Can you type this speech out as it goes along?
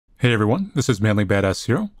Hey everyone, this is Manly Badass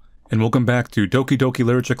Hero, and welcome back to Doki Doki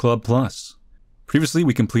Literature Club Plus. Previously,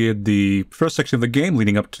 we completed the first section of the game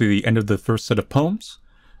leading up to the end of the first set of poems.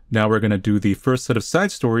 Now we're going to do the first set of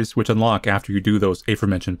side stories which unlock after you do those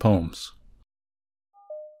aforementioned poems.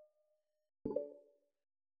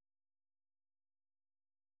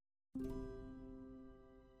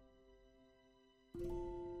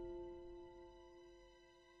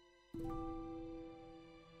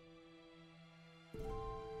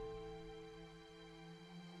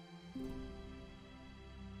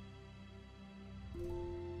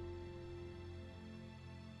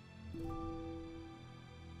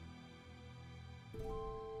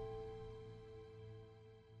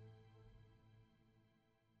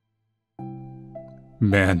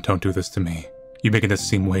 Man, don't do this to me. You're making this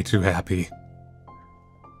seem way too happy.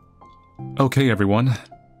 Okay, everyone.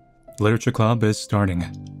 Literature Club is starting.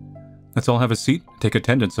 Let's all have a seat, take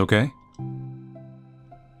attendance, okay?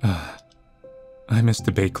 I miss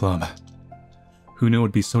Debate Club. Who knew it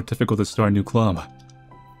would be so difficult to start a new club?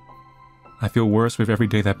 I feel worse with every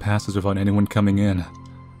day that passes without anyone coming in.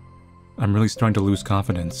 I'm really starting to lose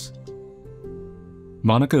confidence.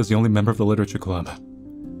 Monica is the only member of the Literature Club.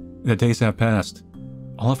 The days have passed.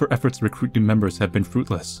 All of her efforts to recruit new members have been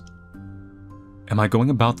fruitless. Am I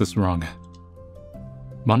going about this wrong?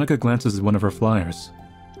 Monica glances at one of her flyers.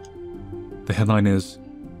 The headline is,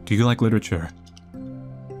 "Do you like literature?"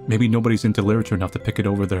 Maybe nobody's into literature enough to pick it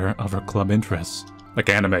over their other club interests, like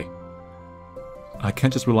anime. I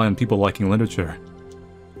can't just rely on people liking literature.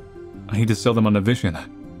 I need to sell them on a vision.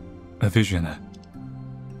 A vision.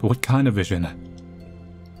 But what kind of vision?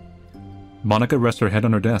 Monica rests her head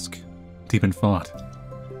on her desk, deep in thought.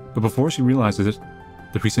 But before she realizes it,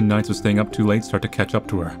 the recent nights of staying up too late start to catch up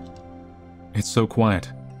to her. It's so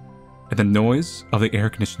quiet, and the noise of the air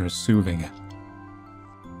conditioner is soothing.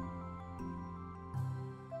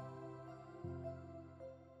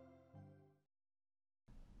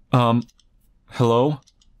 Hello?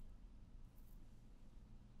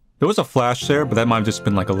 There was a flash there, but that might have just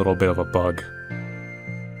been like a little bit of a bug.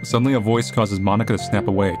 Suddenly a voice causes Monica to snap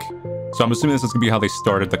awake, so I'm assuming this is gonna be how they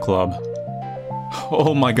started the club.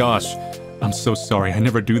 Oh my gosh, I'm so sorry, I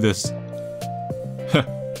never do this.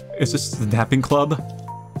 Is this the napping club?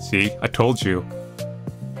 See, I told you.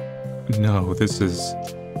 No, this is...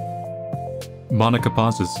 Monica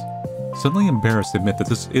pauses, suddenly embarrassed to admit that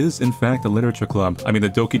this is in fact the Literature Club. I mean the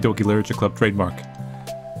Doki Doki Literature Club trademark.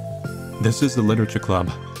 This is the Literature Club.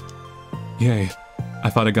 Yay, I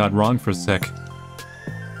thought I got it wrong for a sec.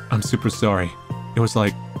 I'm super sorry. It was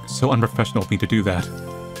like, so unprofessional of me to do that.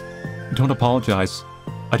 Don't apologize.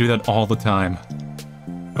 I do that all the time.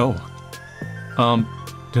 Oh.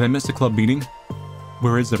 Did I miss the club meeting?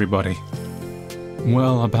 Where is everybody?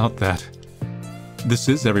 Well, about that. This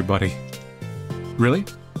is everybody. Really?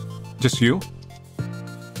 Just you?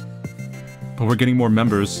 But we're getting more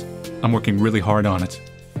members. I'm working really hard on it.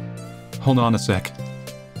 Hold on a sec.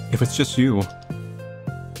 If it's just you,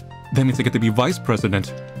 that means I get to be vice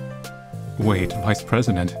president. Wait, vice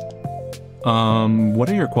president? What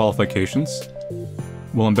are your qualifications?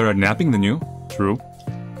 Well, I'm better at napping than you. True.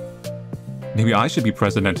 Maybe I should be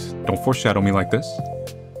president. Don't foreshadow me like this.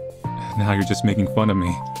 Now you're just making fun of me.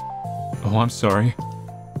 Oh, I'm sorry.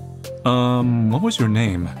 What was your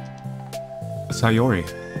name? Sayori.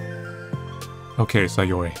 Okay,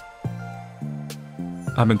 Sayori.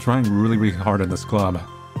 I've been trying really hard in this club.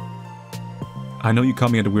 I know you caught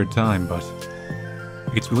me at a weird time, but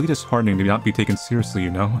it's really disheartening to not be taken seriously, you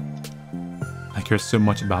know? I care so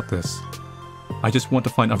much about this. I just want to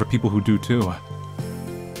find other people who do too.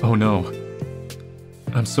 Oh no.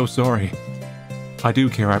 I'm so sorry. I do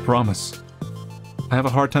care, I promise. I have a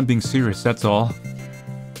hard time being serious, that's all.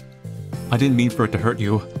 I didn't mean for it to hurt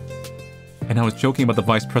you. And I was joking about the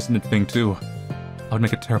vice president thing too. I would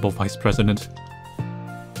make a terrible vice president.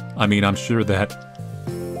 I mean, I'm sure that...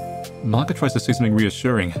 Monica tries to say something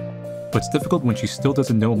reassuring, but it's difficult when she still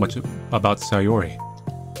doesn't know much about Sayori.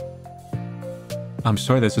 I'm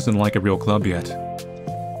sorry this isn't like a real club yet.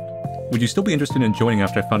 Would you still be interested in joining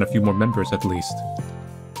after I found a few more members at least?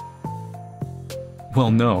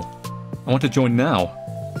 Well, no. I want to join now.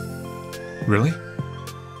 Really?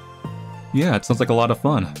 Yeah, it sounds like a lot of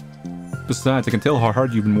fun. Besides, I can tell how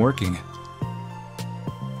hard you've been working.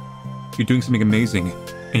 You're doing something amazing,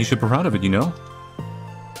 and you should be proud of it, you know?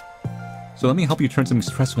 So let me help you turn something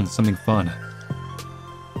stressful into something fun.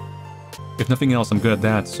 If nothing else, I'm good at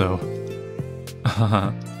that, so...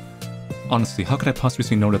 Honestly, how could I possibly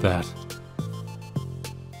say no to that?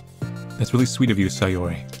 That's really sweet of you,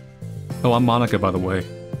 Sayori. Oh, I'm Monica, by the way.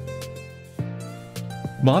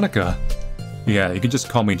 Monica? Yeah, you can just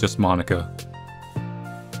call me just Monica.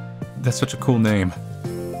 That's such a cool name.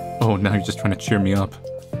 Oh, now you're just trying to cheer me up.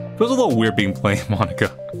 Feels a little weird being plain,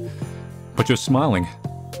 Monica. But you're smiling.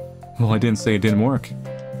 Well, I didn't say it didn't work.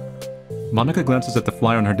 Monica glances at the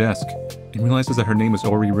flyer on her desk and realizes that her name is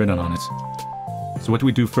already written on it. So what do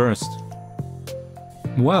we do first?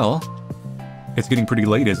 Well, it's getting pretty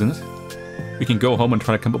late, isn't it? We can go home and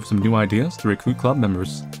try to come up with some new ideas to recruit club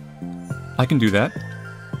members. I can do that.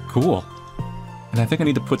 Cool. And I think I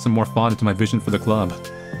need to put some more thought into my vision for the club.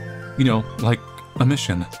 You know, like a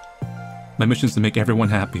mission. My mission is to make everyone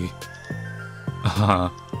happy.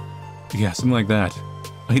 Yeah, something like that.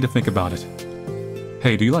 I need to think about it.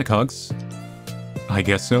 Hey, do you like hugs? I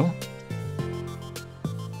guess so.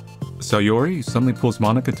 Sayori suddenly pulls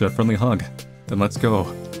Monica to a friendly hug. Then let's go.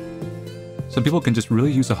 Some people can just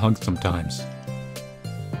really use a hug sometimes.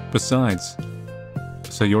 Besides,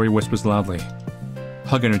 Sayori whispers loudly,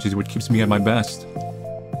 hug energy is what keeps me at my best.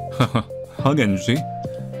 Hug energy?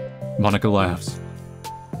 Monica laughs.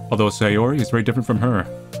 Although Sayori is very different from her,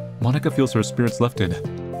 Monica feels her spirits lifted.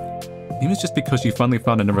 Maybe it's just because she finally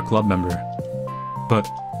found another club member. But,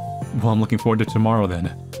 well, I'm looking forward to tomorrow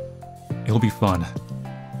then. It'll be fun.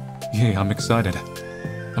 Yay, I'm excited.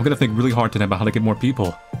 I'm gonna think really hard today about how to get more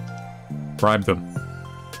people. Bribe them.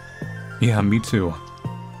 Yeah, me too.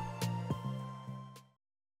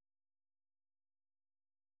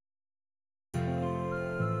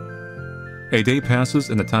 A day passes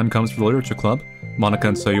and the time comes for the literature club, Monica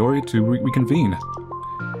and Sayori to reconvene.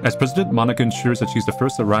 As president, Monica ensures that she's the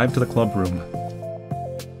first to arrive to the club room.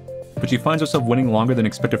 But she finds herself waiting longer than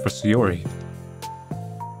expected for Sayori.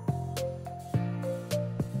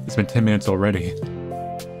 It's been 10 minutes already.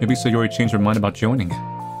 Maybe Sayori changed her mind about joining.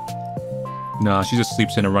 Nah, she just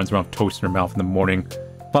sleeps in and runs around with toast in her mouth in the morning.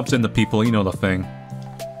 Bumps into people, you know the thing.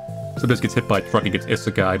 Sometimes gets hit by a truck and gets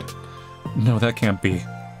isekai'd. No, that can't be.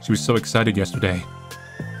 She was so excited yesterday.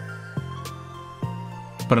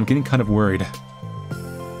 But I'm getting kind of worried.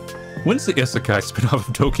 When's the isekai spin-off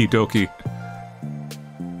of Doki Doki?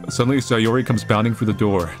 Suddenly, Sayori comes bounding through the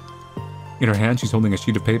door. In her hand, she's holding a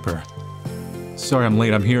sheet of paper. Sorry I'm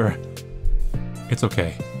late, I'm here. It's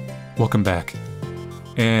okay. Welcome back.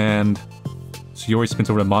 And Sayori spins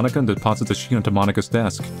over to Monica and deposits the sheet onto Monica's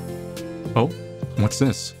desk. Oh, what's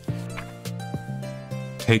this?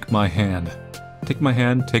 Take my hand. Take my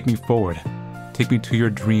hand, take me forward. Take me to your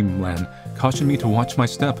dreamland. Caution me to watch my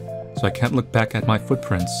step, so I can't look back at my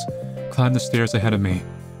footprints. Climb the stairs ahead of me.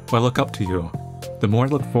 While I look up to you. The more I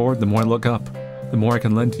look forward, the more I look up. The more I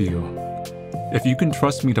can lend to you. If you can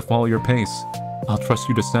trust me to follow your pace, I'll trust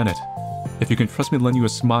you to set it. If you can trust me to lend you a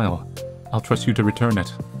smile, I'll trust you to return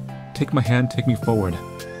it. Take my hand, take me forward.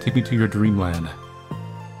 Take me to your dreamland.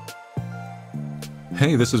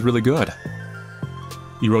 Hey, this is really good.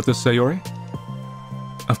 You wrote this, Sayori?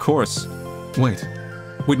 Of course. Wait,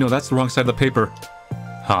 no, that's the wrong side of the paper.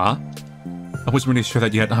 Huh? I wasn't really sure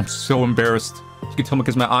that yet. I'm so embarrassed. You can tell me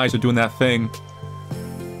because my eyes are doing that thing.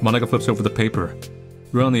 Monica flips over the paper.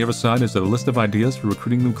 Right on the other side is a list of ideas for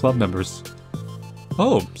recruiting new club members.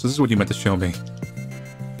 Oh, so this is what you meant to show me.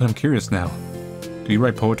 But I'm curious now. Do you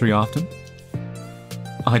write poetry often?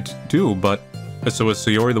 I do, but... So is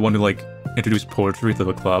Sayori the one who, like, introduced poetry to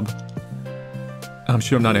the club? I'm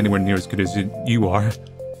sure I'm not anywhere near as good as you are.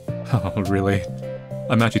 Oh, really?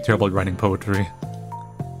 I'm actually terrible at writing poetry.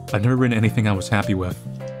 I've never written anything I was happy with.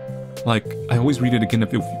 Like, I always read it again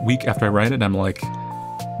a week after I write it, and I'm like,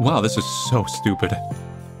 wow, this is so stupid.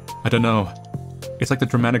 I don't know. It's like the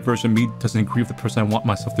dramatic version of me doesn't agree with the person I want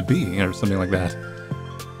myself to be, or something like that.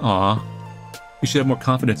 Aw. You should have more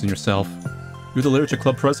confidence in yourself. You're the literature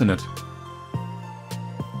club president.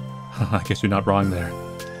 I guess you're not wrong there.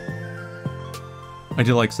 I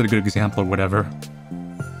did like set a good example or whatever.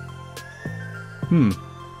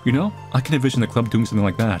 You know, I can envision the club doing something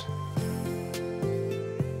like that.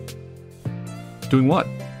 Doing what?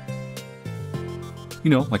 You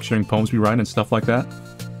know, like sharing poems we write and stuff like that.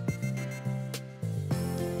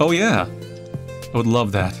 Oh yeah! I would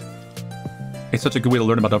love that. It's such a good way to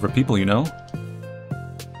learn about other people, you know?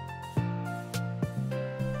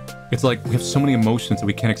 It's like we have so many emotions that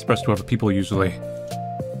we can't express to other people usually.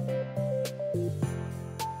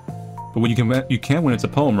 But when you can when it's a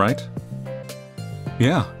poem, right?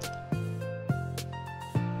 Yeah.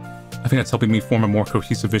 I think that's helping me form a more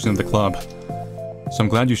cohesive vision of the club. So I'm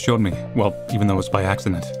glad you showed me. Well, even though it was by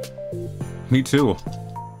accident. Me too.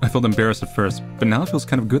 I felt embarrassed at first, but now it feels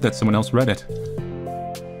kind of good that someone else read it.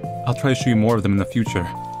 I'll try to show you more of them in the future.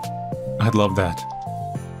 I'd love that.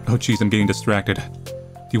 Oh geez, I'm getting distracted.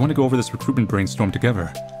 Do you want to go over this recruitment brainstorm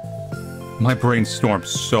together? My brainstormed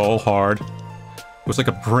so hard. It was like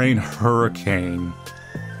a brain hurricane.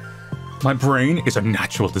 My brain is a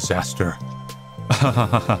natural disaster.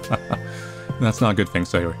 That's not a good thing,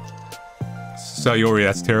 Sayori. Sayori,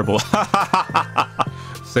 that's terrible.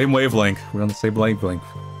 Same wavelength. We're on the same wavelength.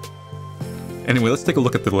 Anyway, let's take a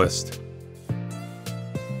look at the list.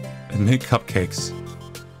 And make cupcakes.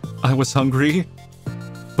 I was hungry.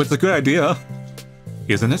 But it's a good idea.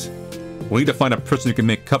 Isn't it? We need to find a person who can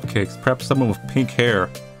make cupcakes. Perhaps someone with pink hair.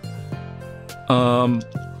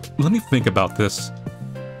 Let me think about this.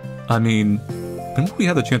 I mean, when would we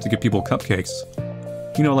have the chance to give people cupcakes?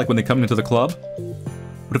 You know, like when they come into the club?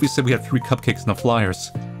 What if we said we had 3 cupcakes in the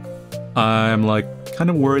flyers? I'm, like, kind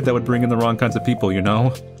of worried that would bring in the wrong kinds of people, you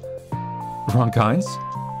know? Wrong kinds?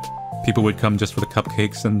 People would come just for the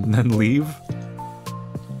cupcakes and then leave?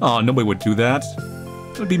 Oh, nobody would do that.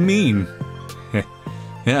 That would be mean.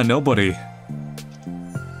 Yeah, nobody.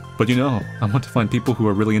 But you know, I want to find people who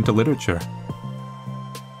are really into literature.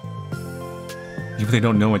 Even if they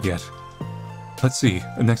don't know it yet. Let's see,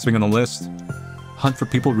 the next thing on the list. Hunt for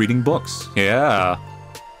people reading books. Yeah.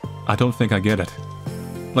 I don't think I get it.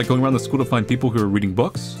 Like going around the school to find people who are reading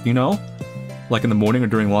books, you know? Like in the morning or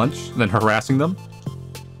during lunch, and then harassing them.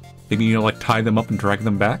 Maybe, you know, like tie them up and drag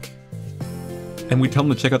them back. And we tell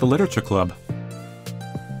them to check out the literature club.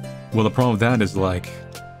 Well, the problem with that is like,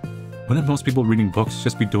 wouldn't most people reading books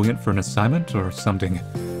just be doing it for an assignment or something?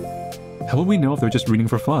 How would we know if they're just reading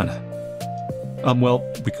for fun? Well,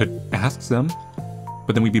 we could ask them,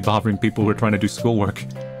 but then we'd be bothering people who are trying to do schoolwork.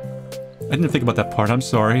 I didn't think about that part, I'm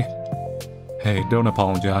sorry. Hey, don't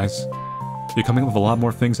apologize. You're coming up with a lot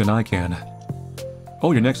more things than I can.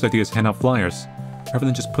 Oh, your next idea is hand out flyers, rather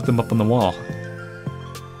than just put them up on the wall.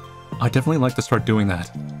 I'd definitely like to start doing that.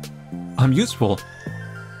 I'm useful.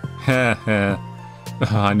 Heh heh.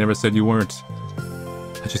 I never said you weren't.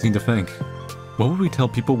 I just need to think. What would we tell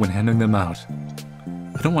people when handing them out?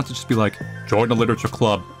 I don't want to just be like, join the literature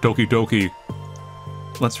club, Doki Doki.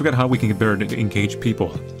 Let's figure out how we can get better to engage people.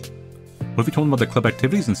 What if we told them about the club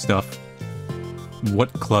activities and stuff?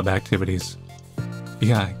 What club activities?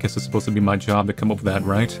 Yeah, I guess it's supposed to be my job to come up with that,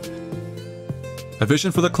 right? A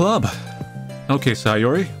vision for the club. Okay,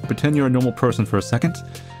 Sayori, pretend you're a normal person for a second.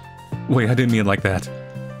 Wait, I didn't mean it like that.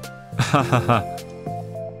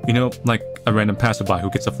 Hahaha. You know, like a random passerby who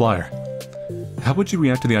gets a flyer. How would you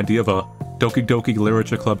react to the idea of a Doki Doki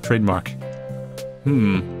Literature Club trademark?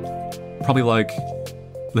 Probably like,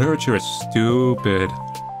 literature is stupid.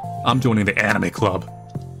 I'm joining the anime club.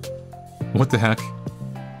 What the heck?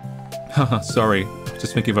 Haha, sorry.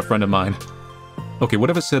 Just thinking of a friend of mine. Okay, what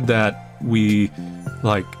if I said that we,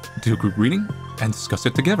 like, do a group reading and discuss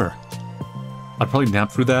it together? I'd probably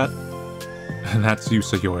nap through that. And that's you,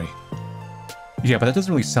 Sayori. Yeah, but that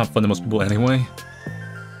doesn't really sound fun to most people anyway.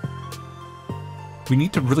 We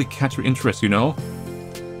need to really catch your interest, you know?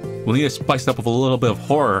 We'll need to spice it up with a little bit of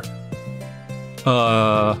horror.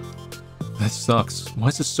 That sucks. Why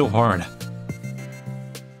is this so hard?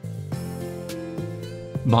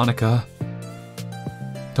 Monica.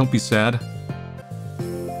 Don't be sad.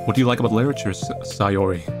 What do you like about literature,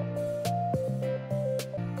 Sayori?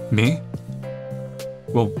 Me?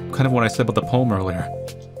 Well, kind of what I said about the poem earlier.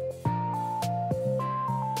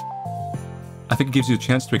 I think it gives you a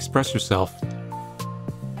chance to express yourself.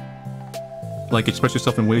 Like, express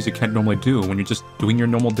yourself in ways you can't normally do when you're just doing your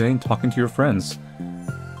normal day and talking to your friends.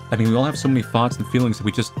 I mean, we all have so many thoughts and feelings that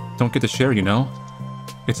we just don't get to share, you know?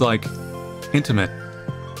 It's like, intimate.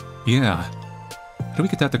 Yeah. How do we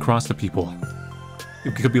get that across to people?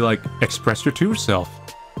 It could be like, express your true self.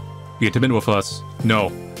 Be intimate with us. No.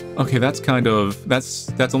 Okay, that's kind of...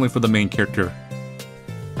 That's only for the main character.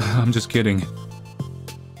 I'm just kidding.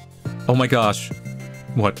 Oh my gosh.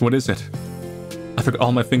 What is it? I forgot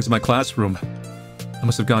all my things in my classroom. I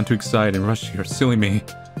must have gone too excited and rushed here. Silly me.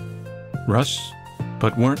 Rush?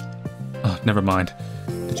 But weren't... Oh, never mind.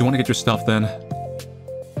 Did you want to get your stuff then?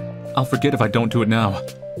 I'll forget if I don't do it now.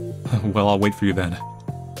 Well, I'll wait for you then.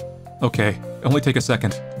 Okay, only take a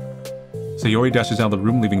second. Sayori dashes out of the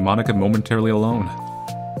room, leaving Monica momentarily alone.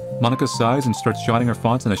 Monica sighs and starts jotting her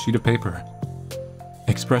thoughts on a sheet of paper.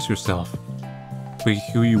 Express yourself. Be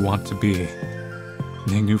who you want to be.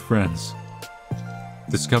 Make new friends.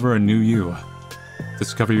 Discover a new you.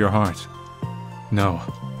 Discover your heart. No.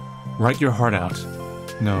 Write your heart out.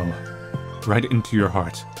 No. Write it into your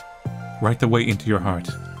heart. Write the way into your heart.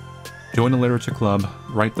 Join the literature club.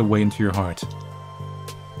 Write the way into your heart.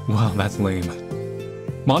 Wow, that's lame.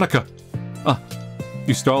 Monica!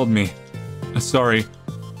 You startled me. Sorry,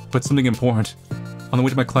 but something important. On the way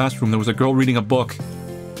to my classroom, there was a girl reading a book.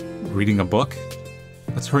 Reading a book?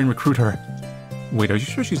 Let's hurry and recruit her. Wait, are you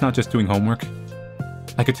sure she's not just doing homework?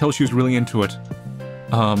 I could tell she was really into it.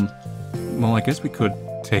 Well, I guess we could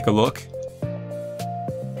Take a look.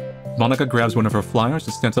 Monica grabs one of her flyers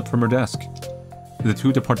and stands up from her desk. The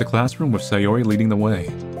two depart the classroom with Sayori leading the way.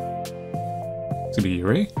 It's gonna be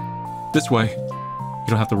Yuri? This way. You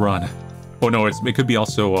don't have to run. Oh no, it could be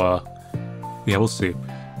also, yeah, we'll see.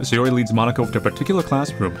 Sayori leads Monica over to a particular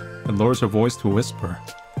classroom and lowers her voice to a whisper.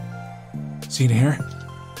 Seen here?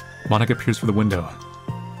 Monica peers through the window.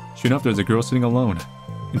 Sure enough, there's a girl sitting alone,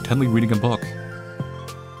 intently reading a book.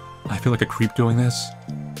 I feel like a creep doing this.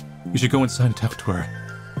 You should go inside and talk to her.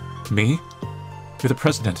 Me? You're the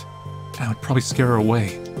president. I would probably scare her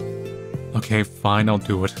away. Okay, fine, I'll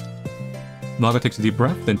do it. Monica takes a deep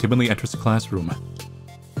breath, then timidly enters the classroom.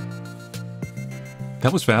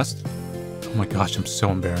 That was fast. Oh my gosh, I'm so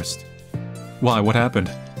embarrassed. Why, what happened?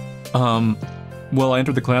 Well, I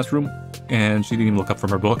entered the classroom, and she didn't even look up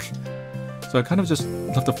from her book. So I kind of just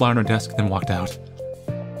left the flyer on her desk, then walked out.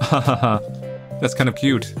 Hahaha, that's kind of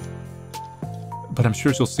cute. But I'm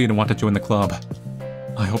sure she'll see it and want to join the club.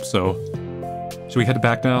 I hope so. Should we head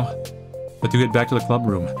back now? The two head back to the club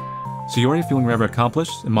room. Sayori feeling rather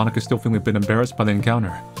accomplished, and Monica still feeling a bit embarrassed by the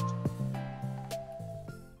encounter.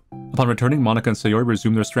 Upon returning, Monica and Sayori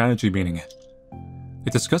resume their strategy meeting.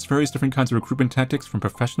 They discuss various different kinds of recruitment tactics from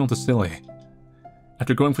professional to silly.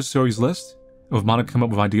 After going through Sayori's list, and with Monica come up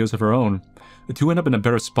with ideas of her own, the two end up in a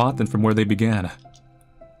better spot than from where they began.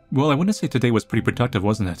 Well, I wouldn't say today was pretty productive,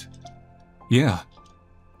 wasn't it? Yeah.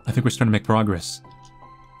 I think we're starting to make progress.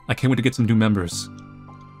 I can't wait to get some new members.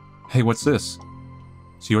 Hey, what's this?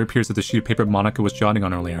 Sayori peers at the sheet of paper Monica was jotting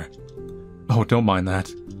on earlier. Oh, don't mind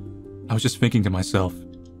that. I was just thinking to myself.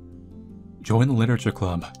 Join the literature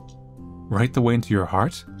club. Right the way into your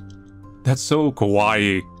heart? That's so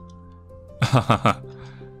kawaii.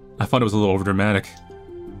 I thought it was a little overdramatic.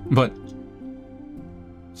 But...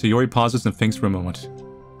 Sayori pauses and thinks for a moment.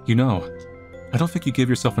 You know, I don't think you give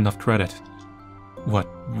yourself enough credit.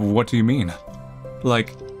 What do you mean?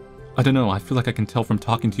 Like, I don't know, I feel like I can tell from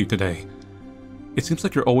talking to you today. It seems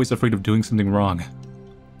like you're always afraid of doing something wrong.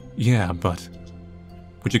 Yeah, but...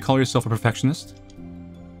 Would you call yourself a perfectionist?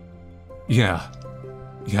 Yeah,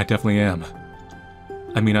 I definitely am.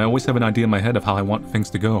 I mean, I always have an idea in my head of how I want things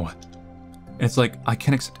to go. And it's like, I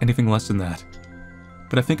can't accept anything less than that.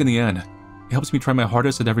 But I think in the end, it helps me try my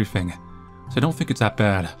hardest at everything. So I don't think it's that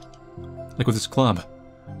bad. Like with this club,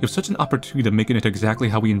 we have such an opportunity to make it into exactly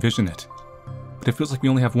how we envision it. But it feels like we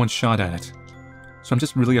only have one shot at it. So I'm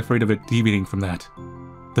just really afraid of it deviating from that.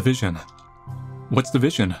 The vision. What's the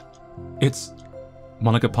vision? It's...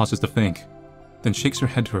 Monica pauses to think, then shakes her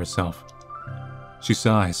head to herself. She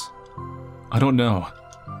sighs. I don't know.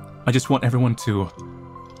 I just want everyone to...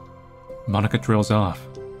 Monica trails off.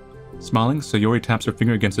 Smiling, Sayori taps her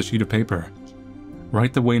finger against a sheet of paper.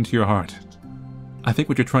 Right the way into your heart. I think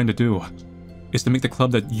what you're trying to do is to make the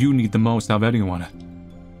club that you need the most out of anyone.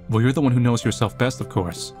 Well, you're the one who knows yourself best, of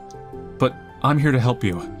course. But I'm here to help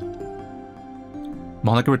you.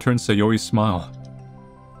 Monica returns Sayori's smile.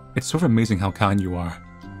 It's sort of amazing how kind you are.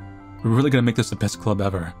 We're really gonna make this the best club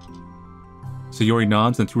ever. Sayori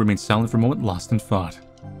nods and the two remain silent for a moment, lost in thought.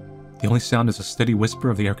 The only sound is a steady whisper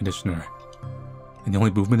of the air conditioner. And the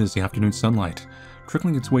only movement is the afternoon sunlight,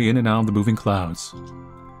 trickling its way in and out of the moving clouds.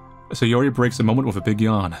 Sayori breaks a moment with a big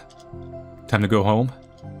yawn. Time to go home?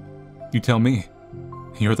 You tell me.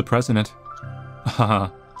 You're the president. Haha.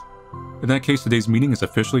 In that case, today's meeting is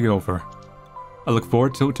officially over. I look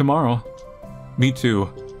forward to it tomorrow. Me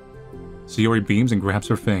too. Sayori beams and grabs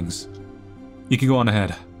her things. You can go on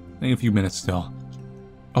ahead. In a few minutes still.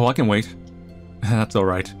 Oh, I can wait. That's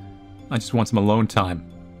alright. I just want some alone time.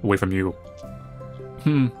 Away from you.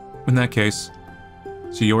 In that case.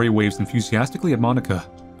 Sayori waves enthusiastically at Monica.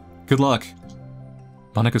 Good luck.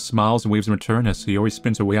 Monica smiles and waves in return as Sayori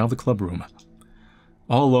spins her way out of the club room.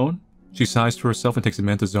 All alone, she sighs to herself and takes a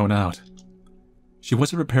minute to zone out. She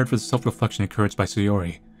wasn't prepared for the self-reflection encouraged by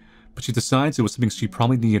Sayori, but she decides it was something she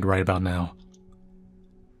probably needed right about now.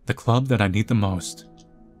 The club that I need the most.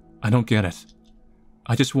 I don't get it.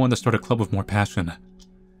 I just wanted to start a club with more passion.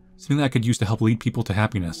 Something that I could use to help lead people to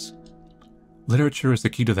happiness. Literature is the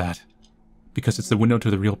key to that, because it's the window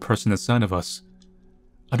to the real person inside of us.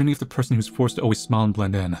 Underneath the person who's forced to always smile and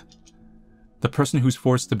blend in. The person who's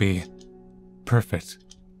forced to be perfect.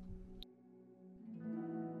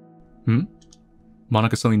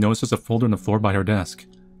 Monica suddenly notices a folder on the floor by her desk.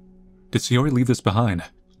 Did Sayori leave this behind?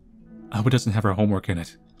 I hope it doesn't have her homework in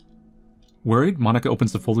it. Worried, Monica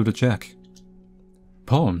opens the folder to check.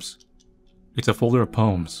 Poems. It's a folder of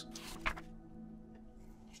poems.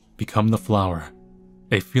 Become the flower.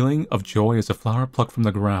 A feeling of joy as a flower plucked from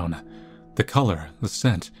the ground. The color, the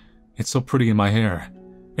scent, it's so pretty in my hair.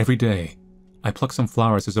 Every day, I pluck some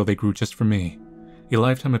flowers as though they grew just for me. A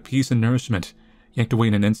lifetime of peace and nourishment, yanked away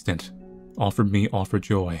in an instant. All for me, all for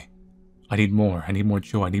joy. I need more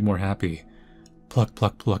joy, I need more happy. Pluck,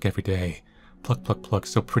 pluck, pluck every day. Pluck, pluck, pluck,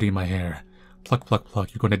 so pretty in my hair. Pluck, pluck,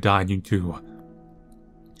 pluck, you're going to die and you too.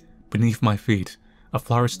 Beneath my feet, a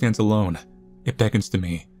flower stands alone. It beckons to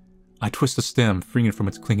me. I twist the stem, freeing it from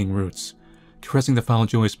its clinging roots, caressing the foul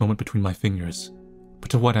joyous moment between my fingers. But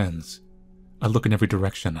to what ends? I look in every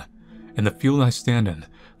direction, and the field I stand in,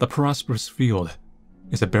 the prosperous field,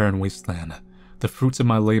 is a barren wasteland, the fruits of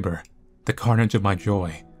my labor, the carnage of my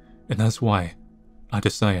joy, and that's why I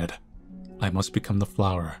decided I must become the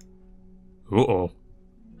flower. Uh-oh.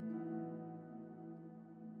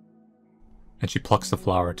 And she plucks the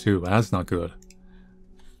flower too. That's not good.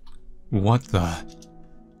 What the...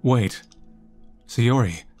 Wait.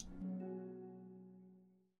 Sayori.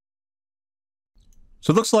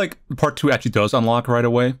 So it looks like part 2 actually does unlock right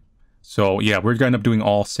away. So yeah, we're gonna end up doing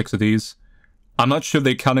all 6 of these. I'm not sure if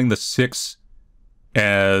they're counting the 6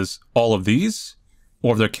 as all of these,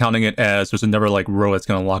 or if they're counting it as there's another like row that's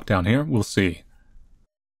gonna lock down here. We'll see.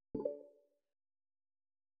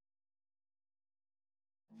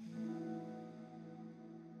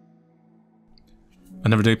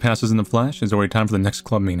 Another day passes in a flash. It's already time for the next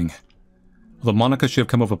club meeting. Although Monika should have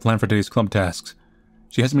come up with a plan for today's club tasks,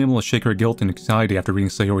 she hasn't been able to shake her guilt and anxiety after reading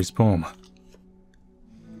Sayori's poem.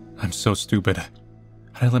 I'm so stupid.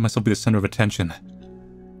 How did I let myself be the center of attention?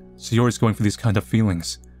 Sayori's going for these kind of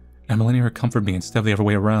feelings, and I'm letting her comfort me instead of the other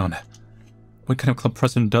way around. What kind of club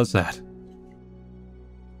president does that?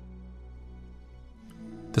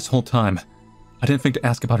 This whole time, I didn't think to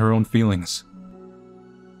ask about her own feelings.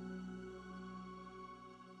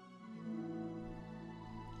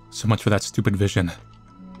 So much for that stupid vision.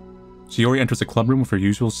 Sayori enters the club room with her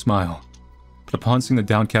usual smile, but upon seeing the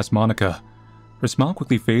downcast Monika, her smile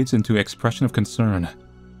quickly fades into an expression of concern.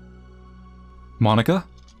 Monika?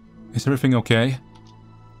 Is everything okay?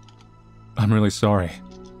 I'm really sorry.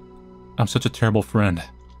 I'm such a terrible friend.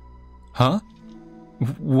 Huh?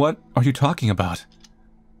 What are you talking about?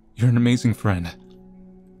 You're an amazing friend.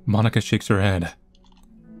 Monika shakes her head.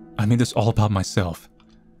 I made this all about myself.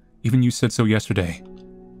 Even you said so yesterday.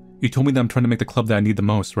 You told me that I'm trying to make the club that I need the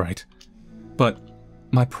most, right? But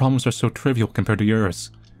my problems are so trivial compared to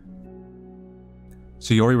yours.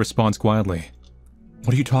 Sayori responds quietly.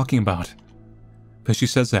 What are you talking about? As she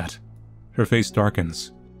says that, her face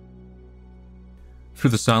darkens.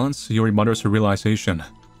 Through the silence, Sayori mutters her realization.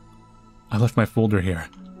 I left my folder here.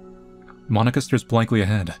 Monika stares blankly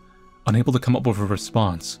ahead, unable to come up with a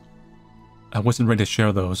response. I wasn't ready to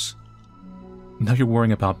share those. Now you're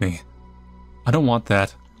worrying about me. I don't want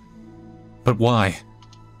that. But why?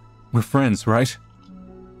 We're friends, right?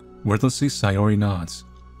 Wordlessly, Sayori nods.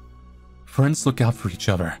 Friends look out for each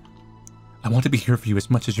other. I want to be here for you as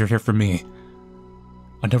much as you're here for me.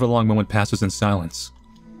 Another long moment passes in silence.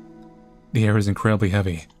 The air is incredibly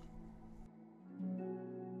heavy.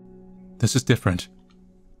 This is different.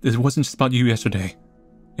 It wasn't just about you yesterday.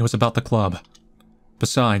 It was about the club.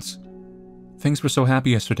 Besides, things were so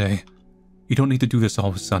happy yesterday. You don't need to do this all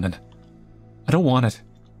of a sudden. I don't want it.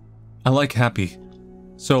 I like happy.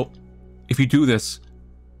 So, if you do this,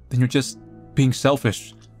 then you're just being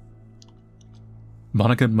selfish.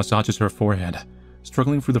 Monika massages her forehead,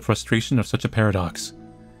 struggling through the frustration of such a paradox.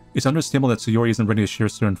 It's understandable that Sayori isn't ready to share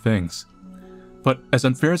certain things. But as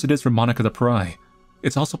unfair as it is for Monika to pry,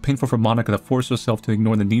 it's also painful for Monika to force herself to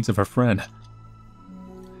ignore the needs of her friend.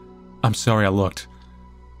 I'm sorry I looked.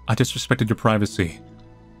 I disrespected your privacy.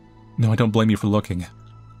 No, I don't blame you for looking.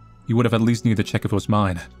 You would have at least needed to check if it was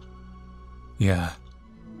mine. Yeah.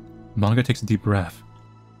 Monika takes a deep breath.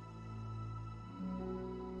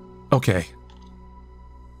 Okay.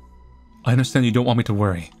 I understand you don't want me to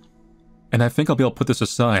worry. And I think I'll be able to put this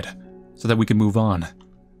aside so that we can move on.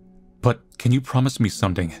 But can you promise me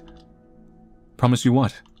something? Promise you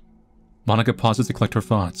what? Monika pauses to collect her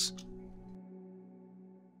thoughts.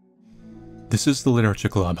 This is the Literature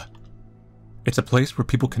Club. It's a place where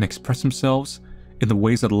people can express themselves in the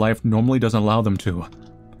ways that life normally doesn't allow them to.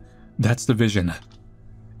 That's the vision.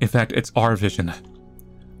 In fact, it's our vision.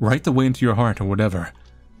 Write the way into your heart or whatever.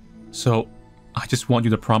 So, I just want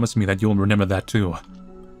you to promise me that you'll remember that too.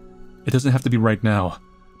 It doesn't have to be right now,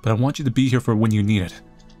 but I want you to be here for when you need it.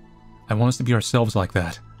 I want us to be ourselves like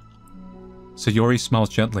that. Sayori smiles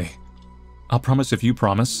gently. I'll promise if you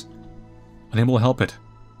promise. Unable to help it,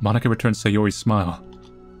 Monika returns Sayori's smile.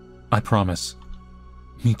 I promise.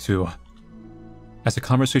 Me too. As the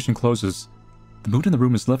conversation closes, the mood in the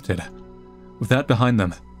room is lifted. With that behind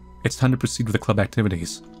them, it's time to proceed with the club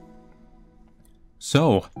activities.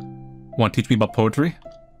 So, want to teach me about poetry?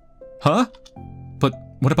 Huh? But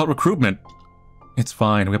what about recruitment? It's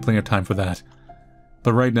fine, we have plenty of time for that.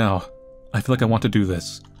 But right now, I feel like I want to do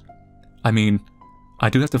this. I mean, I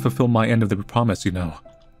do have to fulfill my end of the promise, you know.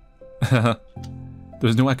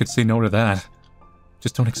 There's no way I could say no to that.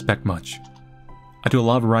 Just don't expect much. I do a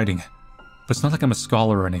lot of writing, but it's not like I'm a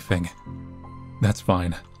scholar or anything. That's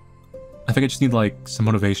fine. I think I just need, like, some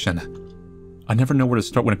motivation. I never know where to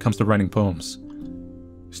start when it comes to writing poems.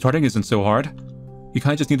 Starting isn't so hard. You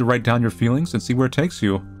kinda just need to write down your feelings and see where it takes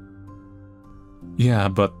you. Yeah,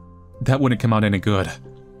 but that wouldn't come out any good.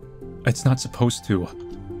 It's not supposed to.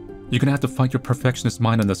 You're gonna have to fight your perfectionist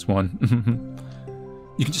mind on this one.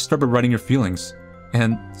 You can just start by writing your feelings,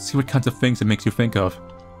 and see what kinds of things it makes you think of.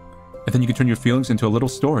 And then you can turn your feelings into a little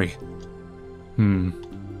story. You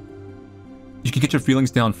can get your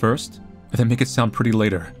feelings down first, and then make it sound pretty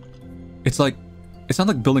later. It's not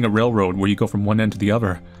like building a railroad where you go from one end to the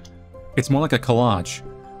other. It's more like a collage,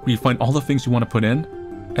 where you find all the things you want to put in,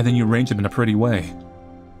 and then you arrange them in a pretty way.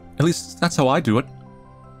 At least, that's how I do it.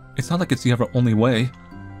 It's not like it's the only way,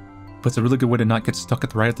 but it's a really good way to not get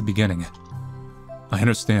stuck right at the beginning. I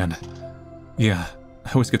understand. Yeah,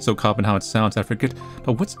 I always get so caught up in how it sounds I forget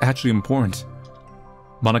about what's actually important.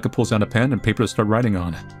 Monica pulls out a pen and paper to start writing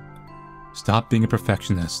on. Stop being a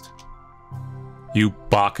perfectionist. You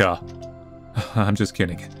baka. I'm just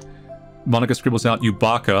kidding. Monica scribbles out you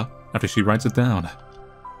baka after she writes it down.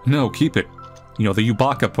 No, keep it. You know, the you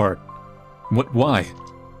baka part. What, why?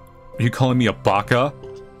 Are you calling me a baka?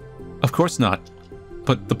 Of course not.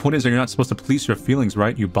 But the point is that you're not supposed to police your feelings,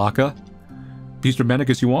 right, you baka? Be as dramatic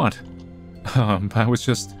as you want. I was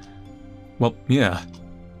just... Well, yeah.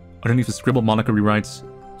 Underneath the scribble, Monica rewrites,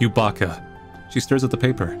 you baka. She stares at the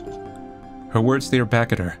paper. Her words stare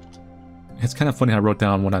back at her. It's kind of funny how I wrote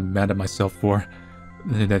down what I'm mad at myself for.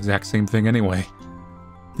 The exact same thing anyway.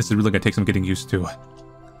 This is really gonna take some getting used to.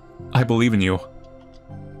 I believe in you.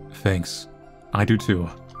 Thanks. I do too.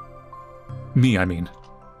 Me, I mean.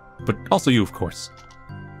 But also you, of course.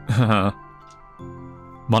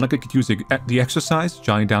 Monica could use the exercise,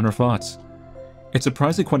 jotting down her thoughts. It's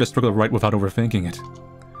surprisingly quite a struggle to write without overthinking it.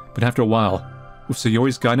 But after a while, with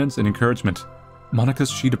Sayori's guidance and encouragement, Monica's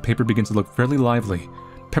sheet of paper begins to look fairly lively,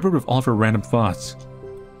 peppered with all of her random thoughts.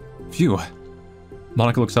 Phew.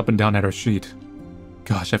 Monica looks up and down at her sheet.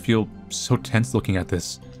 Gosh, I feel so tense looking at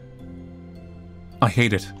this. I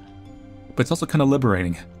hate it. But it's also kind of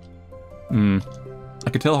liberating. I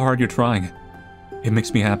can tell how hard you're trying. It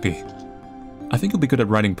makes me happy. I think you'll be good at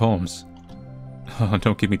writing poems.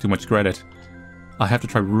 Don't give me too much credit. I have to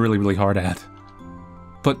try really, really hard at.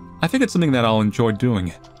 But I think it's something that I'll enjoy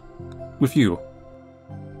doing. With you.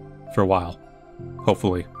 For a while.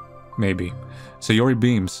 Hopefully. Maybe. Sayori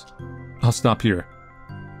beams. I'll stop here.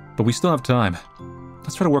 But we still have time.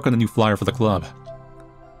 Let's try to work on the new flyer for the club.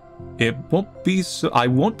 I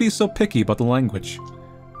won't be so picky about the language.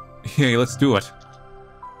 Yay, let's do it.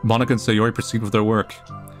 Monica and Sayori proceed with their work.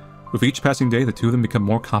 With each passing day, the two of them become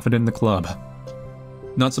more confident in the club.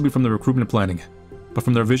 Not simply from the recruitment planning, but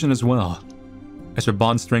from their vision as well. As their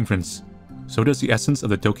bond strengthens, so does the essence of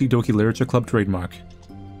the Doki Doki Literature Club trademark.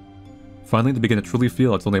 Finally, they begin to truly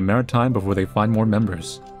feel it's only a matter of time before they find more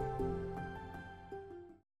members.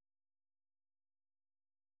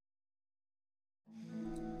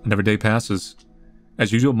 Another day passes.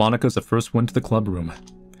 As usual, Monica is the first one to the club room.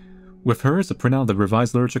 With her is a printout of the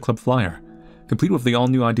revised Literature Club flyer, complete with the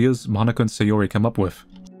all-new ideas Monica and Sayori come up with.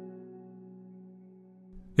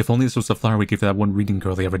 If only this was the flyer we gave to that one reading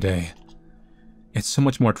girl the other day. It's so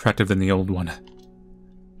much more attractive than the old one.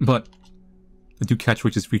 But the new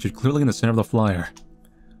catchphrase is featured clearly in the center of the flyer.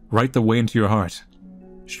 Write the way into your heart.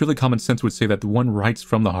 Surely common sense would say that the one writes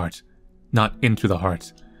from the heart, not into the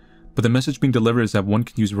heart. But the message being delivered is that one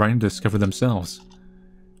can use writing to discover themselves.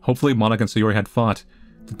 Hopefully Monica and Sayori had thought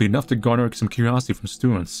it'd be enough to garner some curiosity from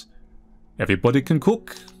students. Everybody can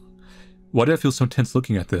cook! Why did I feel so tense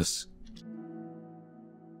looking at this?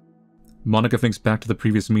 Monica thinks back to the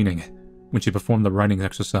previous meeting, when she performed the writing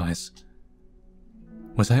exercise.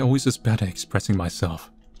 Was I always this bad at expressing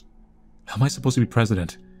myself? How am I supposed to be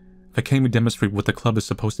president if I can't even demonstrate what the club is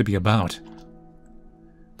supposed to be about?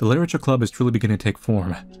 The Literature Club is truly beginning to take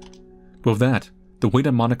form. But with that, the weight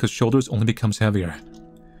on Monica's shoulders only becomes heavier.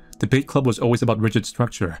 The Debate Club was always about rigid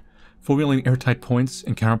structure, formulating airtight points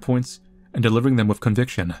and counterpoints, and delivering them with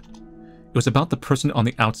conviction. It was about the person on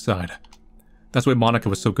the outside. That's why Monica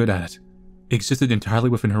was so good at it. It existed entirely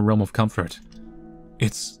within her realm of comfort.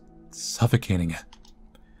 It's suffocating.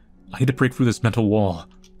 I need to break through this mental wall.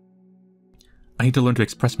 I need to learn to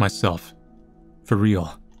express myself. For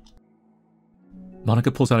real.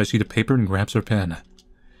 Monica pulls out a sheet of paper and grabs her pen.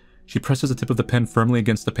 She presses the tip of the pen firmly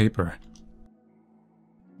against the paper.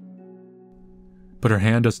 But her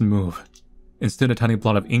hand doesn't move. Instead, a tiny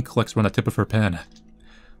blot of ink collects around the tip of her pen.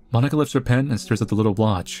 Monica lifts her pen and stares at the little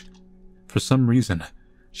blotch. For some reason,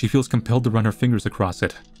 she feels compelled to run her fingers across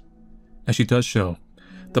it. As she does so,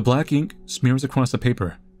 the black ink smears across the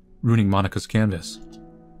paper, ruining Monica's canvas.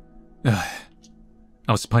 Out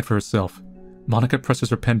of spite for herself, Monica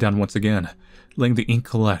presses her pen down once again, letting the ink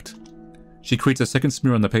collect. She creates a second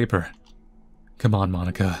smear on the paper. Come on,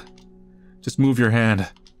 Monica. Just move your hand.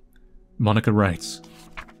 Monica writes.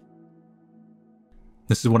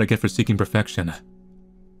 This is what I get for seeking perfection.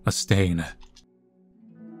 A stain.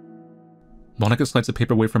 Monica slides the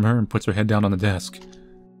paper away from her and puts her head down on the desk.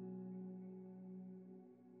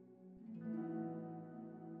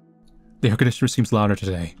 The air conditioner seems louder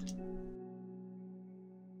today.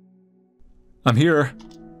 I'm here.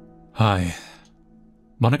 Hi.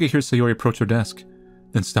 Monica hears Sayori approach her desk,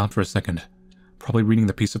 then stop for a second, probably reading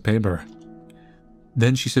the piece of paper.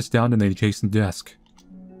 Then she sits down in the adjacent desk.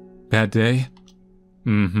 Bad day?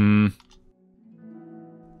 Mm-hmm.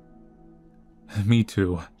 Me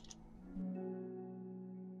too.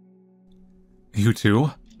 You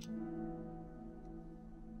too?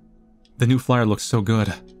 The new flyer looks so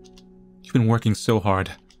good. You've been working so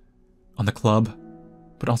hard. On the club,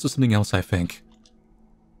 but also something else, I think.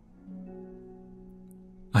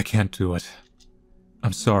 I can't do it.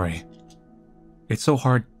 I'm sorry. It's so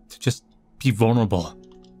hard to just be vulnerable.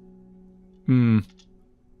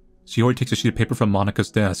 Sayori takes a sheet of paper from Monica's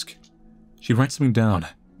desk. She writes something down,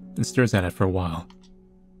 then stares at it for a while.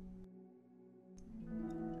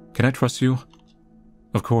 Can I trust you?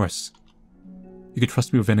 Of course. You can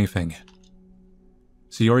trust me with anything.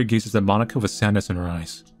 Sayori gazes at Monica with sadness in her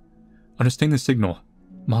eyes. Understanding the signal,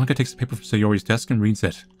 Monica takes the paper from Sayori's desk and reads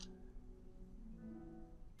it.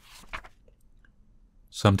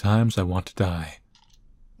 Sometimes I want to die.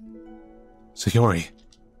 Sayori.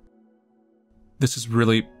 This is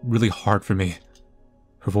really, really hard for me.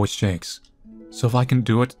 Her voice shakes. So if I can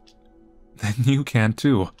do it, then you can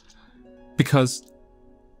too. Because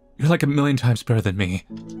you're like a million times better than me.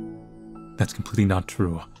 That's completely not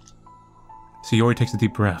true. Sayori takes a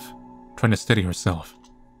deep breath, trying to steady herself.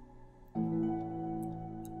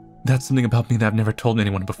 That's something about me that I've never told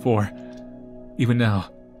anyone before. Even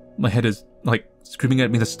now, my head is, like, screaming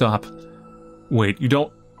at me to stop. Wait, you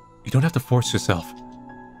don't have to force yourself.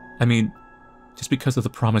 I mean, just because of the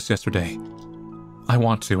promise yesterday. I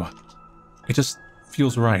want to. It just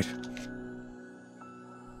feels right.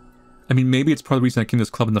 I mean, maybe it's part of the reason I came to this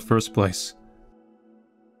club in the first place.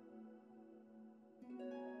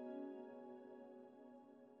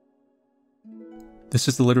 This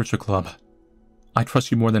is the literature club. I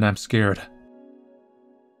trust you more than I'm scared.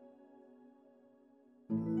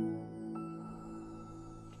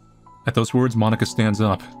 At those words, Monica stands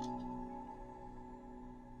up.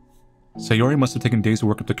 Sayori must have taken days to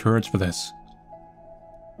work up the courage for this.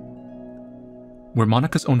 Were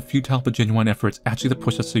Monica's own futile but genuine efforts actually the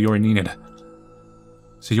push that Sayori needed?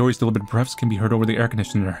 Sayori's deliberate breaths can be heard over the air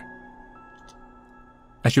conditioner.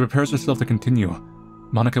 As she prepares herself to continue,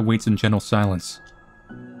 Monica waits in gentle silence.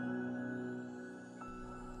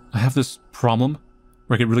 I have this problem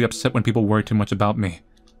where I get really upset when people worry too much about me.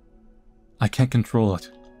 I can't control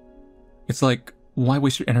it. It's like, why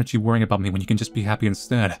waste your energy worrying about me when you can just be happy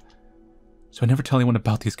instead? So I never tell anyone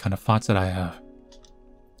about these kind of thoughts that I have.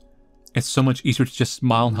 It's so much easier to just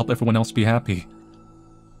smile and help everyone else be happy.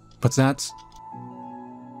 But that's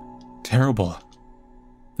terrible.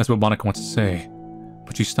 That's what Monica wants to say,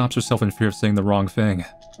 but she stops herself in fear of saying the wrong thing.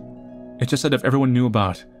 It's just that if everyone knew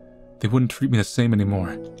about it, they wouldn't treat me the same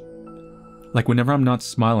anymore. Like whenever I'm not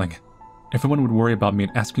smiling, everyone would worry about me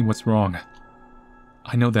and ask me what's wrong.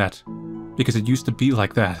 I know that, because it used to be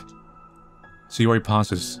like that. Sayori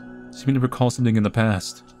pauses, seeming to recall something in the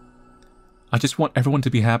past. I just want everyone to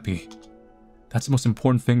be happy. That's the most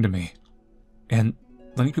important thing to me. And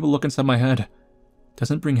letting people look inside my head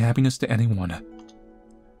doesn't bring happiness to anyone.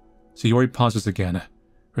 Sayori pauses again,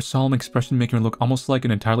 her solemn expression making her look almost like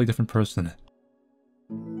an entirely different person.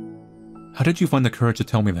 How did you find the courage to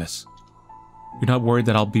tell me this? You're not worried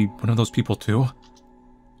that I'll be one of those people too?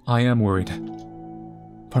 I am worried.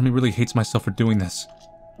 Part of me really hates myself for doing this,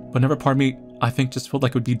 but another part of me, I think, just felt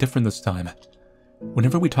like it would be different this time.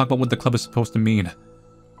 Whenever we talk about what the club is supposed to mean,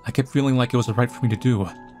 I kept feeling like it was the right for me to do.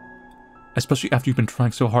 Especially after you've been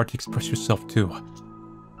trying so hard to express yourself too.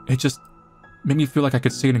 It just made me feel like I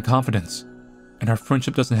could say it in confidence, and our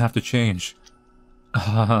friendship doesn't have to change.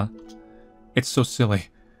 It's so silly.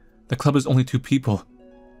 The club is only 2 people,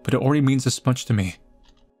 but it already means this much to me.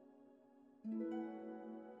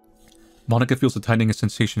 Monica feels a tightening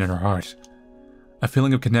sensation in her heart. A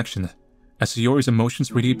feeling of connection, as Sayori's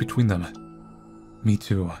emotions radiate between them. Me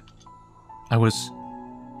too. I was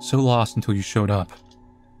so lost until you showed up.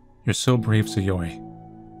 You're so brave, Sayori.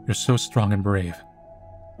 You're so strong and brave.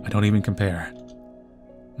 I don't even compare.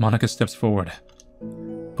 Monika steps forward.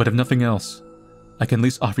 But if nothing else, I can at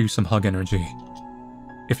least offer you some hug energy.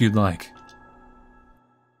 If you'd like.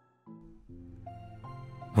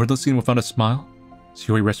 Wordless seen without a smile,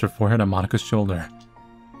 Sayori rests her forehead on Monika's shoulder.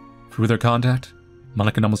 Through their contact,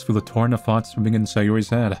 Monika can almost feel the torrent of thoughts swimming in Sayori's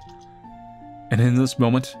head. And in this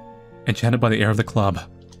moment, enchanted by the air of the club,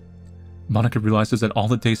 Monika realizes that all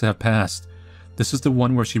the days that have passed, this is the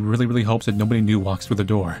one where she really hopes that nobody new walks through the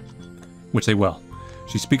door. Which they will.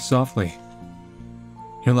 She speaks softly.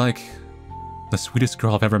 You're like the sweetest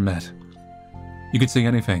girl I've ever met. You can say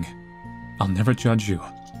anything. I'll never judge you.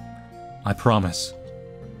 I promise.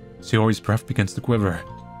 Sayori's breath begins to quiver.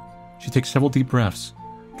 She takes several deep breaths,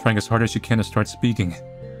 trying as hard as she can to start speaking,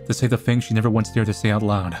 to say the things she never once dared to say out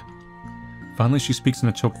loud. Finally, she speaks in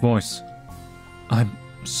a choked voice. I'm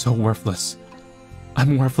so worthless.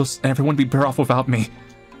 I'm worthless, and everyone would be better off without me.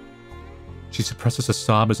 She suppresses a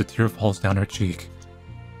sob as a tear falls down her cheek.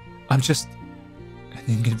 I'm just an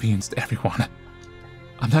inconvenience to everyone.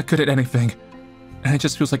 I'm not good at anything, and it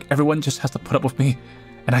just feels like everyone just has to put up with me,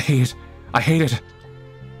 and I hate it.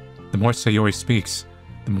 The more Sayori speaks,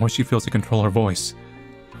 the more she feels to control her voice,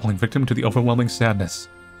 falling victim to the overwhelming sadness,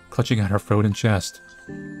 clutching at her throat and chest.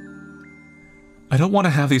 I don't want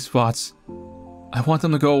to have these thoughts. I want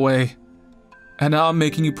them to go away. And now I'm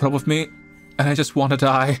making you put up with me, and I just want to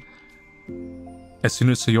die. As soon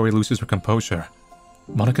as Sayori loses her composure,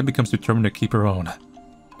 Monika becomes determined to keep her own.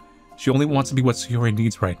 She only wants to be what Sayori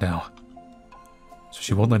needs right now. So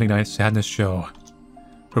she won't let any sadness show.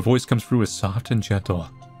 Her voice comes through as soft and gentle.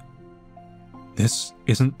 This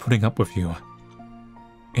isn't putting up with you.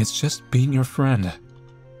 It's just being your friend.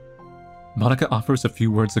 Monika offers a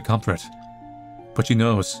few words of comfort. But she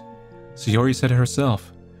knows, Sayori said it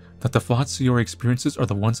herself, that the thoughts Sayori experiences are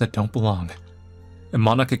the ones that don't belong. And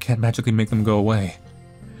Monika can't magically make them go away.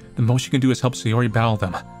 The most she can do is help Sayori battle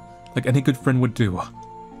them, like any good friend would do.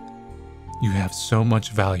 You have so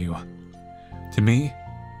much value. To me,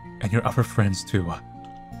 and your other friends too.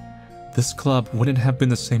 This club wouldn't have been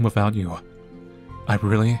the same without you. I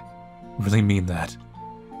really mean that.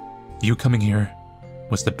 You coming here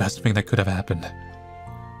was the best thing that could have happened.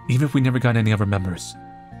 Even if we never got any other members,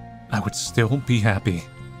 I would still be happy.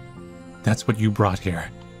 That's what you brought here.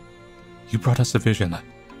 You brought us a vision,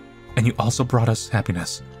 and you also brought us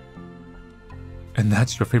happiness. And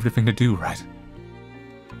that's your favorite thing to do, right?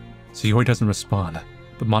 Sayori doesn't respond,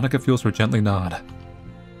 but Monika feels her gently nod.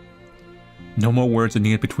 No more words are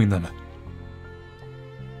needed between them.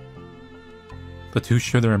 The two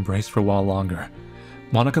share their embrace for a while longer,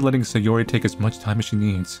 Monika letting Sayori take as much time as she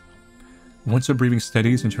needs. Once her breathing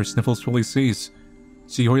steadies and her sniffles slowly cease,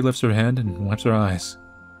 Sayori lifts her hand and wipes her eyes.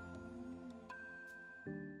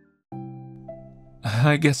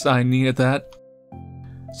 I guess I needed that.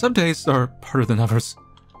 Some days are harder than others.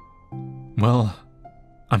 Well,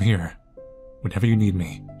 I'm here, whenever you need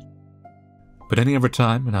me. But any other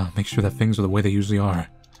time, and I'll make sure that things are the way they usually are.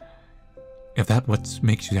 If that's what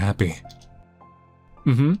makes you happy.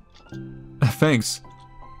 Thanks.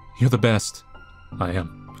 You're the best. I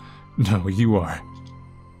am. No, you are.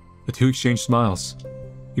 The two exchange smiles.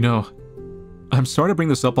 You know, I'm sorry to bring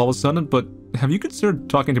this up all of a sudden, but have you considered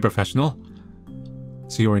talking to a professional?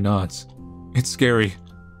 Sayori nods. It's scary,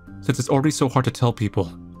 since it's already so hard to tell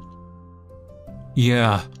people.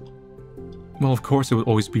 Yeah. Well, of course it would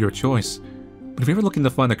always be your choice, but if you're ever looking to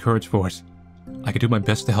find the courage for it, I could do my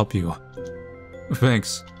best to help you.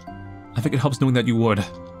 Thanks. I think it helps knowing that you would.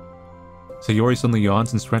 Sayori suddenly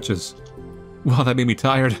yawns and stretches. Wow, that made me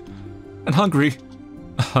tired. And hungry.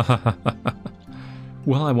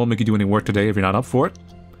 Well, I won't make you do any work today if you're not up for it.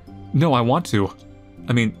 No, I want to.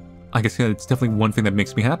 I mean, I guess it's definitely one thing that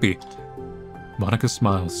makes me happy. Monika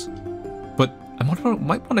smiles. But I might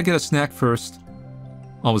want to get a snack first.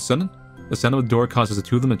 All of a sudden, the sound of the door causes the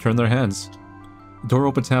two of them to turn their heads. The door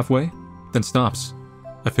opens halfway, then stops.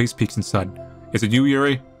 A face peeks inside. Is it you,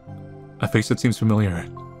 Yuri? A face that seems familiar.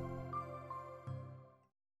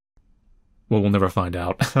 Well, we'll never find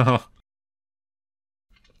out.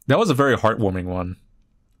 That was a very heartwarming one.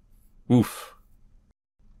 Oof.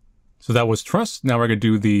 So that was trust. Now we're going to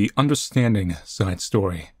do the understanding side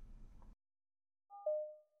story.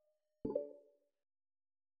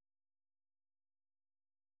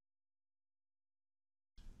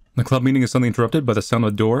 The club meeting is suddenly interrupted by the sound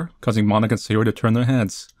of the door, causing Monika and Sayori to turn their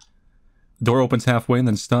heads. The door opens halfway and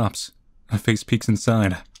then stops. A face peeks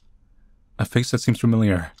inside. A face that seems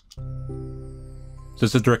familiar. This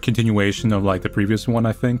is a direct continuation of, like, the previous one,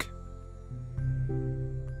 I think.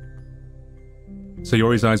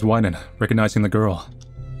 Sayori's eyes widen, recognizing the girl.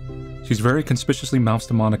 She's very conspicuously mouths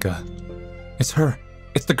to Monica. It's her!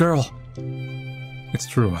 It's the girl! It's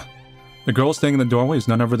true. The girl standing in the doorway is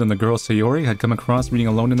none other than the girl Sayori had come across reading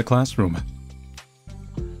alone in the classroom.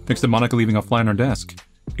 Thanks to Monica leaving a fly on her desk,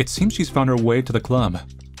 it seems she's found her way to the club.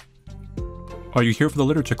 Are you here for the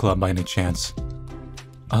literature club by any chance?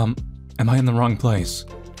 Am I in the wrong place?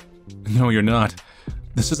 No, you're not.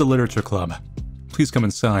 This is the literature club. Please come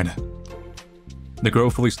inside. The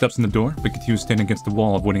girl fully steps in the door, but continues standing against the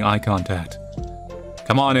wall, avoiding eye contact.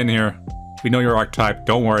 Come on in here. We know your archetype.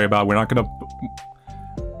 Don't worry about it. We're not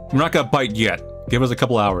gonna bite yet. Give us a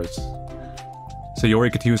couple hours.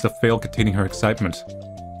 Sayori continues to fail containing her excitement.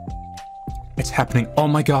 It's happening. Oh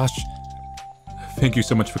my gosh. Thank you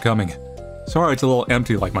so much for coming. Sorry it's a little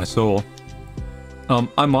empty like my soul.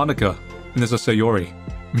 I'm Monica, and this is Sayori.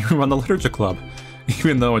 We run the literature club,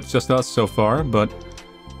 even though it's just us so far, but...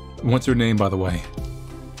 What's your name, by the way?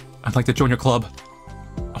 I'd like to join your club.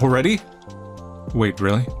 Already? Wait,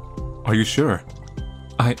 really? Are you sure?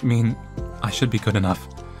 I mean, I should be good enough.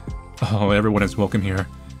 Oh, everyone is welcome here.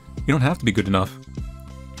 You don't have to be good enough.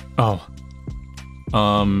 Oh.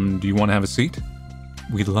 Do you want to have a seat?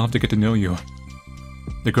 We'd love to get to know you.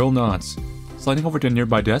 The girl nods, sliding over to a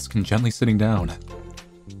nearby desk and gently sitting down.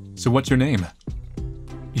 So what's your name?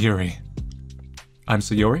 Yuri. I'm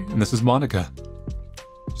Sayori, and this is Monica.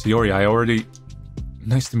 Sayori,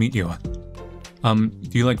 Nice to meet you. Do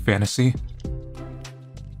you like fantasy?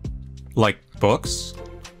 Like books?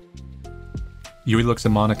 Yuri looks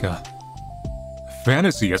at Monica.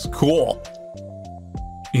 Fantasy is cool!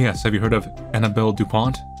 Yes, have you heard of Annabelle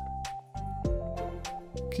DuPont?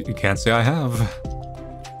 Can't say I have.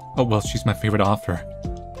 Oh, well, she's my favorite author.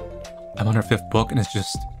 I'm on her 5th book, and it's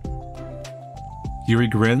just... Yuri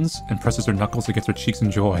grins and presses her knuckles against her cheeks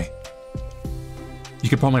in joy. You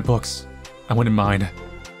can borrow my books. I wouldn't mind.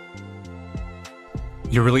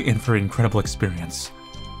 You're really in for an incredible experience.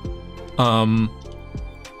 Monica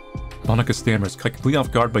stammers, caught completely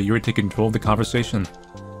off guard by Yuri taking control of the conversation.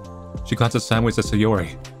 She glances sideways at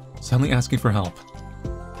Sayori, suddenly asking for help.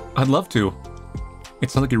 I'd love to. It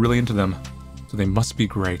sounds like you're really into them, so they must be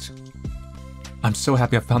great. I'm so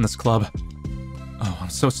happy I found this club. Oh, I'm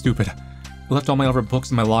so stupid. I left all my other books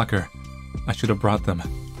in my locker. I should have brought them.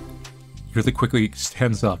 Really quickly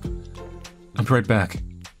stands up. I'll be right back.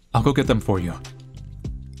 I'll go get them for you.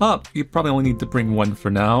 You probably only need to bring one for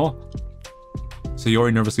now.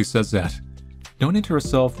 Sayori nervously says that, noting to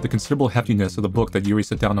herself the considerable heftiness of the book that Yuri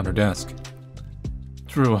set down on her desk.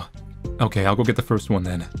 True. Okay, I'll go get the first one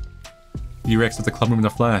then. Yuri exits the club room in a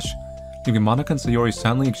flash, leaving Monica and Sayori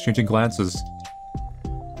silently exchanging glances.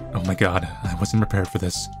 Oh my god, I wasn't prepared for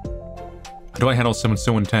this. How do I handle someone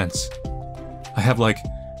so intense? I have, like,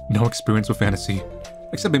 no experience with fantasy,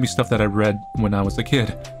 except maybe stuff that I read when I was a kid,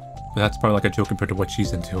 but that's probably like a joke compared to what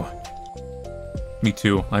she's into. Me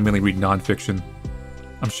too, I mainly read non-fiction.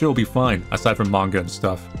 I'm sure it'll be fine, aside from manga and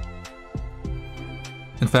stuff.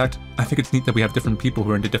 In fact, I think it's neat that we have different people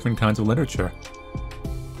who are into different kinds of literature.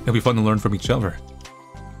 It'll be fun to learn from each other.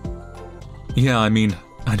 Yeah, I mean,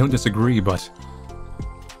 I don't disagree, but...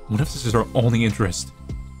 what if this is our only interest?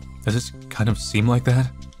 Does this kind of seem like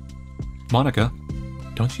that? Monica,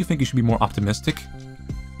 don't you think you should be more optimistic?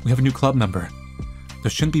 We have a new club member.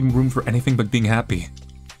 There shouldn't be room for anything but being happy.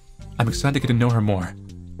 I'm excited to get to know her more.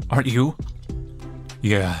 Aren't you?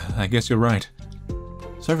 Yeah, I guess you're right.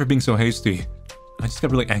 Sorry for being so hasty. I just got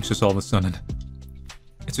really anxious all of a sudden.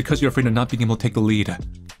 It's because you're afraid of not being able to take the lead.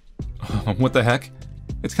 What the heck?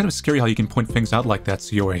 It's kind of scary how you can point things out like that,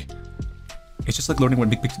 Sayori. It's just like learning what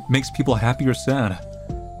makes people happy or sad.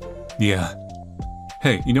 Yeah.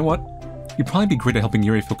 Hey, you know what? You'd probably be great at helping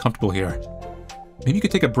Yuri feel comfortable here. Maybe you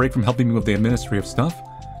could take a break from helping me with the administrative stuff,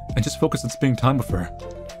 and just focus on spending time with her.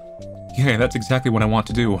 Yeah, that's exactly what I want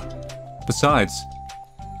to do. Besides...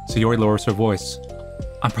 Sayori lowers her voice.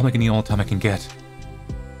 I'm probably gonna need all the time I can get.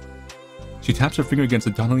 She taps her finger against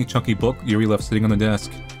the dauntingly chunky book Yuri left sitting on the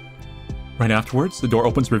desk. Right afterwards, the door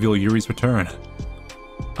opens to reveal Yuri's return.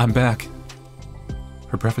 I'm back.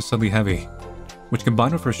 Her breath is suddenly heavy, which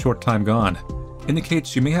combined with her short time gone, indicates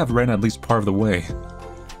she may have ran at least part of the way.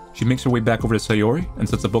 She makes her way back over to Sayori and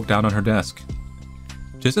sets the book down on her desk.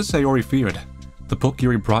 Just as Sayori feared, the book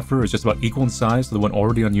Yuri brought for her is just about equal in size to the one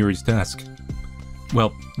already on Yuri's desk.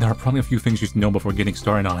 Well, there are probably a few things you should know before getting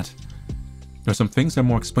started on it. There are some things that are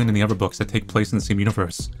more explained in the other books that take place in the same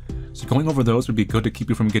universe, so going over those would be good to keep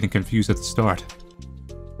you from getting confused at the start.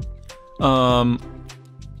 Sayori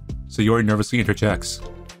nervously interjects.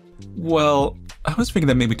 Well, I was thinking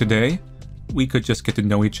that maybe today, we could just get to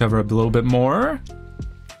know each other a little bit more.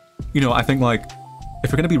 You know, I think, like,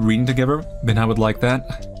 If we're gonna be reading together, then I would like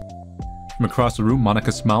that. From across the room,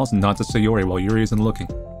 Monica smiles and nods at Sayori while Yuri isn't looking.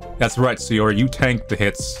 That's right, Sayori, you tanked the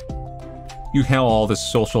hits. You handle all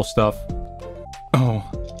this social stuff. Oh,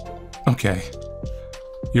 okay.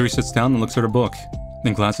 Yuri sits down and looks at her book,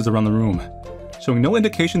 then glances around the room, showing no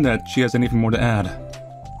indication that she has anything more to add.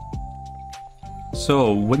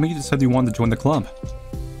 So, what made you decide you wanted to join the club?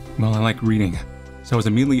 Well, I like reading, so I was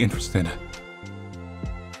immediately interested.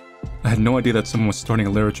 I had no idea that someone was starting a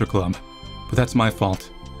literature club, but that's my fault,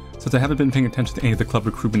 since I haven't been paying attention to any of the club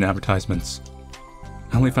recruitment advertisements.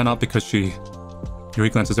 I only found out because Yuri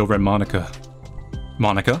glances over at Monica.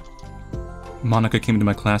 Monica? Monica came into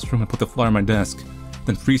my classroom and put the flyer on my desk,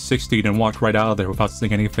 then 360'd and walked right out of there without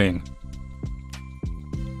saying anything.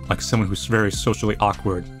 Like someone who's very socially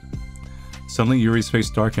awkward. Suddenly Yuri's face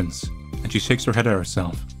darkens, and she shakes her head at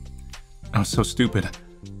herself. I was so stupid.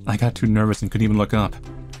 I got too nervous and couldn't even look up,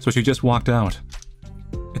 so she just walked out.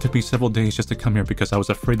 It took me several days just to come here because I was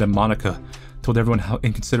afraid that Monica told everyone how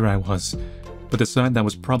inconsiderate I was, but decided that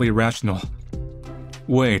was probably irrational.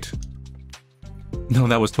 Wait. No,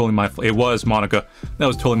 that was totally my fault. It was, Monica. That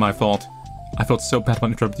was totally my fault. I felt so bad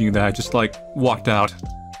about interrupting you that I just, walked out.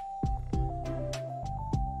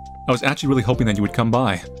 I was actually really hoping that you would come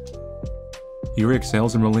by. Yuri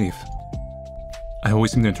exhales in relief. I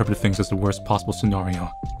always seem to interpret things as the worst possible scenario.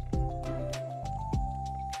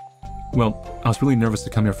 Well, I was really nervous to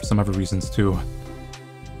come here for some other reasons too.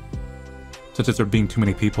 Such as there being too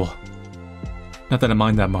many people. Not that I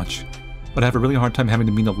mind that much, but I have a really hard time having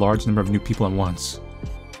to meet a large number of new people at once.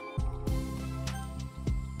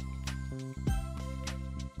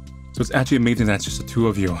 So it's actually amazing that it's just the two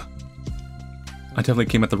of you. I definitely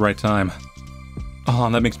came at the right time. Oh,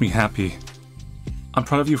 that makes me happy. I'm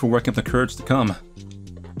proud of you for working up the courage to come.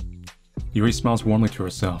 Yuri smiles warmly to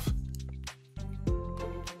herself.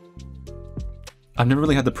 I've never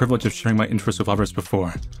really had the privilege of sharing my interests with others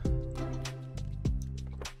before.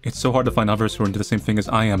 It's so hard to find others who are into the same thing as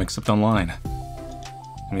I am, except online.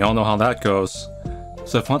 And we all know how that goes.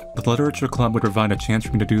 So I thought the literature club would provide a chance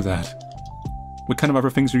for me to do that. What kind of other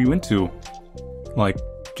things are you into? Like,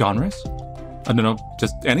 genres? I don't know,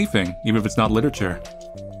 just anything, even if it's not literature.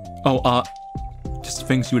 Oh, just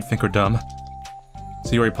things you would think are dumb.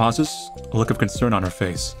 Sayori pauses, a look of concern on her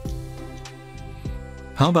face.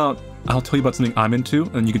 How about I'll tell you about something I'm into,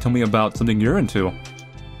 and you can tell me about something you're into?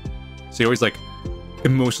 Sayori's like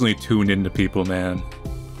emotionally tuned into people, man.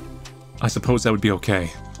 I suppose that would be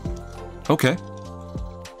okay. Okay.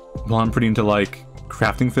 Well, I'm pretty into,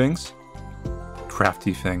 crafting things.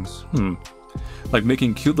 Crafty things. Like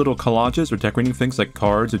making cute little collages or decorating things like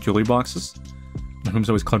cards or jewelry boxes. My room's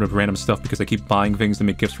always cluttered with random stuff because I keep buying things to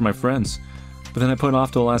make gifts for my friends. But then I put it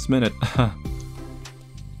off to the last minute.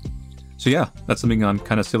 So yeah, that's something I'm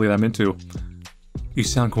kind of silly that I'm into. You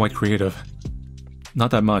sound quite creative.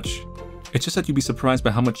 Not that much. It's just that you'd be surprised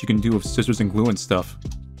by how much you can do with scissors and glue and stuff.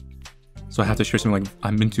 So I have to share something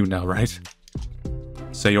I'm into now, right?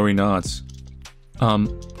 Sayori nods.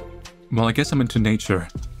 Well, I guess I'm into nature.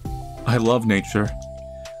 I love nature.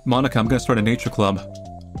 Monica, I'm gonna start a nature club.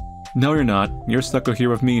 No, you're not. You're stuck here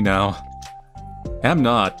with me now. I'm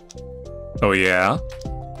not. Oh, yeah?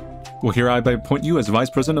 Well, here I appoint you as vice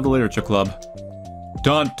president of the literature club.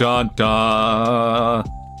 Dun dun dun!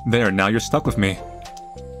 There, now you're stuck with me.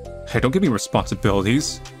 Hey, don't give me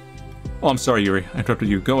responsibilities. Oh, I'm sorry, Yuri. I interrupted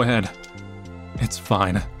you. Go ahead. It's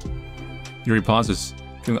fine. Yuri pauses,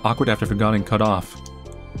 feeling awkward after forgetting cut off.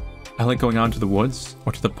 I like going out into the woods,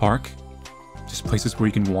 or to the park. Just places where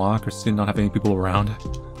you can walk or sit and not have any people around.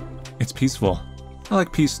 It's peaceful. I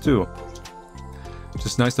like peace too.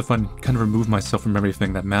 Just nice to kind of remove myself from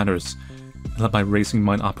everything that matters and let my racing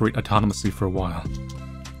mind operate autonomously for a while.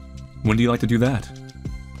 When do you like to do that?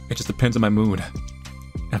 It just depends on my mood.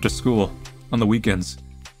 After school, on the weekends,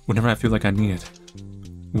 whenever I feel like I need it.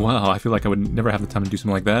 Wow, I feel like I would never have the time to do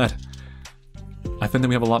something like that. I think that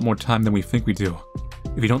we have a lot more time than we think we do,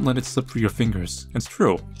 if you don't let it slip through your fingers. It's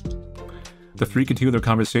true. The three continue their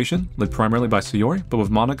conversation, led primarily by Sayori, but with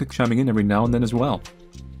Monica chiming in every now and then as well.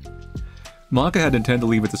 Monica had intended to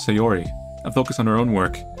leave it to Sayori and focus on her own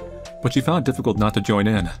work, but she found it difficult not to join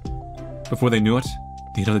in. Before they knew it,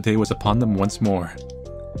 the end of the day was upon them once more.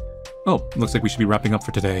 Oh, looks like we should be wrapping up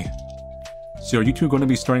for today. So are you two going to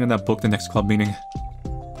be starting on that book the next club meeting?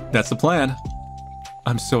 That's the plan.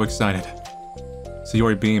 I'm so excited.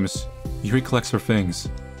 Sayori beams. Yuri collects her things.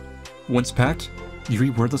 Once packed, Yuri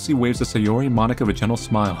wordlessly waves to Sayori and Monica with a gentle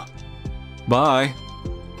smile. Bye!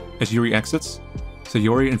 As Yuri exits,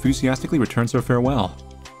 Sayori enthusiastically returns her farewell.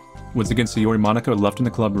 Once again, Sayori and Monica are left in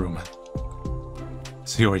the club room.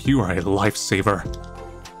 Sayori, you are a lifesaver.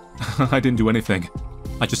 I didn't do anything.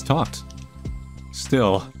 I just talked.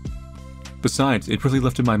 Still. Besides, it really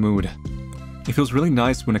lifted my mood. It feels really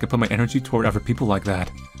nice when I can put my energy toward other people like that.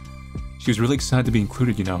 She was really excited to be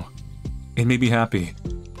included, you know. It made me happy.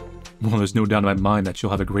 Well, there's no doubt in my mind that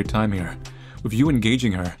she'll have a great time here, with you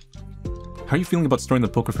engaging her. How are you feeling about starting the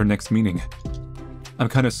book with her next meeting? I'm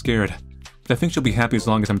kind of scared, but I think she'll be happy as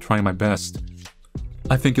long as I'm trying my best.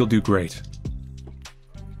 I think you'll do great.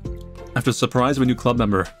 After the surprise of a new club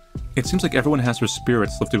member, it seems like everyone has their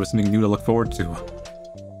spirits lifted with something new to look forward to.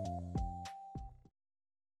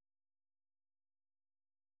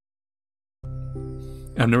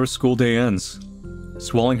 After her school day ends,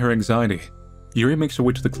 swallowing her anxiety, Yuri makes her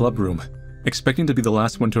way to the club room, expecting to be the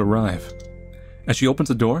last one to arrive. As she opens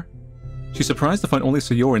the door, she's surprised to find only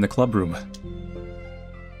Sayori in the club room.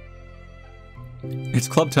 It's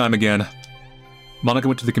club time again. Monica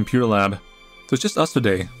went to the computer lab, so it's just us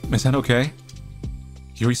today. Is that okay?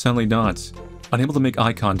 Yuri silently nods, unable to make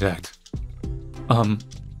eye contact. I'm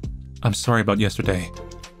sorry about yesterday.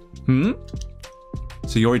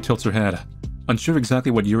 Sayori tilts her head, unsure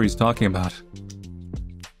exactly what Yuri's talking about.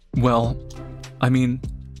 Well, I mean,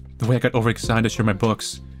 the way I got overexcited to share my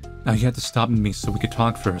books, now you had to stop me so we could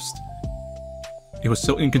talk first. It was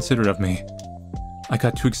so inconsiderate of me. I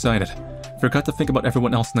got too excited, forgot to think about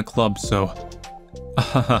everyone else in the club, so...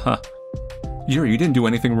 Yuri, you didn't do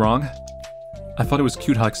anything wrong. I thought it was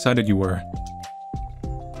cute how excited you were.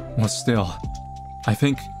 Well, still, I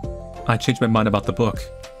think I changed my mind about the book.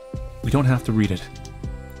 We don't have to read it.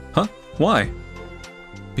 Huh? Why?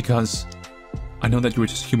 Because I know that you were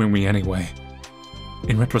just humoring me anyway.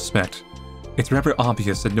 In retrospect, it's rather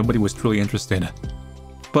obvious that nobody was truly interested.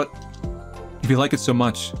 But if you like it so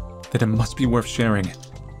much, then it must be worth sharing.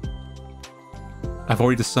 I've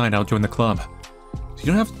already decided I'll join the club. You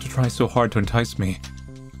don't have to try so hard to entice me.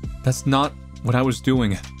 That's not what I was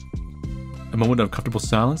doing. A moment of comfortable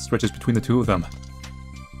silence stretches between the two of them.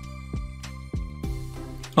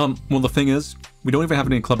 Well, the thing is, we don't even have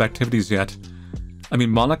any club activities yet. I mean,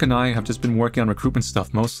 Monica and I have just been working on recruitment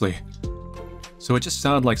stuff mostly. So it just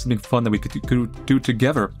sounded like something fun that we could do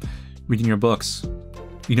together, reading your books.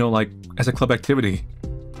 You know, like, as a club activity.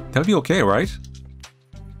 That would be okay, right?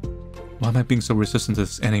 Why am I being so resistant to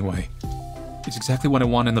this anyway? It's exactly what I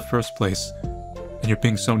wanted in the first place, and you're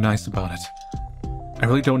being so nice about it. I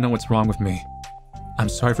really don't know what's wrong with me. I'm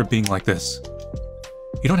sorry for being like this.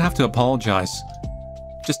 You don't have to apologize.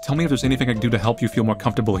 Just tell me if there's anything I can do to help you feel more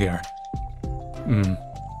comfortable here.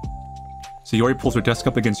 Sayori pulls her desk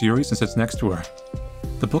up against Yuri's and sits next to her.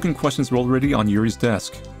 The book in question is already on Yuri's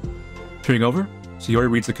desk. Peering over,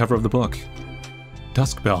 Sayori reads the cover of the book.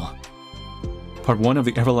 Dusk Bell. Part 1 of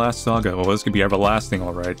the Everlast Saga. Well, this could be everlasting,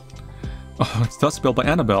 alright. Oh, it's Dusk Bell by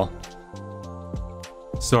Annabelle.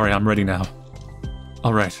 Sorry, I'm ready now.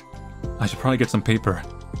 Alright, I should probably get some paper.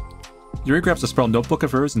 Yuri grabs a sprawled notebook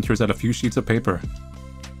of hers and tears out a few sheets of paper.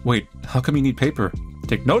 Wait, how come you need paper?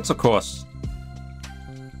 Take notes, of course!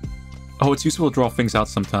 Oh, it's useful to draw things out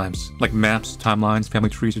sometimes, like maps, timelines, family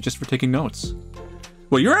trees, or just for taking notes.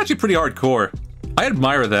 Well, you're actually pretty hardcore. I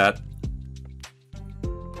admire that.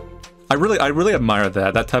 I really admire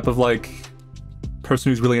that. That type of, like,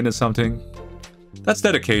 person who's really into something. That's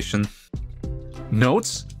dedication.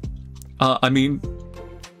 Notes? I mean...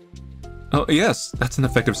 Oh, yes, that's an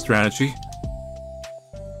effective strategy.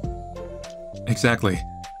 Exactly.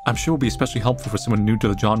 I'm sure it will be especially helpful for someone new to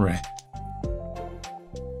the genre.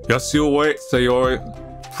 Just you wait, Sayori.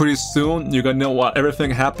 Pretty soon, you're gonna know what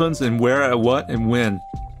everything happens and where and what and when.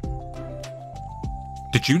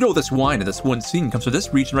 Did you know this wine in this one scene comes from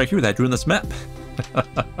this region right here that I drew in this map?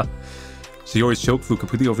 Sayori's choke flew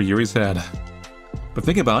completely over Yuri's head. But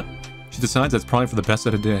thinking about it, she decides that's probably for the best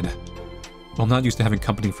that it did. Well, I'm not used to having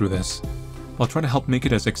company through this. I'll try to help make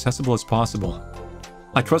it as accessible as possible.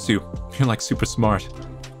 I trust you. You're like super smart.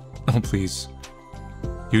 Oh, please.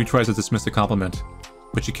 Yuri tries to dismiss the compliment,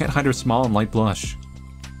 but she can't hide her smile and light blush.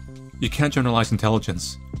 You can't generalize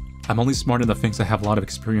intelligence. I'm only smart in the things I have a lot of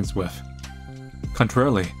experience with.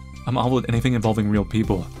 Contrarily, I'm all with anything involving real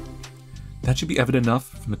people. That should be evident enough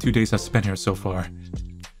from the 2 days I've spent here so far.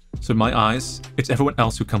 So in my eyes, it's everyone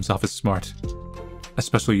else who comes off as smart.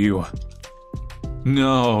 Especially you.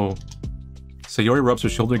 No. Sayori rubs her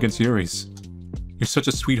shoulder against Yuri's. You're such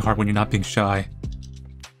a sweetheart when you're not being shy.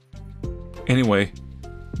 Anyway,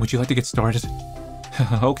 would you like to get started?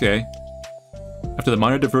 Okay. After the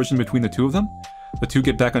minor diversion between the two of them, the two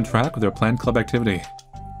get back on track with their planned club activity.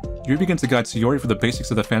 Yuri begins to guide Sayori for the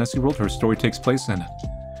basics of the fantasy world her story takes place in.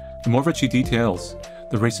 The more of it she details,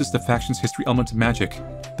 the races, the factions, history, elements, and magic,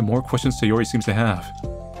 the more questions Sayori seems to have.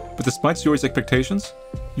 But despite Sayori's expectations,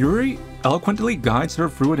 Yuri eloquently guides her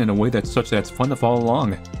through it in a way that's such that it's fun to follow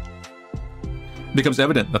along. It becomes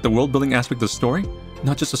evident that the world-building aspect of the story,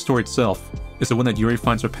 not just the story itself, is the one that Yuri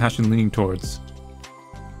finds her passion leaning towards.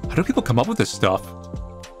 How do people come up with this stuff?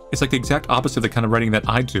 It's like the exact opposite of the kind of writing that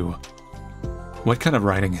I do. What kind of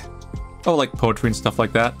writing? Oh, like poetry and stuff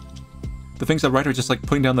like that. The things I write are just like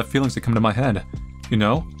putting down the feelings that come to my head, you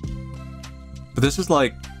know? But this is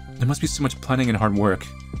like, there must be so much planning and hard work.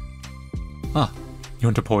 Ah, you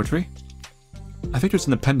into poetry? I think there's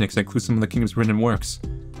an appendix that includes some of the kingdom's written works,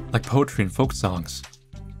 like poetry and folk songs.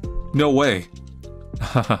 No way!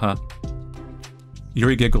 Hahaha.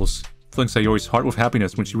 Yuri giggles, filling Sayori's heart with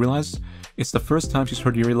happiness when she realizes it's the first time she's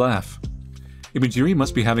heard Yuri laugh. It means Yuri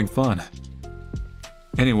must be having fun.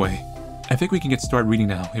 Anyway, I think we can get started reading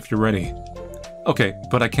now, if you're ready. Okay,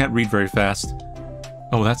 but I can't read very fast.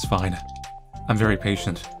 Oh, that's fine. I'm very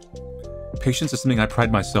patient. Patience is something I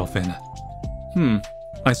pride myself in.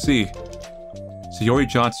 I see. Sayori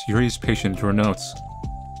jots Yuri's patient to her notes.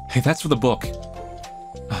 Hey, that's for the book.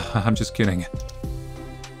 I'm just kidding.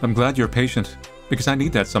 I'm glad you're patient, because I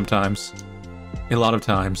need that sometimes. A lot of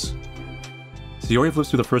times. Sayori flips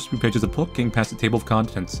through the first few pages of the book, getting past the table of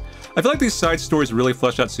contents. I feel like these side stories really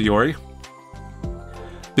flesh out Sayori.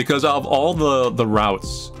 Because of all the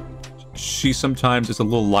routes, she sometimes is a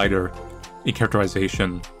little lighter in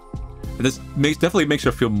characterization. And this definitely makes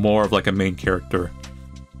her feel more of like a main character.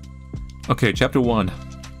 Okay, chapter 1.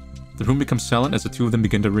 The room becomes silent as the two of them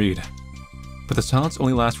begin to read. But the silence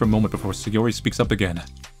only lasts for a moment before Sayori speaks up again.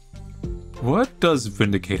 What does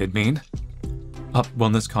vindicated mean? Well,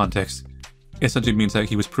 in this context, it essentially means that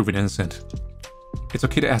he was proven innocent. It's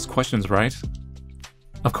okay to ask questions, right?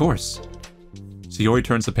 Of course. Sayori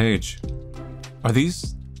turns the page. Are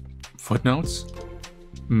these footnotes?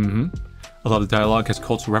 A lot of dialogue has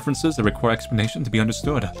cultural references that require explanation to be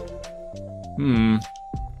understood.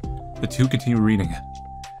 The two continue reading.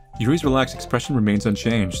 Yuri's relaxed expression remains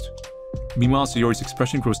unchanged. Meanwhile, Sayori's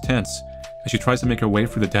expression grows tense as she tries to make her way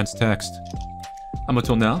through the dense text.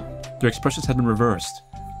 Until now, their expressions had been reversed,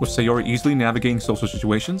 with Sayori easily navigating social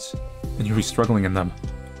situations and Yuri struggling in them.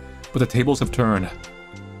 But the tables have turned.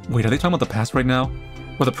 Wait, are they talking about the past right now?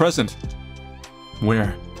 Or the present?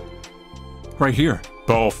 Where? Right here.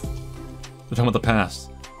 Both. They're talking about the past.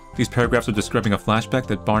 These paragraphs are describing a flashback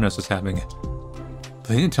that Barnes is having. But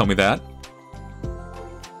they didn't tell me that.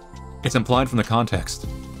 It's implied from the context.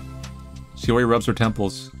 Sayori rubs her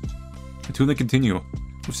temples. The two of them continue,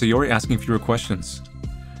 with Sayori asking fewer questions.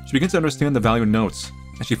 She begins to understand the value in notes,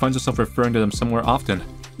 and she finds herself referring to them somewhere often,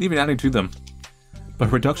 even adding to them. But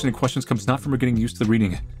her reduction in questions comes not from her getting used to the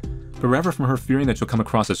reading, but rather from her fearing that she'll come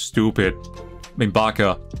across as stupid.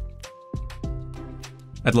 Baka.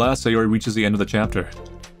 At last, Sayori reaches the end of the chapter.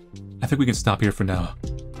 I think we can stop here for now.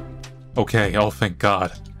 Okay, oh thank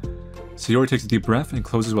God. Sayori takes a deep breath and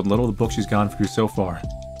closes what little of the book she's gone through so far.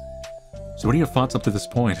 So what are your thoughts up to this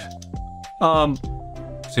point?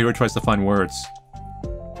 Sayori tries to find words.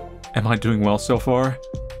 Am I doing well so far?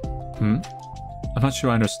 I'm not sure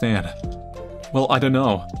I understand. Well, I don't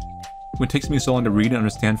know. When it takes me so long to read and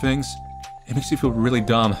understand things, it makes me feel really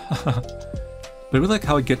dumb. But I really like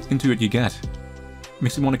how I get into it you get. It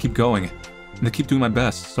makes me want to keep going, and to keep doing my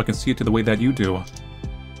best so I can see it to the way that you do.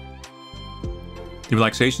 The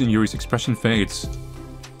relaxation in Yuri's expression fades.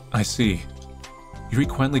 I see. Yuri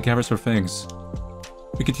quietly gathers her things.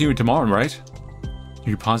 We continue tomorrow, right?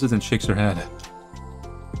 Yuri pauses and shakes her head.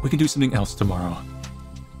 We can do something else tomorrow.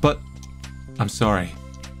 But... I'm sorry.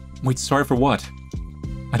 Wait, sorry for what?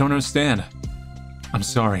 I don't understand. I'm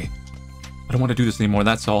sorry. I don't want to do this anymore,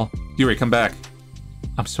 that's all. Yuri, come back.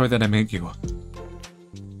 I'm sorry that I made you.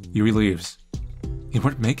 Yuri leaves. You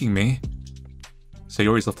weren't making me.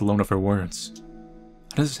 Sayori's left alone with her words.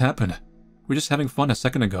 How does this happen? We were just having fun a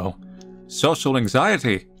second ago. Social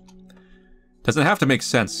anxiety! Doesn't have to make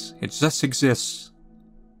sense. It just exists.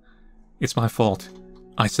 It's my fault.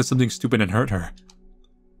 I said something stupid and hurt her.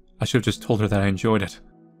 I should have just told her that I enjoyed it.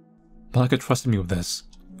 But I could trust me with this.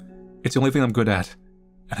 It's the only thing I'm good at.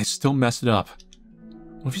 And I still messed it up.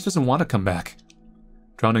 What if she doesn't want to come back?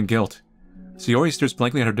 Drowned in guilt, Sayori stares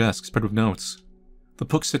blankly at her desk, spread with notes. The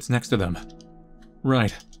book sits next to them.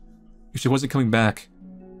 Right. If she wasn't coming back,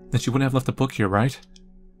 then she wouldn't have left the book here, right?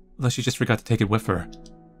 Unless she just forgot to take it with her.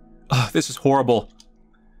 Ugh, this is horrible.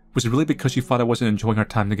 Was it really because she thought I wasn't enjoying our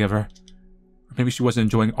time together? Or maybe she wasn't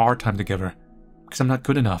enjoying our time together, because I'm not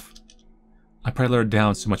good enough. I probably let her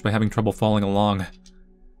down so much by having trouble following along.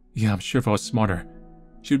 Yeah, I'm sure if I was smarter,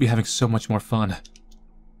 she would be having so much more fun.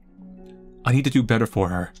 I need to do better for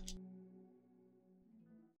her.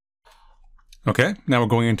 Okay, now we're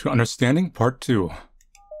going into understanding part 2.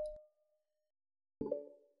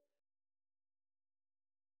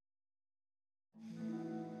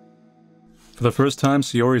 For the first time,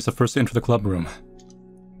 Sayori is the first to enter the club room.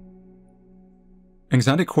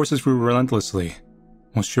 Anxiety courses through relentlessly.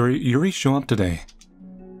 Will Yuri show up today?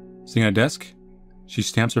 Sitting at a desk, she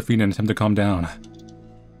stamps her feet in an attempt to calm down.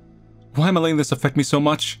 Why am I letting this affect me so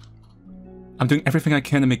much? I'm doing everything I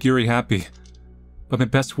can to make Yuri happy, but my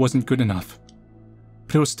best wasn't good enough.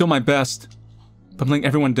 But it was still my best. But I'm letting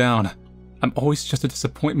everyone down. I'm always just a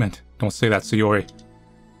disappointment. Don't say that, Sayori.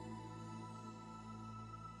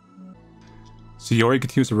 Sayori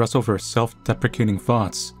continues to wrestle with her self-deprecating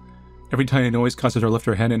thoughts. Every tiny noise causes her to lift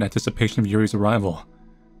her head in anticipation of Yuri's arrival.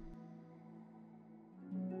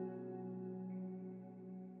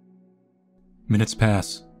 Minutes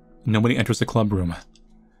pass. Nobody enters the club room.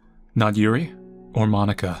 Not Yuri or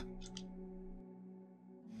Monica.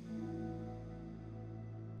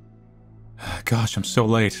 Gosh, I'm so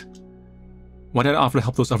late. Why did I offer to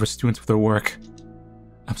help those other students with their work?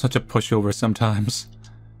 I'm such a pushover sometimes.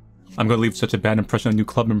 I'm gonna leave such a bad impression on new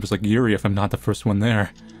club members like Yuri if I'm not the first one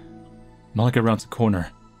there. Monica rounds the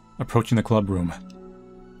corner, approaching the club room.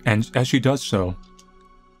 And as she does so...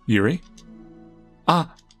 Yuri?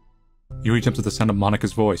 Ah! Yuri jumps at the sound of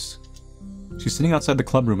Monica's voice. She's sitting outside the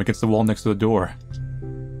club room against the wall next to the door.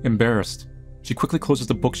 Embarrassed, she quickly closes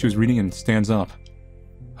the book she was reading and stands up.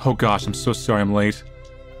 Oh gosh, I'm so sorry I'm late.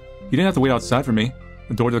 You didn't have to wait outside for me.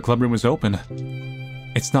 The door to the club room was open.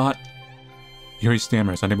 It's not... Yuri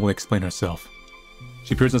stammers, unable to explain herself.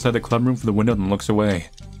 She peers inside the club room from the window and looks away.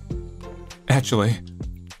 Actually,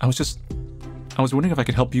 I was wondering if I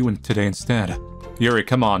could help you today instead. Yuri,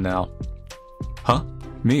 come on now. Huh?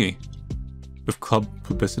 Me? With club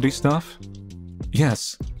publicity stuff?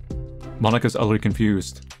 Yes. Monica's utterly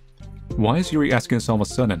confused. Why is Yuri asking us all of a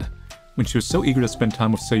sudden, when she was so eager to spend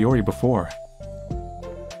time with Sayori before?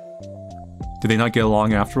 Did they not get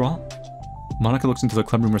along after all? Monica looks into the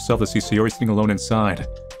club room herself to see Sayori sitting alone inside.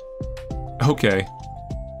 Okay.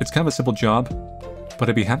 It's kind of a simple job, but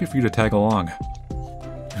I'd be happy for you to tag along.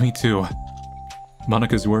 Me too.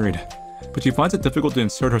 Monica's worried, but she finds it difficult to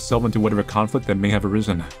insert herself into whatever conflict that may have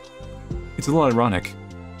arisen. It's a little ironic.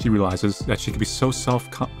 She realizes that she can be so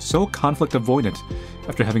conflict avoidant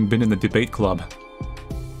after having been in the debate club.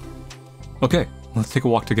 Okay, let's take a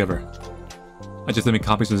walk together. I just make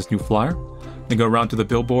copies of this new flyer, then go around to the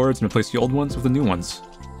billboards and replace the old ones with the new ones.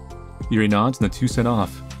 Yuri nods and the two set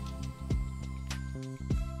off.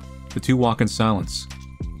 The two walk in silence.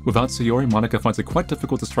 Without Sayori, Monica finds it quite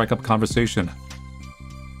difficult to strike up conversation.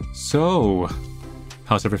 So,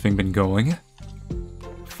 how's everything been going?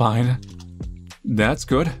 Fine. That's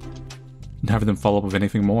good. Neither of them follow up with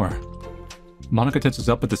anything more. Monica tenses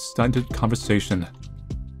up at the stunted conversation.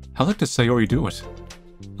 How the heck does Sayori do it?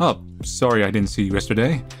 Oh, sorry I didn't see you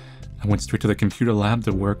yesterday. I went straight to the computer lab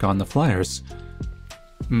to work on the flyers.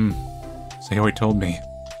 Sayori told me.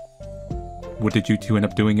 What did you two end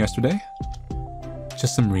up doing yesterday?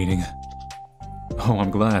 Just some reading. Oh, I'm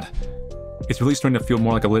glad. It's really starting to feel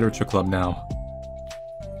more like a literature club now.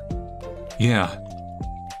 Yeah.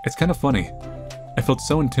 It's kind of funny. I felt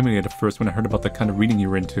so intimidated at first when I heard about the kind of reading you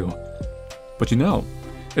were into. But you know,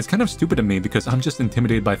 it's kind of stupid of me because I'm just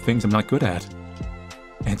intimidated by things I'm not good at.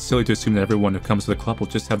 And it's silly to assume that everyone who comes to the club will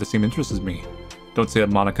just have the same interests as me. Don't say that,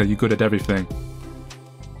 Monica, you're good at everything.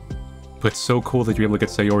 But it's so cool that you're able to get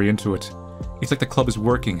Sayori into it. It's like the club is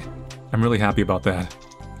working. I'm really happy about that.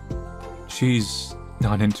 She's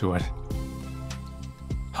not into it.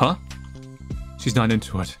 Huh? She's not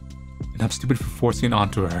into it. And I'm stupid for forcing it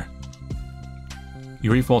onto her.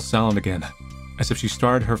 Yuri falls silent again, as if she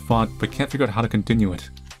started her thought but can't figure out how to continue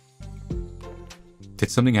it.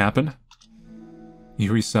 Did something happen?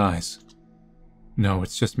 Yuri sighs. No,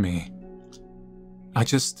 it's just me.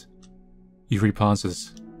 Yuri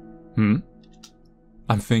pauses. I'm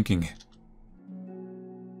thinking.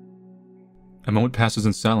 A moment passes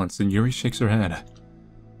in silence, then Yuri shakes her head.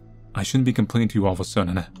 I shouldn't be complaining to you all of a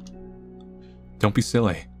sudden. Don't be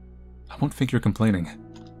silly. I won't think you're complaining.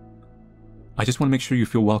 I just want to make sure you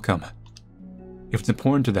feel welcome. If it's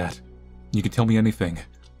important to that, you can tell me anything.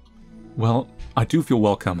 Well, I do feel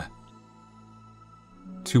welcome.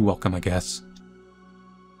 Too welcome, I guess.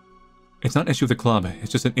 It's not an issue of the club,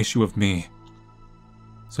 it's just an issue of me.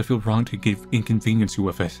 So I feel wrong to inconvenience you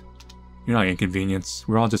with it. You're not inconvenience,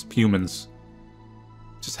 we're all just humans.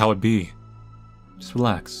 Just how it be. Just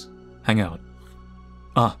relax. Hang out.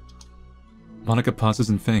 Monica pauses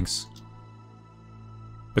and thinks.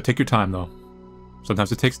 But take your time, though.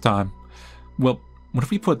 Sometimes it takes time. Well, what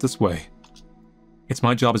if we put it this way? It's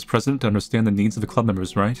my job as president to understand the needs of the club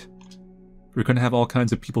members, right? We're going to have all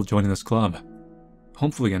kinds of people joining this club.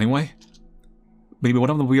 Hopefully, anyway. Maybe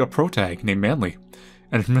one of them will be a pro-tag named Manly,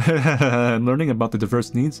 And learning about the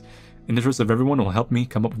diverse needs and interests of everyone will help me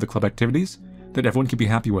come up with the club activities that everyone can be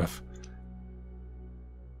happy with.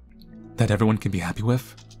 That everyone can be happy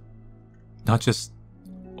with? Not just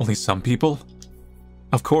only some people?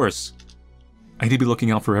 Of course. I need to be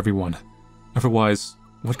looking out for everyone. Otherwise,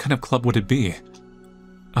 what kind of club would it be?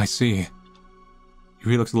 I see.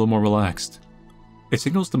 Yuri looks a little more relaxed. It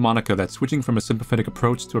signals to Monika that switching from a sympathetic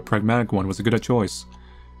approach to a pragmatic one was a good choice.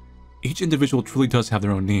 Each individual truly does have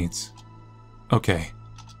their own needs. Okay.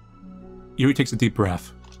 Yuri takes a deep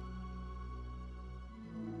breath.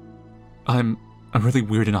 I'm a really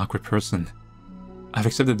weird and awkward person. I've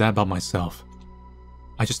accepted that about myself.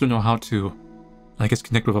 I just don't know how to, I guess,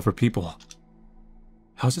 connect with other people.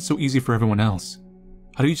 How is it so easy for everyone else?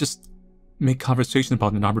 How do you just make conversation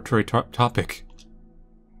about an arbitrary topic?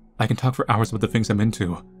 I can talk for hours about the things I'm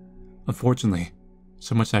into. Unfortunately,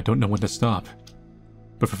 so much that I don't know when to stop.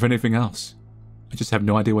 But for anything else, I just have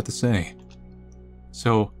no idea what to say.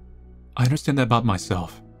 So, I understand that about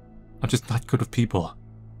myself. I'm just not good with people.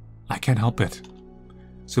 I can't help it.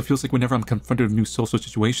 So it feels like whenever I'm confronted with a new social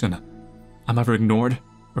situation, I'm either ignored,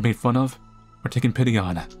 or made fun of, or taken pity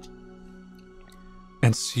on.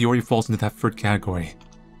 And Sayori falls into that third category.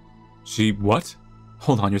 She what?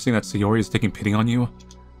 Hold on, you're saying that Sayori is taking pity on you?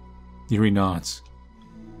 Yuri nods.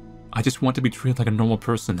 I just want to be treated like a normal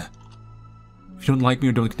person. If you don't like me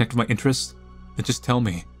or don't connect with my interests, then just tell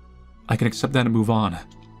me. I can accept that and move on.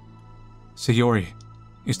 Sayori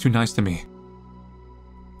is too nice to me.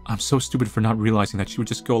 I'm so stupid for not realizing that she would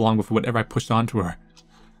just go along with whatever I pushed onto her.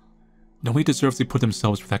 Nobody deserves to put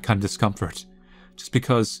themselves through that kind of discomfort, just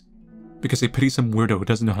because they pity some weirdo who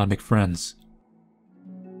doesn't know how to make friends.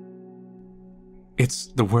 It's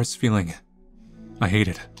the worst feeling. I hate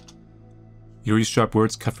it. Yuri's sharp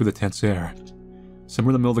words cut through the tense air.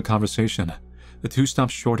 Somewhere in the middle of the conversation, the two stop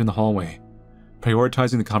short in the hallway,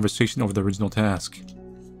 prioritizing the conversation over the original task.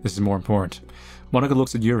 This is more important. Monika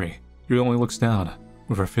looks at Yuri. Yuri only looks down,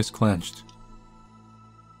 with her fist clenched.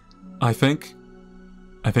 I think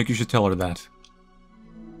you should tell her that.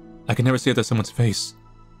 I can never say it to someone's face.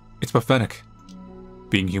 It's pathetic.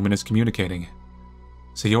 Being human is communicating.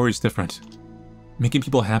 Sayori's different. Making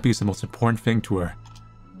people happy is the most important thing to her.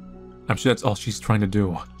 I'm sure that's all she's trying to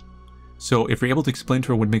do. So if you're able to explain to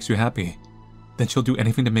her what makes you happy, then she'll do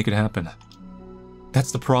anything to make it happen.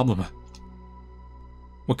 That's the problem.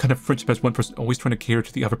 What kind of friendship has one person always trying to cater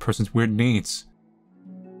to the other person's weird needs?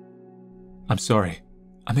 I'm sorry.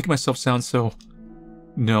 I'm making myself sound so...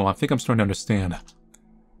 No, I think I'm starting to understand.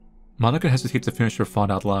 Monika hesitates to finish her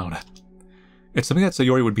thought out loud. It's something that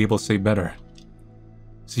Sayori would be able to say better.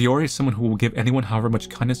 Sayori is someone who will give anyone however much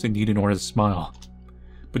kindness they need in order to smile.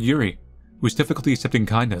 But Yuri, who is difficulty accepting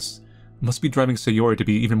kindness, must be driving Sayori to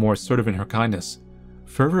be even more assertive in her kindness,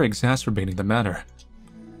 further exacerbating the matter.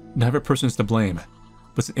 Neither person is to blame,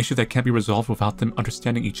 but it's an issue that can't be resolved without them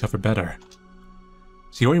understanding each other better.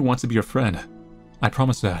 Sayori wants to be your friend. I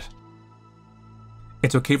promise that.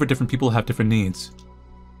 It's okay for different people to have different needs.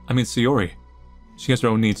 I mean, Sayori, she has her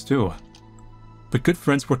own needs too. But good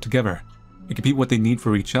friends work together and can be what they need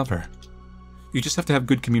for each other. You just have to have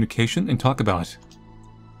good communication and talk about it.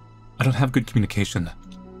 I don't have good communication.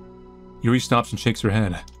 Yuri stops and shakes her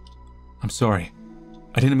head. I'm sorry.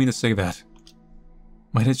 I didn't mean to say that.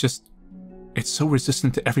 My head's just... It's so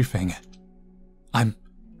resistant to everything. I'm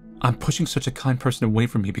pushing such a kind person away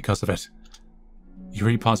from me because of it.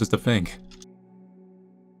 Yuri pauses to think.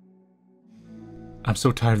 I'm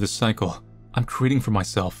so tired of this cycle I'm creating for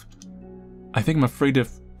myself. I think I'm afraid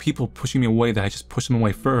of people pushing me away that I just push them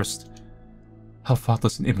away first. How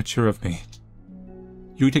thoughtless and immature of me.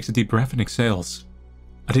 Yuri takes a deep breath and exhales.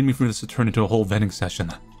 I didn't mean for this to turn into a whole venting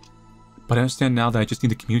session. But I understand now that I just need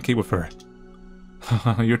to communicate with her.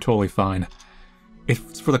 You're totally fine.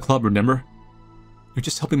 It's for the club, remember? You're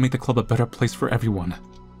just helping make the club a better place for everyone.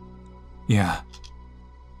 Yeah.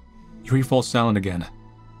 Yuri falls silent again.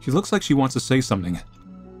 She looks like she wants to say something.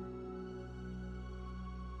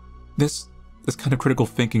 This kind of critical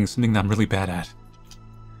thinking is something that I'm really bad at.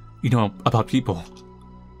 You know, about people.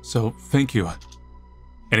 So, thank you.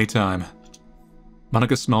 Anytime.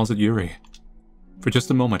 Monika smiles at Yuri. For just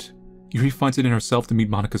a moment, Yuri finds it in herself to meet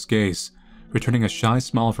Monika's gaze, returning a shy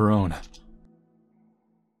smile of her own.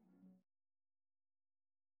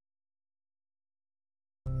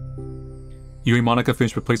 Yuri and Monika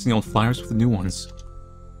finish replacing the old flyers with the new ones.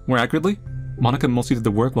 More accurately, Monika mostly did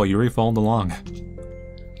the work while Yuri followed along.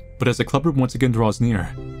 But as the club room once again draws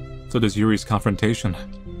near, so does Yuri's confrontation.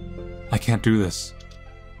 I can't do this.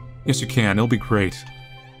 Yes, you can. It'll be great.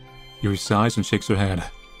 Yuri sighs and shakes her head.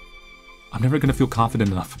 I'm never gonna feel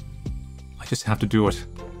confident enough. I just have to do it.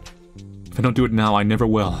 If I don't do it now, I never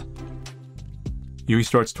will. Yuri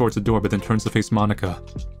starts towards the door, but then turns to face Monica.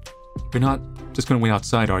 You're not just gonna wait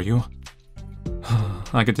outside, are you?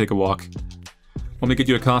 I could take a walk. Want me to get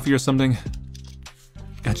you a coffee or something?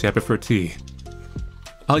 Actually, I prefer tea.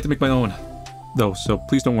 I like to make my own, though, so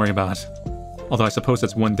please don't worry about it. Although I suppose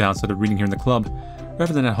that's one downside of reading here in the club,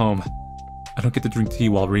 rather than at home. I don't get to drink tea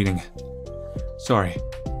while reading. Sorry.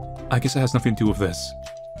 I guess it has nothing to do with this.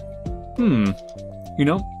 You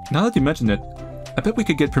know, now that you mention it, I bet we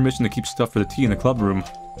could get permission to keep stuff for the tea in the club room.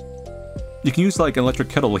 You can use, like, an electric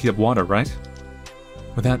kettle to heat up water, right?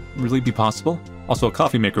 Would that really be possible? Also, a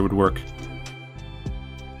coffee maker would work.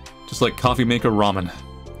 Just like coffee maker ramen.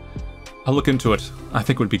 I'll look into it. I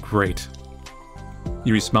think it would be great.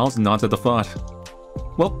 Yuri smiles and nods at the thought.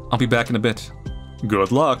 Well, I'll be back in a bit.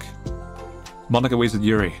 Good luck! Monica waves at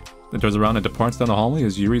Yuri, then turns around and departs down the hallway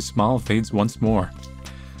as Yuri's smile fades once more.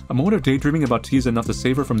 A moment of daydreaming about tea is enough to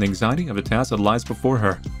save her from the anxiety of the task that lies before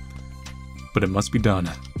her. But it must be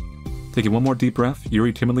done. Taking one more deep breath,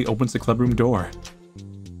 Yuri timidly opens the clubroom door.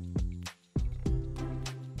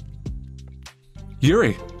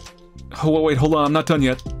 Yuri! Oh, wait, hold on, I'm not done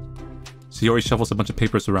yet. Sayori shuffles a bunch of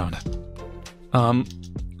papers around.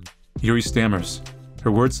 Yuri stammers,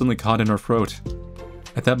 her words suddenly caught in her throat.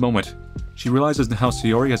 At that moment, she realizes how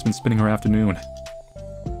Sayori has been spending her afternoon.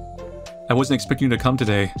 I wasn't expecting you to come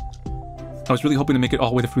today. I was really hoping to make it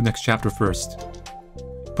all the way through the next chapter first.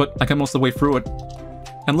 But I got most of the way through it.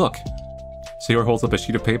 And look! Sayori holds up a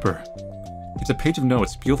sheet of paper. It's a page of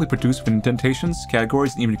notes, beautifully produced with indentations,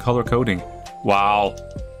 categories, and even color coding. Wow!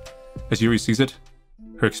 As Yuri sees it,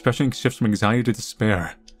 her expression shifts from anxiety to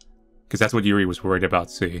despair. Because that's what Yuri was worried about,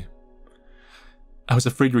 see? I was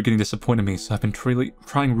afraid you were getting disappointed in me, so I've been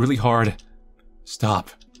trying really hard.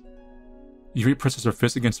 Stop. Yuri presses her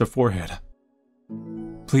fist against her forehead.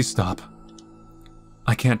 Please stop.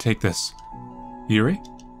 I can't take this. Yuri?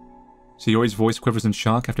 Sayori's voice quivers in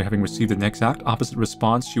shock after having received the exact opposite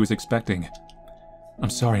response she was expecting. I'm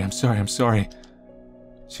sorry.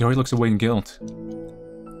 Sayori looks away in guilt.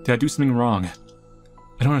 Did I do something wrong?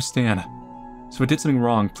 I don't understand. So if I did something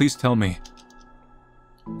wrong, please tell me.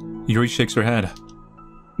 Yuri shakes her head.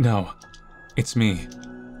 No, it's me.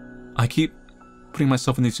 I keep putting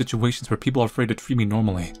myself in these situations where people are afraid to treat me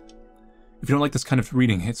normally. If you don't like this kind of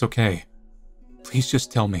reading, it's okay. Please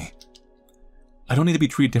just tell me. I don't need to be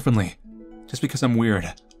treated differently, just because I'm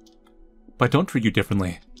weird. But I don't treat you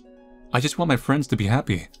differently. I just want my friends to be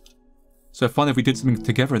happy. So I thought if we did something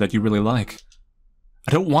together that you really like.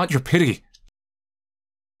 I don't want your pity!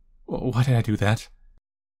 Why did I do that?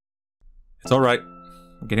 It's alright.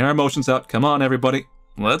 We're getting our emotions out. Come on, everybody.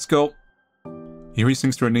 Let's go. Yuri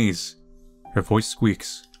sinks to her knees. Her voice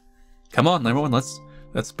squeaks. Come on, everyone.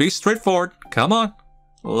 Let's be straightforward. Come on.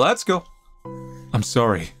 Let's go. I'm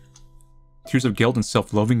sorry. Tears of guilt and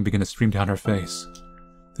self-loathing begin to stream down her face.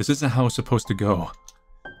 This isn't how it's supposed to go.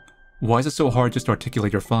 Why is it so hard just to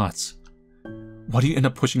articulate your thoughts? Why do you end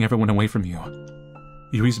up pushing everyone away from you?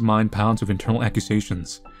 Yuri's mind pounds with internal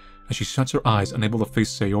accusations as she shuts her eyes, unable to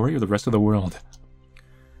face Sayori or the rest of the world.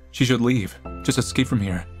 She should leave, just escape from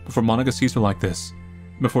here, before Monica sees her like this,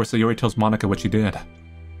 before Sayori tells Monica what she did.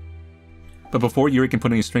 But before Yuri can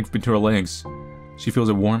put any strength between her legs, she feels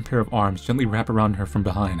a warm pair of arms gently wrap around her from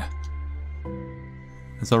behind.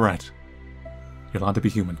 It's alright. You're allowed to be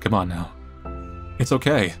human, come on now. It's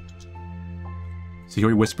okay.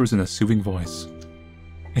 Sayori whispers in a soothing voice.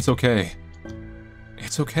 It's okay.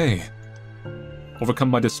 It's okay.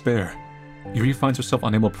 Overcome by despair, Yuri finds herself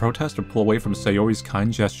unable to protest or pull away from Sayori's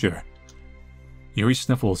kind gesture. Yuri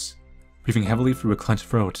sniffles, breathing heavily through a clenched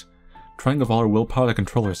throat, trying with all her willpower to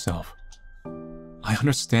control herself. I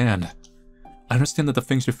understand. I understand that the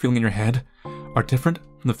things you're feeling in your head are different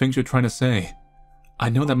from the things you're trying to say. I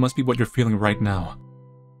know that must be what you're feeling right now.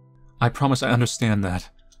 I promise I understand that.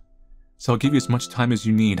 So I'll give you as much time as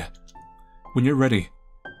you need. When you're ready,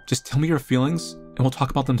 just tell me your feelings and we'll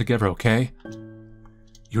talk about them together, okay?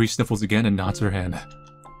 Yuri sniffles again and nods her head.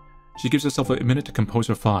 She gives herself a minute to compose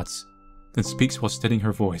her thoughts, then speaks while steadying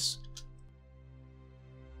her voice.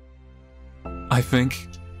 I think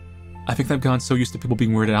that I've gotten so used to people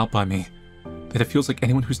being weirded out by me, that it feels like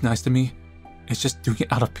anyone who's nice to me is just doing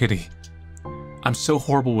it out of pity. I'm so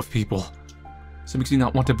horrible with people, so it makes me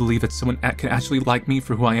not want to believe that someone can actually like me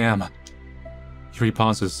for who I am. Yuri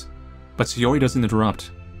pauses, but Sayori doesn't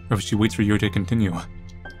interrupt, or she waits for Yuri to continue.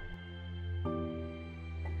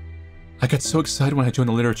 I got so excited when I joined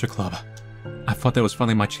the literature club. I thought that was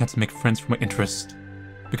finally my chance to make friends for my interests,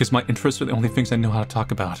 because my interests are the only things I know how to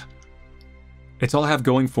talk about. It's all I have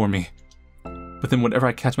going for me. But then whenever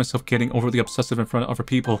I catch myself getting overly obsessive in front of other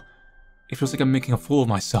people, it feels like I'm making a fool of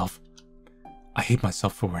myself. I hate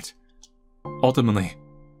myself for it. Ultimately,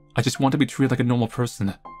 I just want to be treated like a normal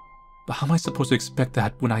person. But how am I supposed to expect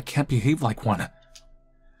that when I can't behave like one?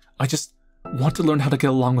 I just want to learn how to get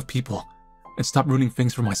along with people and stop ruining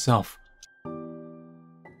things for myself.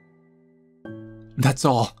 That's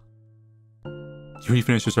all. Yuri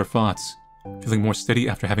finishes her thoughts, feeling more steady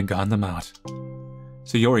after having gotten them out.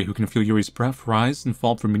 Sayori, who can feel Yuri's breath rise and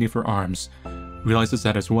fall from beneath her arms, realizes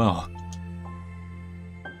that as well.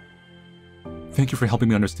 Thank you for helping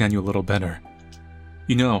me understand you a little better.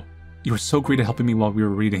 You know, you were so great at helping me while we were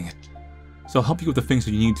reading, so I'll help you with the things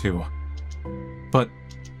that you need to. But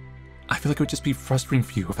I feel like it would just be frustrating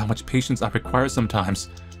for you with how much patience I require sometimes.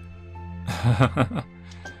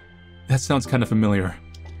 That sounds kind of familiar.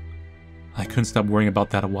 I couldn't stop worrying about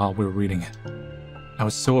that while we were reading. I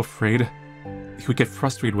was so afraid you would get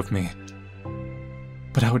frustrated with me.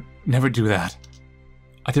 But I would never do that.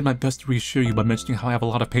 I did my best to reassure you by mentioning how I have a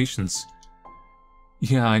lot of patience.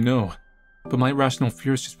 Yeah, I know, but my irrational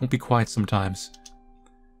fears just won't be quiet sometimes.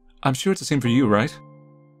 I'm sure it's the same for you, right?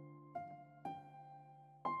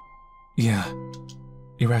 Yeah,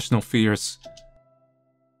 irrational fears.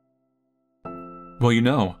 Well, you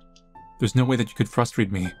know, there's no way that you could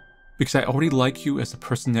frustrate me, because I already like you as the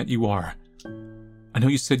person that you are. I know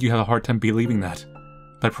you said you have a hard time believing that,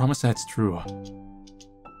 but I promise that it's true.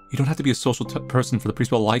 You don't have to be a social person for the priest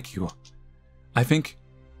to like you. I think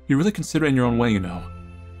you're really considerate in your own way, you know,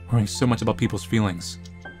 worrying so much about people's feelings.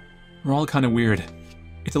 We're all kind of weird.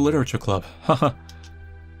 It's a literature club, haha.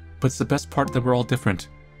 But it's the best part that we're all different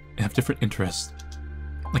and have different interests.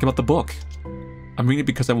 Like about the book. I'm reading it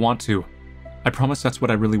because I want to. I promise that's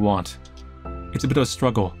what I really want. It's a bit of a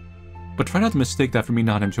struggle, but try not to mistake that for me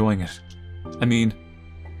not enjoying it. I mean,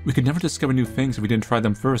 we could never discover new things if we didn't try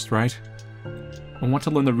them first, right? I want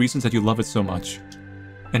to learn the reasons that you love it so much.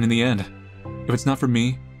 And in the end, if it's not for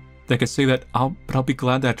me, then I can say that I'll be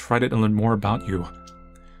glad that I tried it and learned more about you.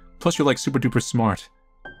 Plus you're like super duper smart,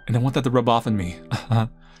 and I want that to rub off on me.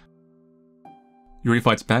 Yuri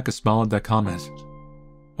fights back a smile at that comment.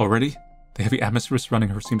 Already, the heavy atmosphere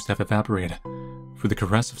surrounding her seems to have evaporated through the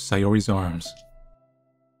caress of Sayori's arms.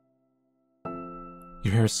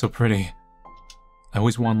 Your hair is so pretty. I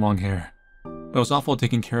always wanted long hair, but I was awful at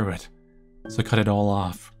taking care of it, so I cut it all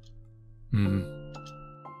off.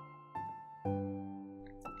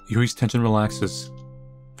 Yuri's tension relaxes.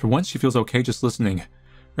 For once, she feels okay just listening,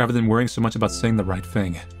 rather than worrying so much about saying the right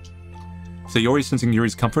thing. Sayori, sensing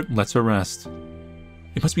Yuri's comfort, lets her rest.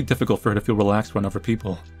 It must be difficult for her to feel relaxed around other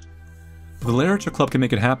people. But the literature club can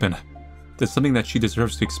make it happen. That's something that she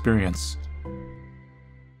deserves to experience.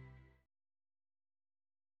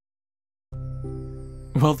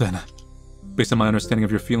 Well then, based on my understanding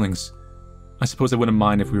of your feelings, I suppose I wouldn't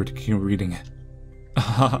mind if we were to continue reading.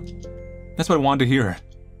 That's what I wanted to hear.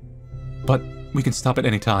 But we can stop at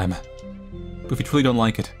any time. But if you truly don't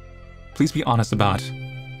like it, please be honest about it.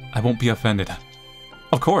 I won't be offended.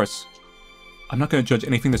 Of course! I'm not going to judge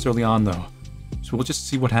anything this early on, though. So we'll just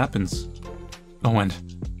see what happens. Oh, and,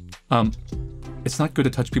 it's not good to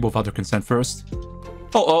touch people without their consent first.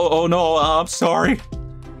 Oh no, I'm sorry.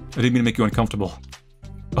 I didn't mean to make you uncomfortable.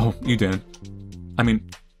 Oh, you didn't. I mean,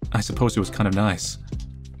 I suppose it was kind of nice.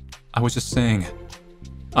 I was just saying.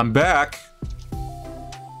 I'm back!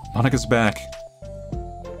 Monika's back.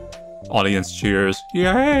 Audience cheers.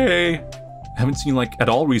 Yay! I haven't seen you, like, at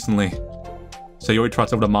all recently. Sayori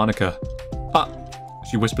trots over to Monika.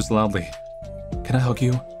 She whispers loudly. Can I hug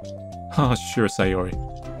you? Oh, sure, Sayori.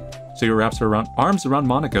 Sayori wraps her arms around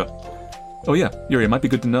Monika. Oh yeah, Yuri, it might be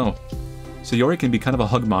good to know. Sayori can be kind of a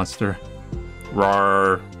hug monster.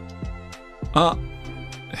 Rawr.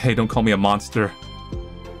 Hey, don't call me a monster.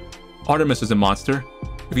 Artemis is a monster.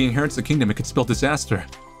 If he inherits the kingdom, it could spell disaster.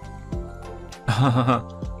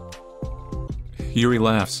 Yuri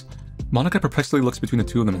laughs. Monika perplexedly looks between the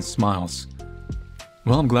two of them and smiles.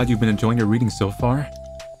 Well, I'm glad you've been enjoying your reading so far.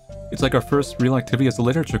 It's like our first real activity as a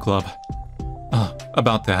literature club.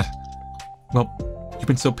 About that. Well, you've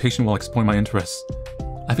been so patient while exploring my interests.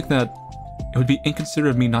 I think that it would be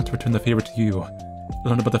inconsiderate of me not to return the favor to you,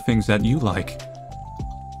 learn about the things that you like.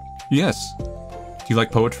 Yes. Do you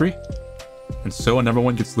like poetry? And so another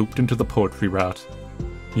one gets looped into the poetry route.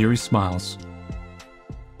 Yuri smiles.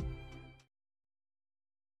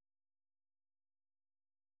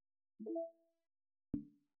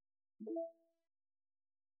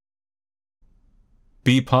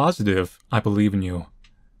 Be positive. I believe in you.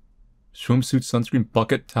 Swimsuit, sunscreen,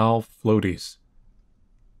 bucket, towel, floaties.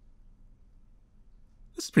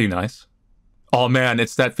 This is pretty nice. Oh man,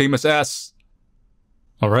 it's that famous S!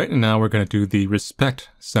 Alright, and now we're gonna do the respect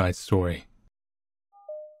side story.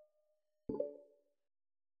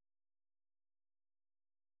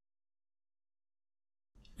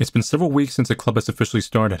 It's been several weeks since the club has officially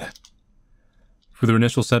started. Through their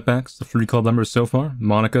initial setbacks, the 3 club members so far,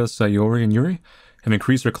 Monika, Sayori, and Yuri, have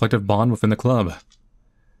increased their collective bond within the club.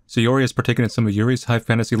 Sayori has partaken in some of Yuri's high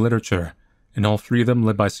fantasy literature, and all 3 of them,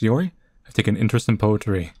 led by Sayori, have taken interest in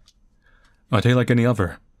poetry. On a day like any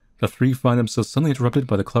other, the 3 find themselves suddenly interrupted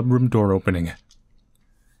by the club room door opening.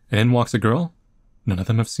 And in walks a girl none of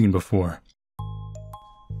them have seen before.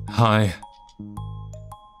 Hi.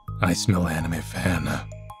 I smell anime fan.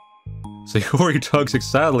 Sayori tugs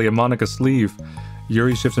excitedly at Monika's sleeve.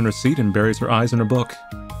 Yuri shifts in her seat and buries her eyes in her book.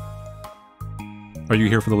 Are you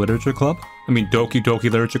here for the literature club? I mean Doki Doki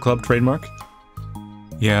Literature Club trademark?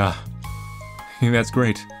 Yeah. That's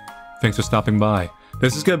great. Thanks for stopping by.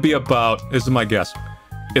 This is gonna be about, this is my guess.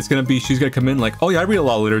 It's gonna be, she's gonna come in like, oh yeah, I read a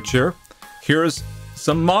lot of literature. Here's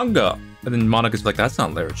some manga. And then Monika's like, that's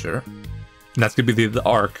not literature. And that's gonna be the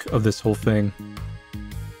arc of this whole thing.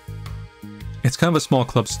 It's kind of a small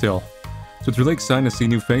club still, so it's really exciting to see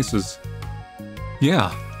new faces.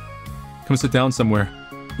 Yeah. Come sit down somewhere.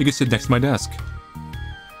 You can sit next to my desk.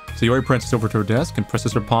 Sayori prances over to her desk and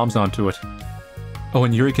presses her palms onto it. Oh,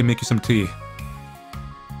 and Yuri can make you some tea.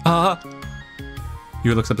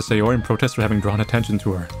 Yuri looks up to Sayori and protests for having drawn attention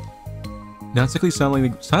to her. Natsuki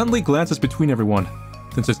silently glances between everyone,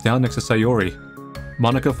 then sits down next to Sayori.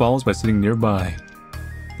 Monika follows by sitting nearby.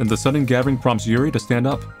 Then the sudden gathering prompts Yuri to stand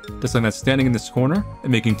up, deciding that standing in this corner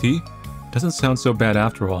and making tea doesn't sound so bad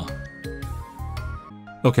after all.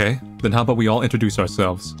 Okay, then how about we all introduce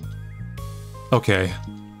ourselves? Okay.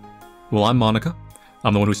 Well, I'm Monika.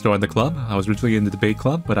 I'm the one who started the club. I was originally in the debate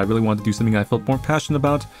club, but I really wanted to do something I felt more passionate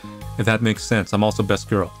about, if that makes sense. I'm also best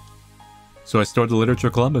girl. So I started the literature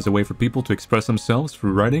club as a way for people to express themselves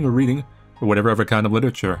through writing or reading, or whatever other kind of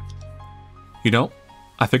literature. You know,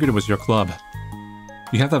 I figured it was your club.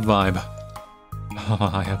 You have that vibe.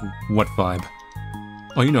 I have what vibe?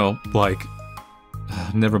 Oh, you know, like...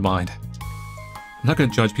 never mind. I'm not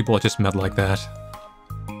gonna judge people I just met like that.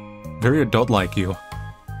 Very adult-like you.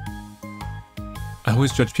 I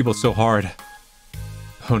always judge people so hard.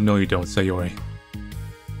 Oh, no you don't, Sayori.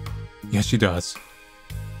 Yes, she does.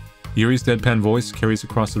 Yuri's deadpan voice carries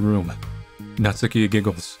across the room. Natsuki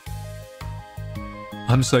giggles.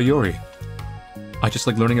 I'm Sayori. I just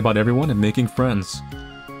like learning about everyone and making friends.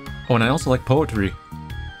 Oh, and I also like poetry.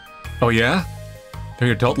 Oh yeah?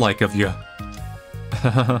 Very adult-like of you.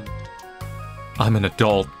 I'm an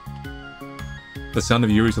adult. The sound of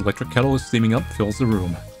Yuri's electric kettle steaming up fills the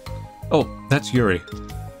room. Oh, that's Yuri.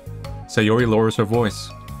 Sayori lowers her voice.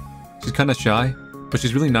 She's kinda shy, but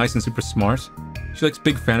she's really nice and super smart. She likes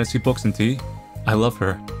big fantasy books and tea. I love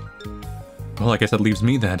her. Well, I guess that leaves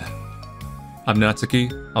me then. I'm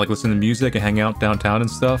Natsuki. I like listening to music and hang out downtown and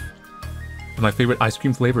stuff. And my favorite ice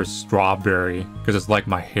cream flavor is strawberry, because it's like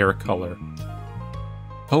my hair color.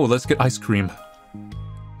 Oh, let's get ice cream.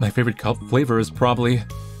 My favorite flavor is probably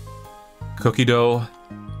cookie dough,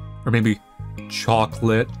 or maybe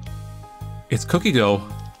chocolate. It's cookie dough.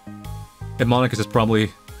 And Monika's is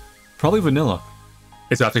probably vanilla.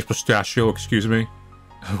 It's actually pistachio, excuse me.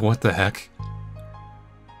 What the heck?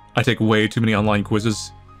 I take way too many online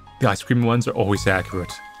quizzes. The ice cream ones are always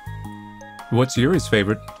accurate. What's Yuri's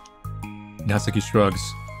favorite? Natsuki shrugs.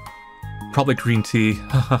 Probably green tea.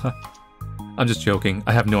 I'm just joking.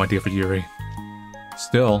 I have no idea for Yuri.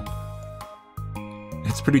 Still,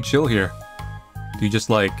 it's pretty chill here. Do you just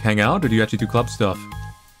like hang out or do you actually do club stuff?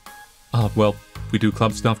 Well, we do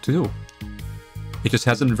club stuff too. It just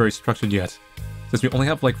hasn't been very structured yet, since we only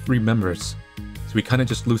have like 3 members. So we kinda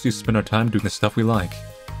just loosely spend our time doing the stuff we like.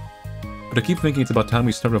 But I keep thinking it's about time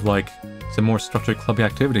we start with like some more structured club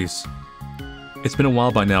activities. It's been a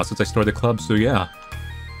while by now since I started the club, so yeah.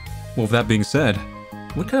 Well, with that being said,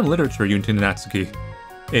 what kind of literature are you into, Natsuki?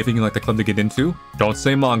 Anything you'd like the club to get into? Don't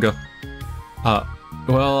say manga.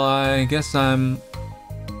 Well, I guess I'm...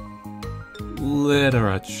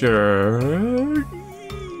 literature...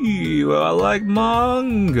 I like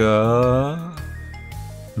manga.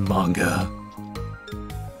 Manga.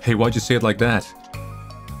 Hey, why'd you say it like that?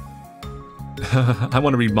 I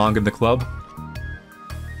want to read manga in the club.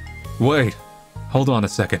 Wait, hold on a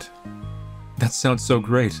second. That sounds so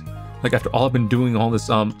great. Like after all I've been doing all this,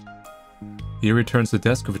 He returns to the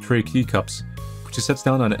desk with a tray of keycups, which he sets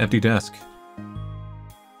down on an empty desk.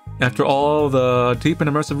 After all the deep and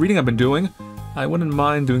immersive reading I've been doing, I wouldn't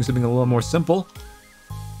mind doing something a little more simple.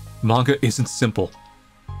 Manga isn't simple.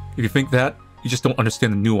 If you think that, you just don't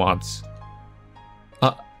understand the nuance.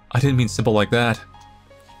 I didn't mean simple like that.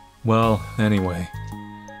 Well, anyway.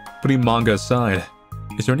 Putting manga aside,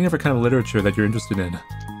 is there any other kind of literature that you're interested in?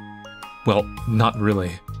 Well, not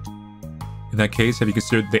really. In that case, have you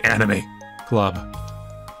considered the anime club?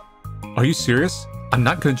 Are you serious? I'm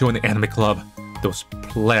not gonna join the anime club. Those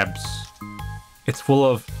plebs. It's full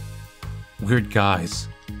of weird guys.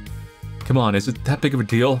 Come on, is it that big of a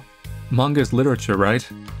deal? Manga is literature, right?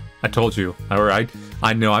 I told you, alright?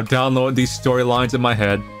 I know, I've downloaded these storylines in my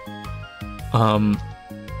head.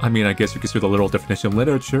 I mean, I guess you consider the literal definition of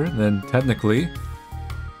literature, then technically...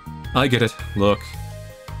 I get it. Look.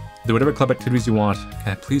 Do whatever club activities you want.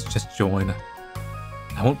 Can I please just join?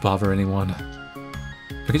 I won't bother anyone.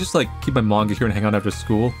 If I could just, like, keep my manga here and hang out after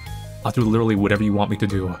school, I'll do literally whatever you want me to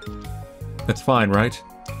do. That's fine, right?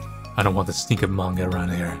 I don't want the stink of manga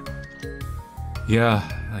around here. Yeah,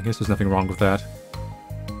 I guess there's nothing wrong with that.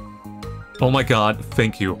 Oh my god,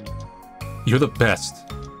 thank you. You're the best.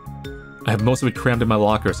 I have most of it crammed in my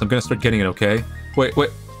locker, so I'm gonna start getting it, okay? Wait.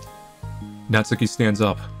 Natsuki stands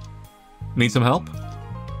up. Need some help?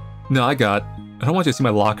 No, I don't want you to see my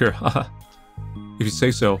locker. If you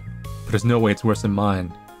say so, but there's no way it's worse than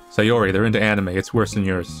mine. Sayori, they're into anime, it's worse than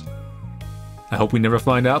yours. I hope we never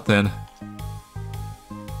find out then.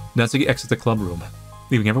 Natsuki exits the club room,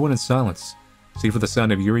 leaving everyone in silence, save for the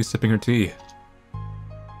sound of Yuri sipping her tea.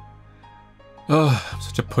 Oh, I'm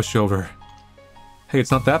such a pushover. Hey,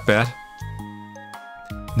 it's not that bad.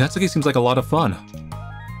 Natsuki seems like a lot of fun.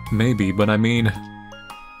 Maybe, but I mean...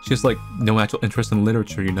 She has, like, no actual interest in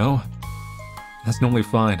literature, you know? That's normally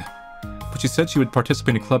fine. But she said she would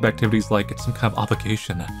participate in club activities like it's some kind of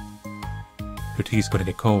obligation. Her tea's gonna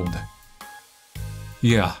get cold.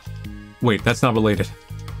 Yeah. Wait, that's not related.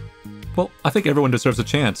 Well, I think everyone deserves a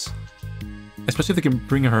chance. Especially if we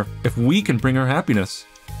can bring her happiness.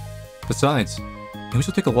 Besides, maybe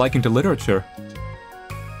she'll take a liking to literature.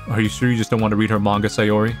 Are you sure you just don't want to read her manga,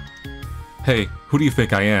 Sayori? Hey, who do you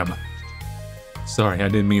think I am? Sorry, I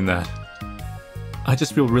didn't mean that. I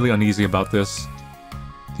just feel really uneasy about this.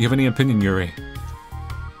 Do you have any opinion, Yuri?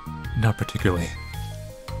 Not particularly.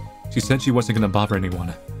 She said she wasn't gonna bother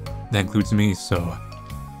anyone. That includes me, so...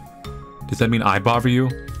 Does that mean I bother you?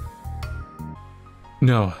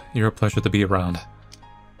 No, you're a pleasure to be around.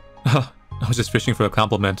 I was just fishing for a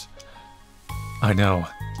compliment. I know.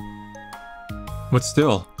 But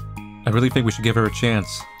still, I really think we should give her a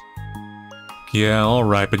chance. Yeah,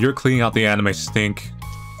 alright, but you're cleaning out the anime stink.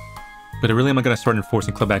 But really am I gonna start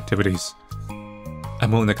enforcing club activities?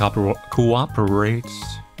 I'm willing to cooperate.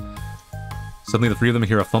 Suddenly the three of them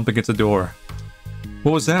hear a thump against the door.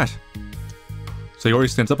 What was that? Sayori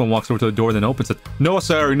stands up and walks over to the door, then opens it. No,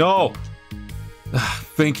 Sayori, no!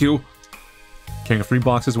 Thank you. Carrying 3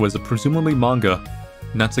 boxes was presumably manga.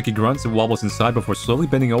 Natsuki grunts and wobbles inside before slowly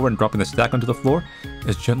bending over and dropping the stack onto the floor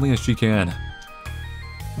as gently as she can.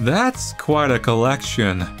 That's quite a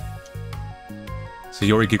collection.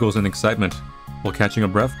 Sayori giggles in excitement. While catching her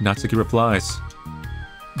breath, Natsuki replies.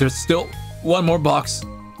 There's still one more box.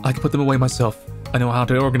 I can put them away myself. I know how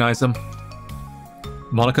to organize them.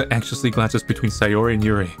 Monica anxiously glances between Sayori and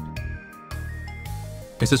Yuri.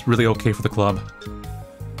 Is this really okay for the club?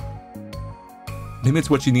 Maybe it's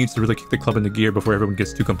what she needs to really kick the club into gear before everyone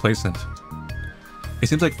gets too complacent. It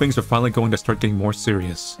seems like things are finally going to start getting more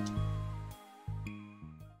serious.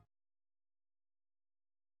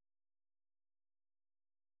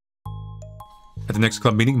 At the next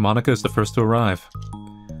club meeting, Monica is the first to arrive.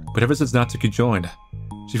 But ever since Natsuki joined,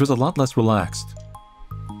 she feels a lot less relaxed.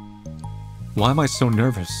 Why am I so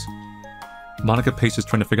nervous? Monica paces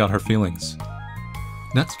trying to figure out her feelings.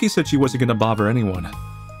 Natsuki said she wasn't going to bother anyone,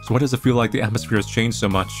 so why does it feel like the atmosphere has changed so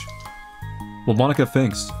much? Well, Monica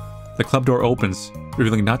thinks. The club door opens,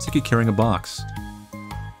 revealing Natsuki carrying a box.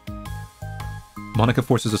 Monica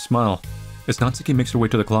forces a smile as Natsuki makes her way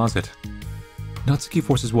to the closet. Natsuki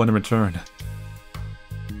forces one in return.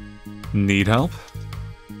 Need help?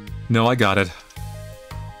 No, I got it.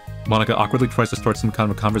 Monica awkwardly tries to start some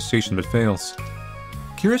kind of conversation but fails.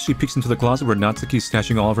 Curious, she peeks into the closet where Natsuki is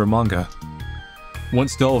stashing all of her manga.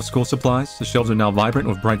 Once dull of school supplies, the shelves are now vibrant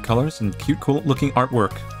with bright colors and cute, cool-looking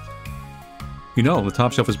artwork. You know, the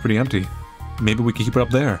top shelf is pretty empty. Maybe we can keep it up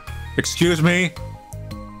there. Excuse me?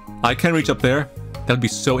 I can reach up there. That'd be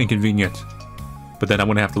so inconvenient. But then I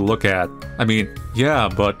wouldn't have to look at... I mean, yeah,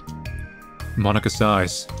 but... Monica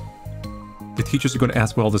sighs. The teachers are going to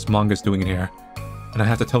ask what all this manga is doing in here, and I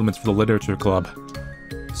have to tell them it's for the literature club.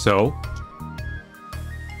 So?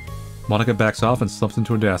 Monica backs off and slumps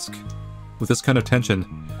into her desk. With this kind of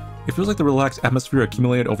tension, it feels like the relaxed atmosphere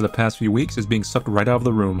accumulated over the past few weeks is being sucked right out of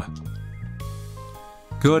the room.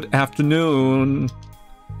 Good afternoon!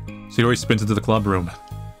 Sayori spins into the club room.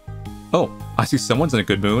 Oh, I see someone's in a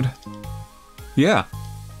good mood. Yeah,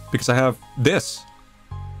 because I have this.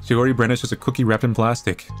 Sayori brandishes a cookie wrapped in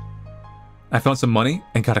plastic. I found some money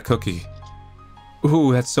and got a cookie.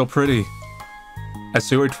 Ooh, that's so pretty. As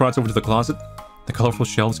Sayori trots over to the closet, the colorful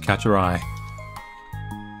shelves catch her eye.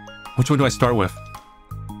 Which one do I start with?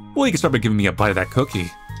 Well, you can start by giving me a bite of that cookie.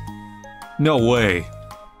 No way.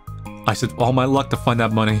 I said all my luck to find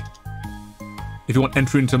that money. If you want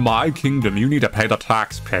entry into my kingdom, you need to pay the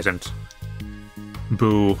tax, peasant.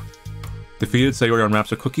 Boo. Defeated, Sayori unwraps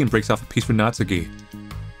her cookie and breaks off a piece for Natsuki.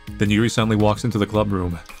 Then Yuri suddenly walks into the club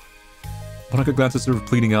room. Monika glances through her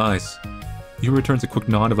pleading eyes. Yuri returns a quick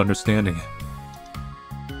nod of understanding.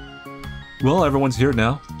 Well, everyone's here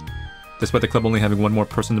now. Despite the club only having one more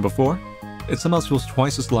person than before, it somehow feels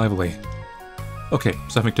twice as lively. Okay,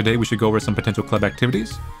 so I think today we should go over some potential club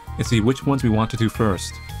activities and see which ones we want to do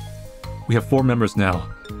first. We have 4 members now,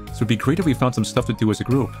 so it'd be great if we found some stuff to do as a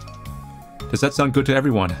group. Does that sound good to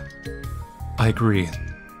everyone? I agree.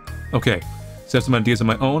 Okay, so I have some ideas of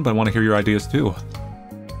my own, but I want to hear your ideas too.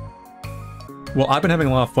 Well, I've been having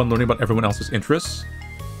a lot of fun learning about everyone else's interests.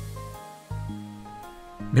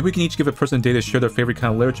 Maybe we can each give a person a day to share their favorite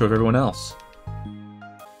kind of literature with everyone else.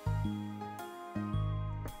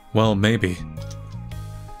 Well, maybe.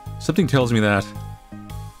 Something tells me that.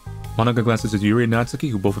 Monika glances at Yuri and Natsuki,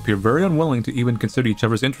 who both appear very unwilling to even consider each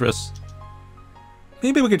other's interests.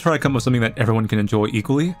 Maybe we can try to come up with something that everyone can enjoy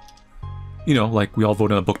equally? You know, like we all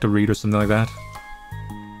vote on a book to read or something like that.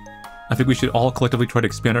 I think we should all collectively try to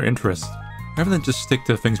expand our interests, rather than just stick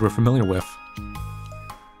to things we're familiar with.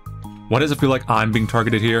 Why does it feel like I'm being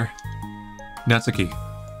targeted here? Natsuki,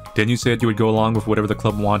 didn't you say that you would go along with whatever the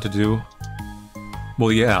club wanted to do?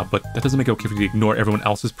 Well, yeah, but that doesn't make it okay for you to ignore everyone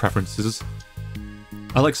else's preferences.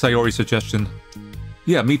 I like Sayori's suggestion.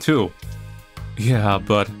 Yeah, me too. Yeah,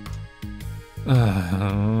 but...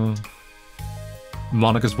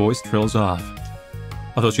 Monika's voice trails off.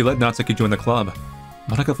 Although she let Natsuki join the club,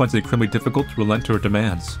 Monika finds it incredibly difficult to relent to her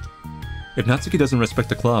demands. If Natsuki doesn't respect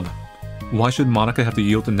the club, why should Monika have to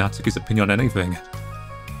yield to Natsuki's opinion on anything?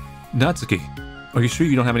 Natsuki, are you sure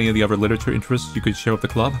you don't have any of the other literature interests you could share with the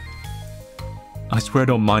club? I swear I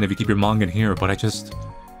don't mind if you keep your manga in here, but I just...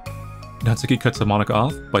 Natsuki cuts Monika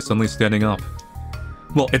off by suddenly standing up.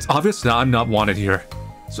 Well, it's obvious that I'm not wanted here,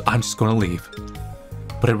 so I'm just gonna leave.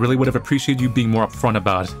 But I really would have appreciated you being more upfront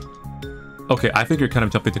about it. Okay, I think you're kind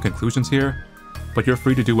of jumping to conclusions here, but you're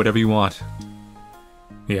free to do whatever you want.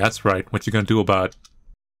 Yeah, that's right. What you gonna do about it?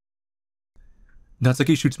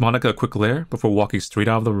 Natsuki shoots Monika a quick glare before walking straight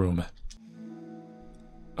out of the room.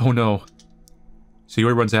 Oh no.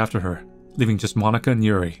 Sayori runs after her, leaving just Monika and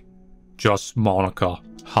Yuri. Just Monika.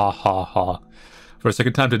 Ha ha ha. For a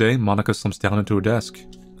second time today, Monika slumps down into her desk.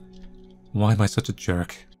 Why am I such a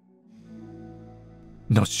jerk?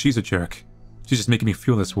 No, she's a jerk. She's just making me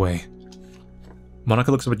feel this way. Monika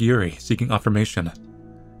looks up at Yuri, seeking affirmation.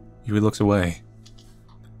 Yuri looks away.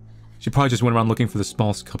 She probably just went around looking for the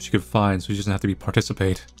smallest cup she could find so she doesn't have to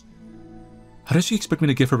participate. How does she expect me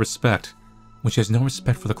to give her respect when she has no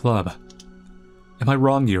respect for the club? Am I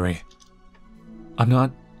wrong, Yuri? I'm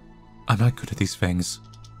not good at these things.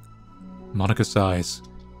 Monika sighs.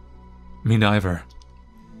 Me neither.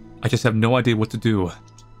 I just have no idea what to do.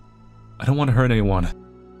 I don't want to hurt anyone.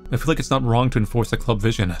 I feel like it's not wrong to enforce the club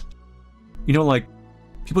vision. You know, like,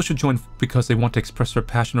 people should join because they want to express their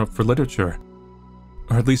passion for literature.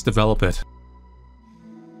 Or at least develop it.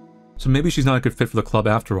 So maybe she's not a good fit for the club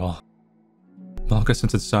after all. Monika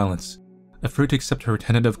senses silence, afraid to accept her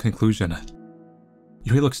tentative conclusion.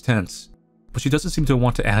 Yuri looks tense, but she doesn't seem to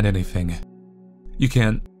want to add anything. You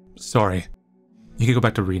can't... Sorry. You can go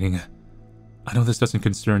back to reading. I know this doesn't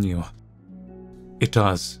concern you. It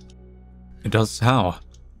does. It does how?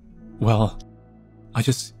 Well, I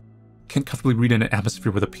just can't comfortably read in an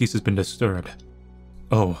atmosphere where the peace has been disturbed.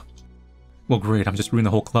 Oh. Well, great, I'm just ruining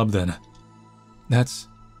the whole club then. That's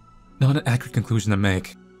not an accurate conclusion to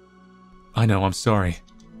make. I know, I'm sorry.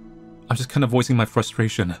 I'm just kind of voicing my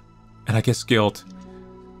frustration, and I guess guilt.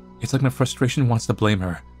 It's like my frustration wants to blame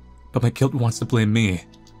her, but my guilt wants to blame me.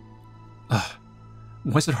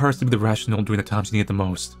 Why is it hardest to be the rational during the times you need it the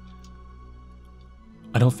most?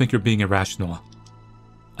 I don't think you're being irrational.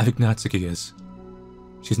 I think Natsuki is.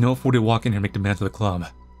 She has no authority to walk in here and make demands of the club.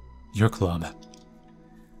 Your club.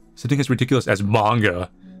 Something as ridiculous as manga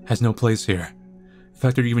has no place here. The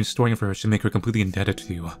fact that you're even storing it for her should make her completely indebted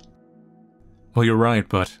to you. Well, you're right,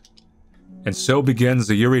 but... And so begins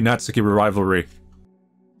the Yuri-Natsuki rivalry.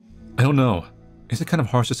 I don't know. Is it kind of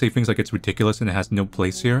harsh to say things like it's ridiculous and it has no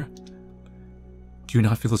place here? Do you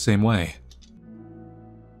not feel the same way?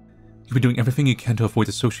 You've been doing everything you can to avoid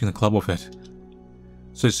associating the club with it.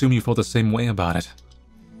 So I assume you felt the same way about it.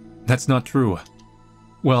 That's not true.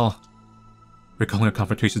 Well, recalling our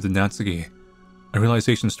confrontations with Natsuki, a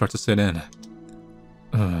realization starts to set in.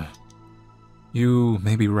 You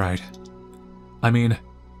may be right. I mean,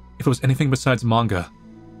 if it was anything besides manga,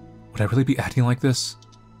 would I really be acting like this?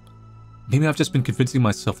 Maybe I've just been convincing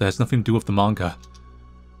myself that it has nothing to do with the manga.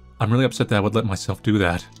 I'm really upset that I would let myself do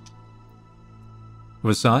that.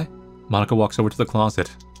 With a sigh, Monica walks over to the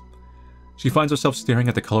closet. She finds herself staring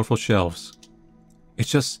at the colorful shelves. It's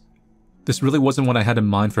just, this really wasn't what I had in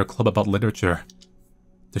mind for a club about literature.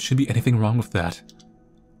 There shouldn't be anything wrong with that.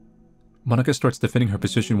 Monica starts defending her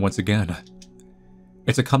position once again.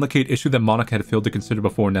 It's a complicated issue that Monica had failed to consider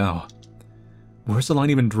before now. Where's the line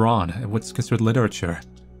even drawn at what's considered literature?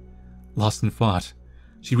 Lost in thought,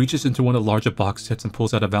 she reaches into one of the larger box sets and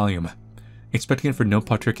pulls out a volume, inspecting it for no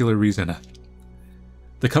particular reason.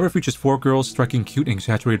 The cover features 4 girls striking cute and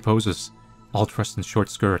exaggerated poses, all dressed in short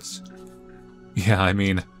skirts. Yeah, I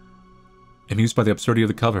mean, amused by the absurdity of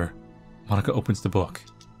the cover, Monica opens the book.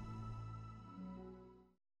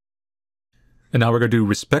 And now we're going to do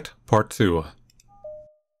Respect Part 2.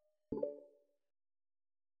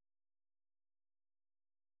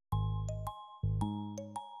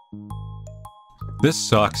 This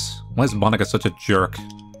sucks. Why is Monica such a jerk?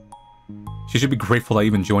 She should be grateful I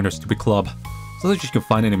even joined her stupid club. It's not like she can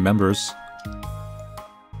find any members.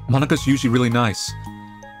 Monica's usually really nice.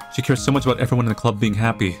 She cares so much about everyone in the club being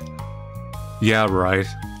happy. Yeah, right.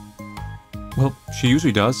 Well, she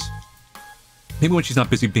usually does. Maybe when she's not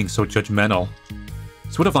busy being so judgmental.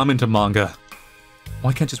 So what if I'm into manga?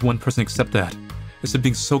 Why can't just one person accept that, instead of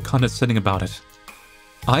being so condescending about it?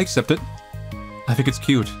 I accept it. I think it's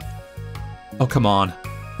cute. Oh, come on.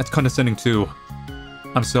 That's condescending too.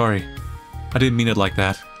 I'm sorry. I didn't mean it like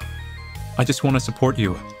that. I just want to support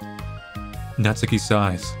you. Natsuki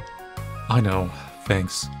sighs. I know,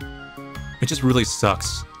 thanks. It just really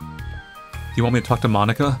sucks. Do you want me to talk to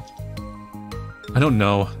Monica? I don't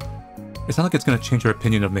know. It's not like it's gonna change her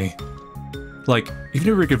opinion of me. Like, even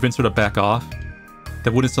if we convince her to back off,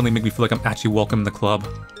 that wouldn't suddenly make me feel like I'm actually welcome in the club.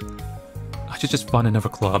 I should just find another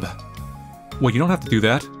club. Well, you don't have to do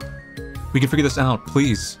that. We can figure this out,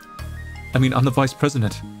 please. I mean, I'm the vice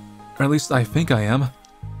president. Or at least I think I am.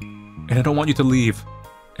 And I don't want you to leave.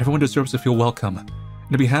 Everyone deserves to feel welcome and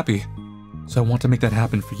to be happy. So I want to make that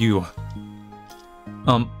happen for you.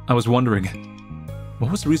 I was wondering,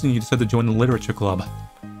 what was the reason you decided to join the literature club?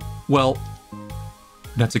 Well,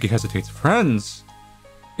 Natsuki hesitates. Friends!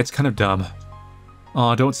 It's kind of dumb.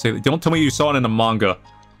 Aw, don't say that. Don't tell me you saw it in a manga.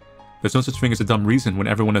 There's no such thing as a dumb reason when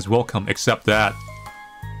everyone is welcome, except that.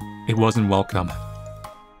 It wasn't welcome.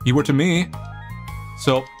 You were to me.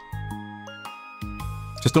 So,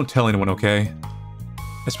 just don't tell anyone, okay?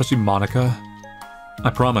 Especially Monica. I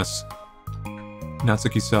promise.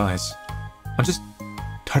 Natsuki sighs. I'm just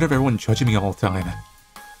tired of everyone judging me all the time.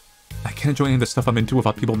 I can't enjoy any of the stuff I'm into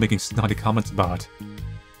without people making snotty comments about.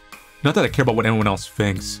 Not that I care about what anyone else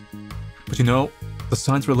thinks. But you know, the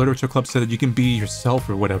signs for a literature club said that you can be yourself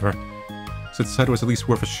or whatever. So I decided it was at least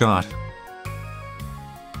worth a shot.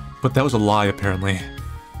 But that was a lie, apparently.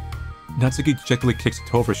 Natsuki dejectedly kicks a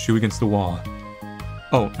toe of her shoe against the wall.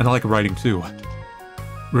 Oh, and I like writing too.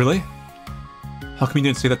 Really? How come you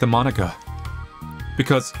didn't say that to Monica?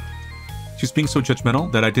 Because she's being so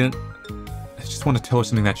judgmental that I just want to tell her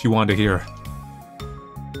something that she wanted to hear.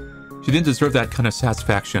 She didn't deserve that kind of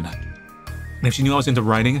satisfaction. And if she knew I was into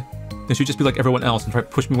writing, then she'd just be like everyone else and try to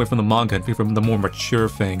push me away from the manga and favor the more mature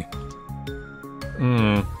thing.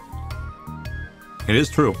 It is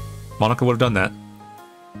true. Monica would have done that.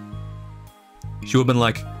 She would have been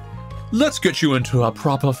like, let's get you into a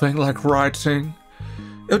proper thing like writing.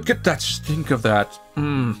 It would get that stink of that,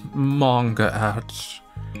 manga out.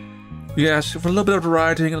 Yes, for a little bit of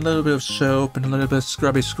writing, and a little bit of soap, and a little bit of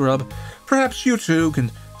scrubby scrub, perhaps you too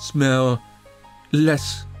can smell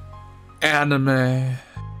less anime.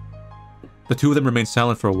 The two of them remain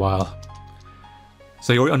silent for a while.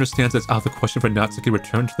 Sayori understands that it's out of the question for Natsuki to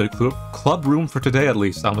return to the club room for today at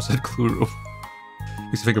least. I almost said clue room.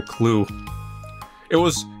 Makes me think of Clue. It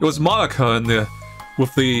was Monica and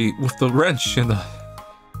with the wrench and the.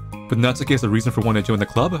 But Natsuki has a reason for wanting to join the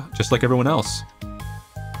club, just like everyone else.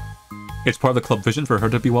 It's part of the club vision for her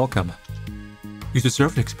to be welcome. You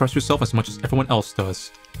deserve to express yourself as much as everyone else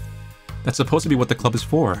does. That's supposed to be what the club is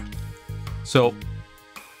for. So,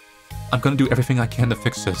 I'm gonna do everything I can to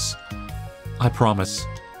fix this. I promise.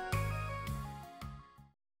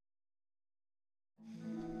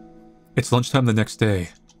 It's lunchtime the next day.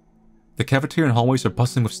 The cafeteria and hallways are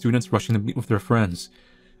bustling with students rushing to meet with their friends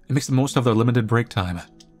and make the most of their limited break time.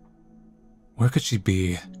 Where could she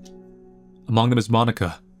be? Among them is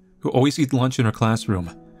Monica, who always eats lunch in her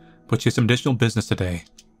classroom, but she has some additional business today.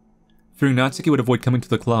 Fearing Natsuki would avoid coming to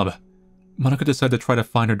the club, Monica decided to try to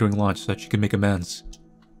find her during lunch so that she could make amends.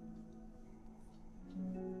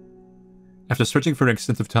 After searching for an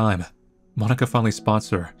extensive time, Monica finally spots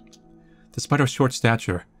her. Despite her short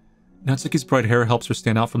stature, Natsuki's bright hair helps her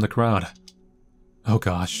stand out from the crowd. Oh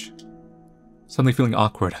gosh. Suddenly feeling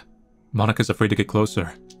awkward, Monica's afraid to get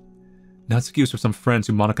closer. Natsuki is with some friends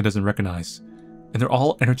who Monica doesn't recognize, and they're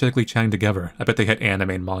all energetically chatting together. I bet they had anime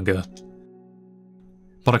and manga.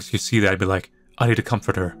 Monica could see that, I'd be like, I need to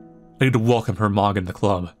comfort her. I need to welcome her manga in the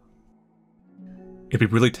club. It'd be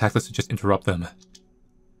really tactless to just interrupt them.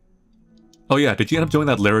 Oh yeah, did you end up joining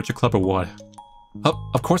that literature club or what?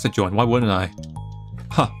 Oh, of course I joined, why wouldn't I?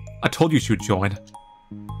 Huh, I told you she would join.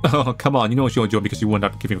 Oh, come on, you know she only joined because you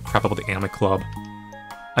wouldn't up giving a crap about the anime club.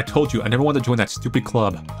 I told you, I never wanted to join that stupid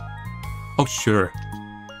club. Oh, sure.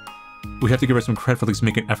 We have to give her some credit for at least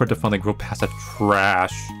making an effort to finally grow past that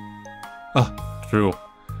trash. Oh, true.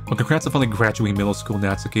 Well, congrats on finally graduating middle school,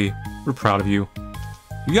 Natsuki. We're proud of you.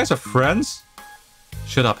 You guys are friends?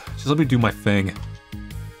 Shut up, just let me do my thing.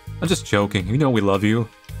 I'm just joking, you know we love you.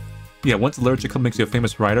 Yeah, once the literature club makes you a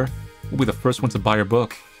famous writer, we'll be the first ones to buy your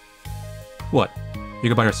book. What? You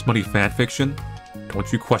can buy her smutty fanfiction?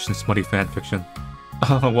 Don't you question smutty fanfiction.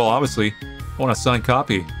 Well, obviously, I want a signed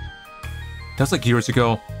copy. That was like years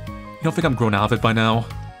ago. You don't think I'm grown out of it by now?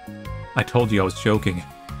 I told you I was joking.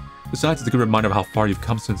 Besides, it's a good reminder of how far you've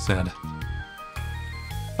come since then.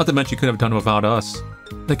 Not to mention you could have done it without us.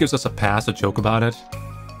 That gives us a pass to joke about it.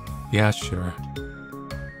 Yeah, sure.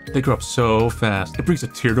 They grow up so fast, it brings a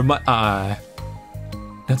tear to my eye.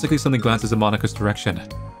 Natsuki suddenly glances in Monica's direction,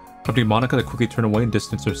 prompting Monica to quickly turn away and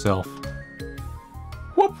distance herself.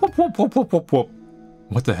 Whoop, whoop, whoop, whoop, whoop, whoop, whoop.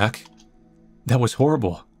 What the heck? That was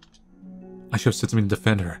horrible. I should have said something to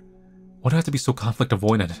defend her. Why do I have to be so conflict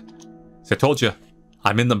avoidant? See, I told you,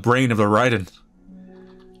 I'm in the brain of the writing.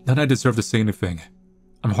 Not that I deserve to say anything.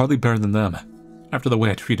 I'm hardly better than them, after the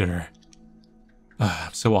way I treated her.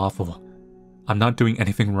 I'm so awful. I'm not doing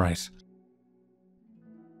anything right.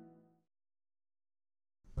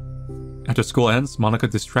 After school ends, Monica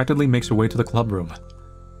distractedly makes her way to the club room.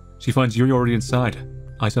 She finds Yuri already inside,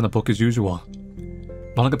 eyes on the book as usual.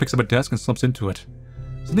 Monica picks up a desk and slumps into it,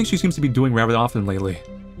 something she seems to be doing rather often lately.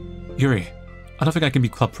 Yuri, I don't think I can be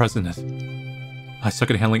club president. I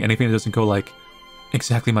suck at handling anything that doesn't go, like,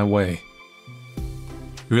 exactly my way.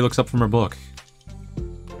 Yuri looks up from her book.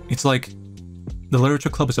 It's like, the literature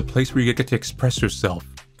club is a place where you get to express yourself.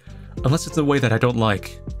 Unless it's a way that I don't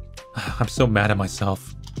like. I'm so mad at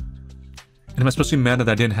myself. And I'm especially mad that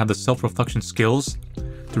I didn't have the self-reflection skills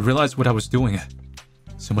to realize what I was doing.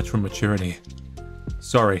 So much for maturity.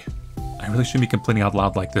 Sorry, I really shouldn't be complaining out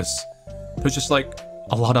loud like this. There's just like,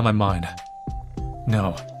 a lot on my mind.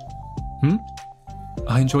 No.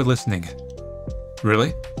 I enjoy listening. Really?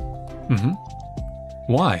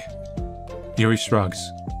 Why? Yuri shrugs.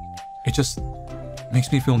 It just makes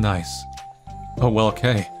me feel nice. Oh, well,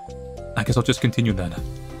 okay. I guess I'll just continue then.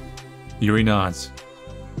 Yuri nods.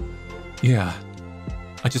 Yeah.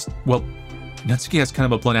 Well, Natsuki has kind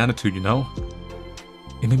of a blunt attitude, you know?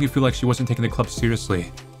 It made me feel like she wasn't taking the club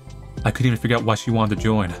seriously. I couldn't even figure out why she wanted to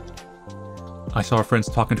join. I saw her friends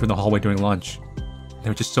talking to her in the hallway during lunch. They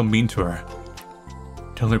were just so mean to her.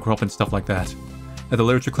 Telling her to grow up and stuff like that. That the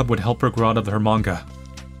literature club would help her grow out of her manga.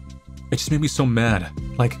 It just made me so mad.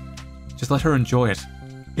 Like, just let her enjoy it.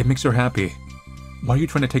 It makes her happy. Why are you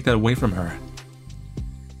trying to take that away from her?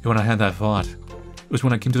 And when I had that thought, it was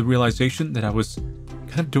when I came to the realization that I was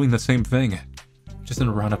kind of doing the same thing, just in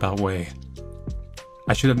a roundabout way.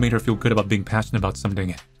 I should have made her feel good about being passionate about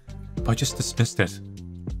something, but I just dismissed it.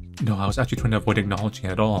 No, I was actually trying to avoid acknowledging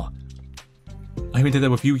it at all. I even did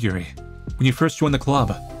that with you, Yuri, when you first joined the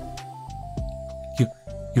club.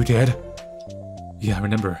 You did? Yeah, I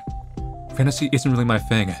remember. Fantasy isn't really my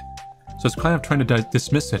thing, so I was kind of trying to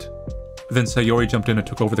dismiss it. But then Sayori jumped in and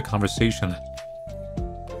took over the conversation.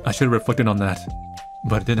 I should have reflected on that,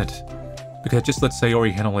 but I didn't, because I just let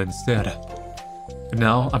Sayori handle it instead. And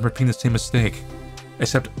now I'm repeating the same mistake,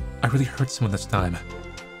 except I really hurt someone this time.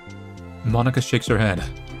 Monica shakes her head.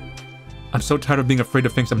 I'm so tired of being afraid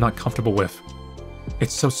of things I'm not comfortable with.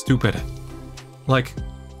 It's so stupid. Like,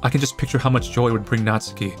 I can just picture how much joy it would bring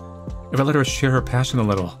Natsuki if I let her share her passion a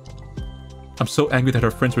little. I'm so angry that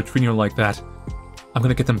her friends were treating her like that. I'm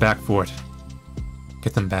gonna get them back for it.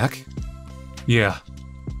 Get them back? Yeah,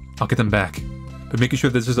 I'll get them back. But making sure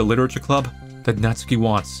this is a literature club that Natsuki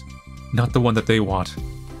wants, not the one that they want.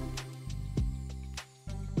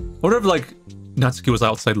 What if, like, Natsuki was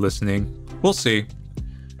outside listening? We'll see.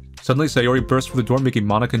 Suddenly, Sayori bursts through the door, making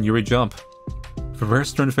Monica and Yuri jump. With a very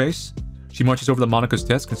stern face, she marches over to Monica's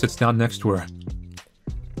desk and sits down next to her.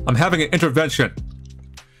 I'm having an intervention!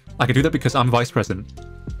 I can do that because I'm vice president.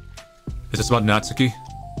 Is this about Natsuki?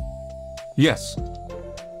 Yes.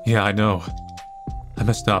 Yeah, I know. I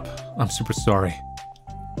messed up. I'm super sorry.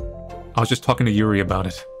 I was just talking to Yuri about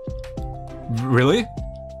it. Really?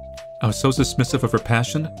 I was so dismissive of her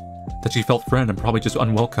passion that she felt threatened and probably just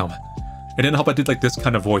unwelcome. It didn't help I did like this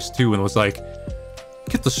kind of voice too and was like,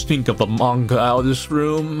 get the stink of the manga out of this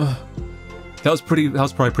room. That was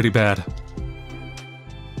probably pretty bad.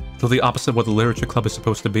 Though the opposite of what the literature club is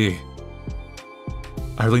supposed to be.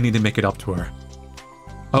 I really need to make it up to her.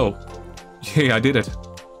 Oh, yeah, I did it.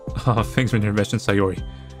 Oh, thanks for your intervention, Sayori.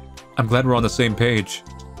 I'm glad we're on the same page.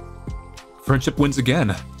 Friendship wins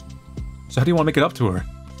again. So how do you want to make it up to her?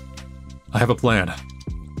 I have a plan.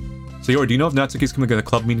 Sayori, do you know if Natsuki's coming to the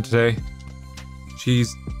club meeting today?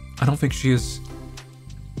 I don't think she is...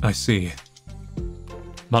 I see.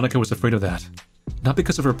 Monica was afraid of that. Not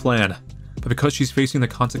because of her plan, but because she's facing the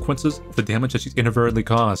consequences of the damage that she's inadvertently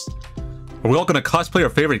caused. Are we all gonna cosplay our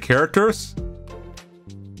favorite characters?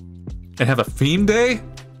 And have a theme day?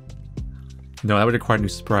 No, that would require new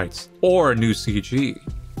sprites. Or new CG.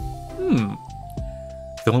 The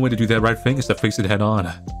only way to do that right thing is to face it head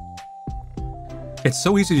on. It's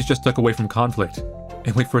so easy to just duck away from conflict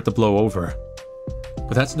and wait for it to blow over.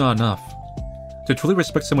 But that's not enough. To truly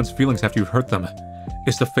respect someone's feelings after you've hurt them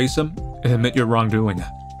is to face them and admit your wrongdoing.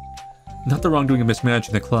 Not the wrongdoing of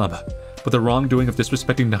mismanaging the club, but the wrongdoing of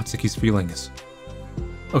disrespecting Natsuki's feelings.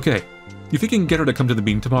 Okay, you think you can get her to come to the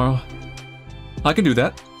meeting tomorrow? I can do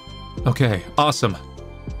that. Okay, awesome.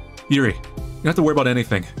 Yuri, you don't have to worry about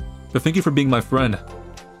anything. But thank you for being my friend.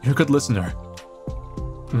 You're a good listener.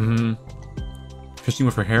 Fishing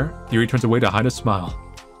with her hair, Yuri turns away to hide a smile.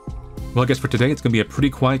 Well, I guess for today it's gonna be a pretty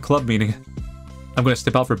quiet club meeting. I'm gonna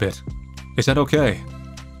step out for a bit. Is that okay?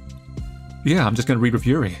 Yeah, I'm just gonna read with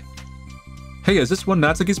Yuri. Hey, is this one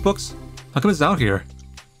Natsuki's books? How come it's out here?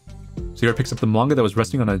 Sayori picks up the manga that was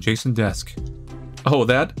resting on an adjacent desk. Oh,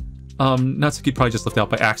 that? Natsuki probably just left out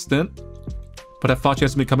by accident. But I thought she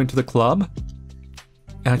hasn't been coming to the club?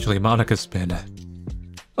 Actually, Monica's been.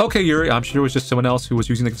 Okay, Yuri, I'm sure it was just someone else who was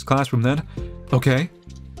using this classroom then. Okay.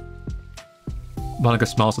 Monica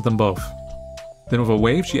smiles at them both. Then with a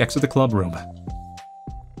wave, she exits the club room.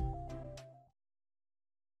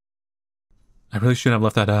 I really shouldn't have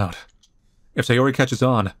left that out. If Sayori catches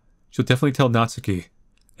on, she'll definitely tell Natsuki,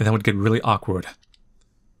 and that would get really awkward.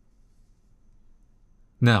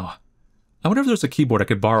 Now, I wonder if there's a keyboard I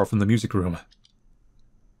could borrow from the music room.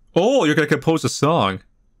 Oh, you're gonna compose a song!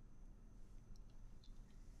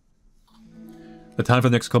 The time for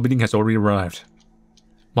the next club meeting has already arrived.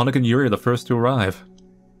 Monica and Yuri are the first to arrive.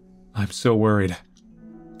 I'm so worried.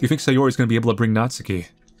 Do you think Sayori's gonna be able to bring Natsuki?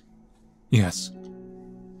 Yes.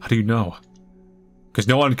 How do you know? Because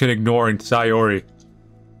no one can ignore Sayori.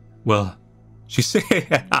 Well, she's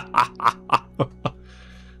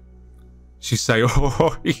she's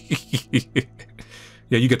Sayori.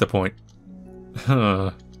 Yeah, you get the point.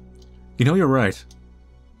 Huh. You know, you're right.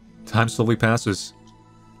 Time slowly passes.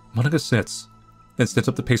 Monica sits, then steps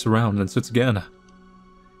up the pace around, and sits again.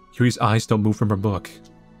 Yuri's eyes don't move from her book.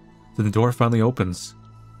 Then the door finally opens.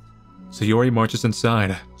 Sayori marches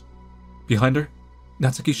inside. Behind her,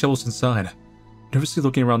 Natsuki shovels inside, nervously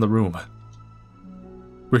looking around the room.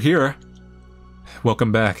 We're here.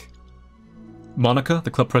 Welcome back. Monica,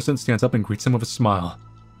 the club president, stands up and greets him with a smile.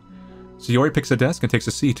 Sayori picks a desk and takes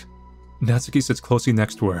a seat. Natsuki sits closely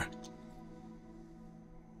next to her.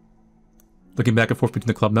 Looking back and forth between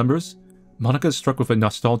the club members, Monica is struck with a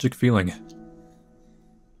nostalgic feeling.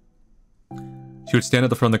 She would stand at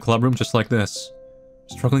the front of the club room just like this,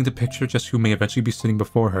 struggling to picture just who may eventually be sitting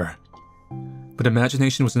before her. But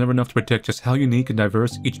imagination was never enough to predict just how unique and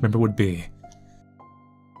diverse each member would be.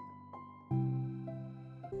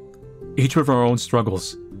 Each with our own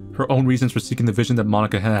struggles, her own reasons for seeking the vision that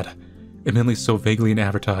Monica had, admittedly so vaguely and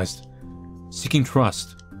advertised. Seeking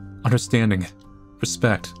trust, understanding,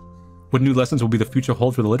 respect. What new lessons will be the future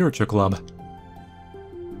hold for the literature club?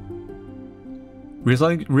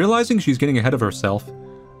 Realizing she's getting ahead of herself,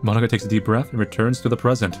 Monica takes a deep breath and returns to the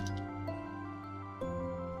present.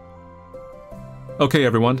 Okay,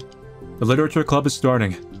 everyone. The literature club is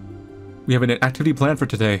starting. We have an activity planned for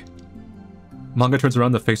today. Manga turns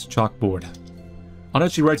around to face the chalkboard. On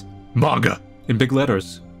it she writes, "Manga!" in big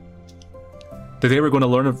letters. Today we're going to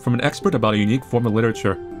learn from an expert about a unique form of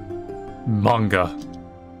literature. Manga.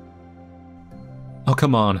 Oh,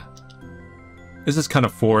 come on. This is kind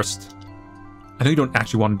of forced. I know you don't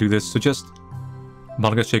actually want to do this, so just...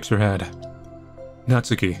 Monica shakes her head.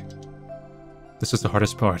 Natsuki. This is the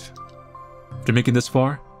hardest part. After making this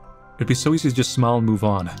far, it'd be so easy to just smile and move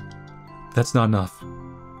on. That's not enough.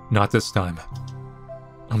 Not this time.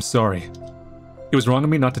 I'm sorry. It was wrong of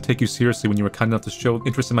me not to take you seriously when you were kind enough to show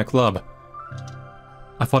interest in my club.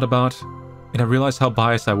 I thought about and I realized how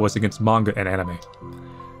biased I was against manga and anime.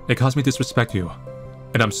 It caused me to disrespect you,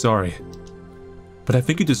 and I'm sorry. But I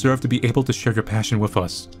think you deserve to be able to share your passion with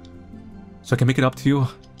us. So I can make it up to you?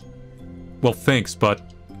 Well, thanks, but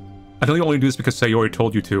I know you only do this because Sayori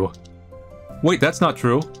told you to. Wait, that's not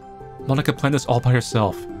true. Monica planned this all by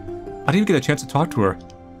herself. I didn't even get a chance to talk to her.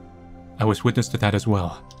 I was witness to that as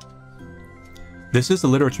well. This is the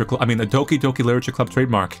literature club, the Doki Doki Literature Club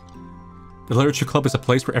trademark. The Literature Club is a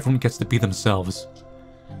place where everyone gets to be themselves.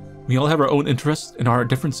 We all have our own interests and our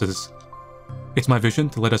differences. It's my vision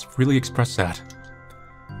to let us freely express that.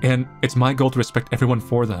 And it's my goal to respect everyone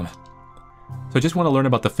for them. So I just want to learn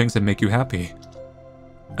about the things that make you happy.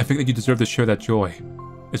 I think that you deserve to share that joy,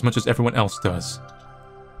 as much as everyone else does.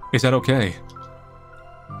 Is that okay?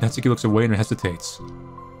 Natsuki looks away and hesitates.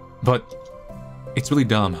 But it's really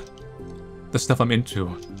dumb. The stuff I'm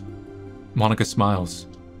into. Monica smiles.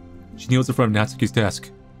 She kneels in front of Natsuki's desk,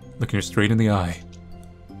 looking her straight in the eye.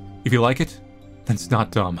 If you like it, then it's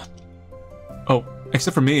not dumb. Oh,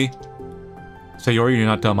 except for me. Sayori, you're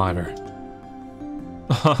not dumb either.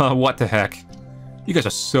 What the heck? You guys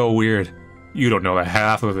are so weird. You don't know the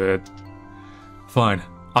half of it. Fine,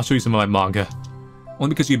 I'll show you some of my manga. Only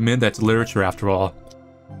because you admit that's literature after all.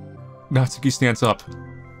 Natsuki stands up.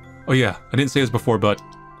 Oh yeah, I didn't say this before, but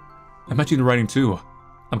I'm actually into writing too.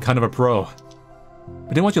 I'm kind of a pro. I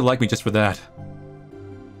didn't want you to like me just for that.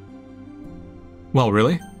 Well,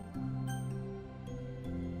 really?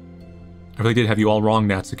 I really did have you all wrong,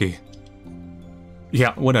 Natsuki.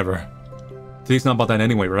 Yeah, whatever. Today's not about that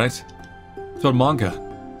anyway, right? It's about manga,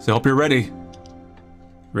 so I hope you're ready.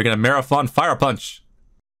 We're gonna marathon Fire Punch!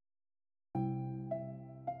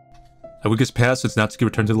 A week has passed since Natsuki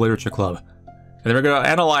returned to the Literature Club, and then we're gonna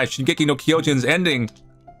analyze Shingeki no Kyojin's ending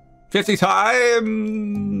 50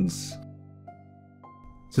 times!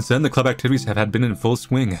 Since then, the club activities had been in full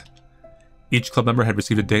swing. Each club member had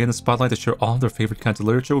received a day in the spotlight to share all of their favorite kinds of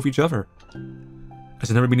literature with each other.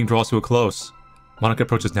 As another meeting draws to a close, Monica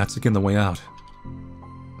approaches Natsuki on the way out.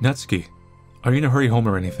 Natsuki, are you in a hurry home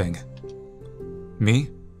or anything? Me?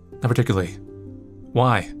 Not particularly.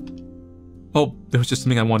 Why? Oh, there was just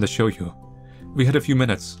something I wanted to show you. We had a few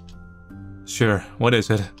minutes. Sure, what is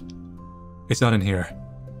it? It's not in here.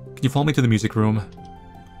 Can you follow me to the music room?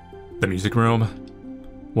 The music room?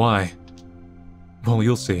 Why? Well,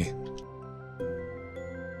 you'll see.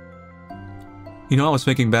 You know, I was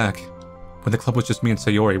thinking back. When the club was just me and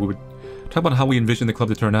Sayori, we would talk about how we envisioned the club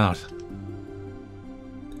to turn out.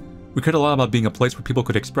 We cared a lot about being a place where people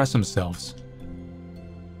could express themselves.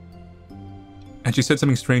 And she said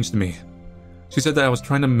something strange to me. She said that I was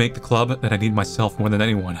trying to make the club that I need myself more than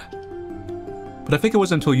anyone. But I think it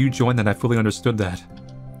wasn't until you joined that I fully understood that.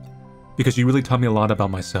 Because you really taught me a lot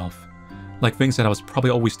about myself. Like things that I was probably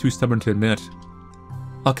always too stubborn to admit.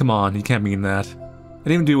 Oh, come on, you can't mean that. I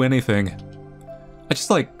didn't even do anything. I just,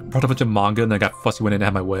 brought a bunch of manga and I got fussy when I didn't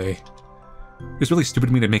have my way. It was really stupid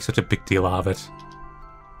of me to make such a big deal out of it.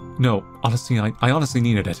 No, honestly, I honestly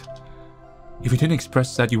needed it. If you didn't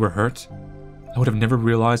express that you were hurt, I would have never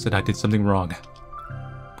realized that I did something wrong.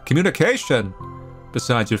 Communication!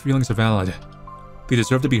 Besides, your feelings are valid. They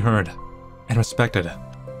deserve to be heard and respected.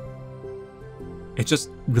 It's just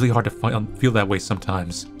really hard to feel that way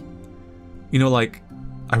sometimes. You know,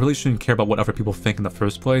 I really shouldn't care about what other people think in the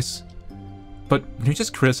first place. But when you're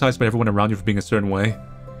just criticized by everyone around you for being a certain way,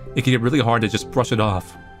 it can get really hard to just brush it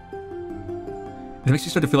off. It makes you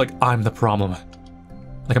start to feel like I'm the problem.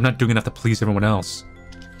 Like I'm not doing enough to please everyone else.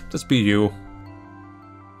 Just be you.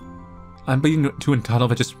 I'm being too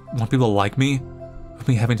entitled. I just want people to like me. With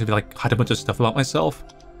me having to hide a bunch of stuff about myself.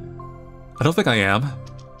 I don't think I am.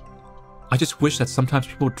 I just wish that sometimes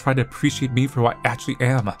people would try to appreciate me for who I actually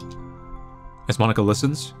am. As Monica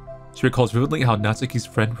listens, she recalls vividly how Natsuki's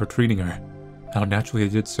friends were treating her, and how naturally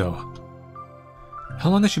they did so. How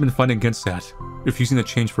long has she been fighting against that, refusing to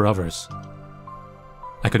change for others?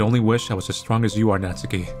 I could only wish I was as strong as you are,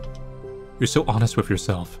 Natsuki. You're so honest with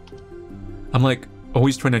yourself. I'm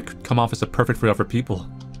always trying to come off as a perfect for other people.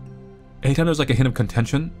 Anytime there's a hint of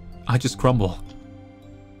contention, I just crumble.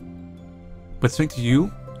 But it's thanks to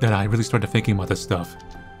you that I really started thinking about this stuff.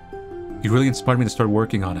 You really inspired me to start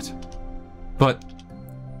working on it. But,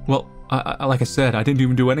 well, like I said, I didn't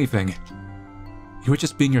even do anything. You were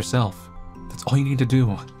just being yourself. That's all you need to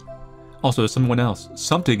do. Also, there's someone else.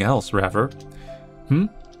 Something else, rather.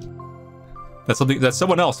 That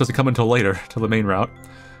someone else doesn't come until later, to the main route.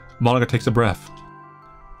 Monica takes a breath.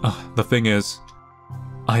 The thing is,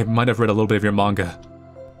 I might have read a little bit of your manga.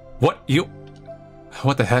 What? You?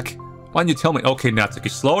 What the heck? Why didn't you tell me? Okay,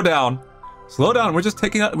 Natsuki, slow down. Slow down. We're just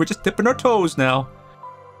dipping our toes now.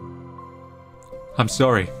 I'm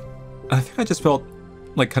sorry. I think I just felt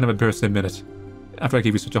like kind of embarrassed to admit it, after I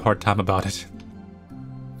gave you such a hard time about it.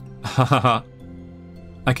 Hahaha.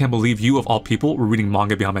 I can't believe you, of all people, were reading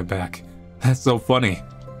manga behind my back. That's so funny.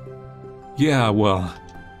 Yeah, well,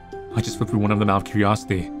 I just flipped through one of them out of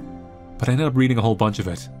curiosity, but I ended up reading a whole bunch of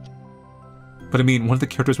it. But I mean, one of the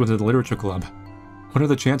characters was in the literature club. What are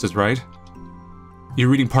the chances, right? You're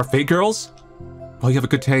reading Parfait Girls? Well, you have a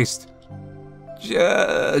good taste.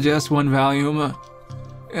 Just one volume.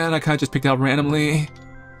 And I kind of just picked out randomly.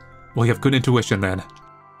 Well, you have good intuition then.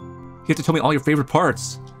 You have to tell me all your favorite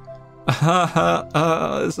parts.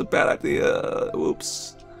 It's a bad idea.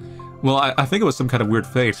 Oops. Well, I think it was some kind of weird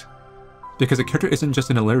fate. Because the character isn't just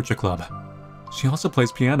in a literature club. She also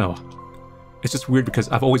plays piano. It's just weird because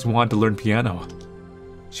I've always wanted to learn piano.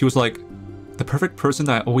 She was like the perfect person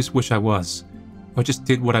that I always wish I was. If I just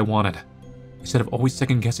did what I wanted, instead of always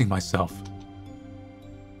second-guessing myself.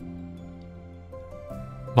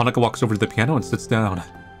 Monica walks over to the piano and sits down.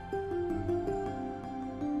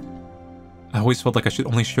 I always felt like I should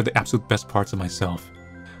only share the absolute best parts of myself.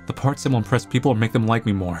 The parts that will impress people or make them like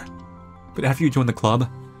me more. But after you join the club,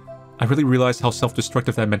 I really realized how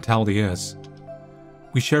self-destructive that mentality is.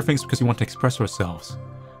 We share things because we want to express ourselves.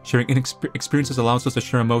 Sharing experiences allows us to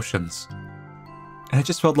share emotions. And I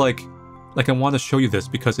just felt like I wanted to show you this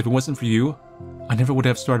because if it wasn't for you, I never would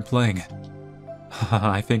have started playing.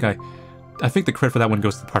 I think the credit for that one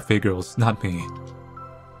goes to the Parfait Girls, not me.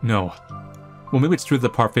 No. Well, maybe it's true that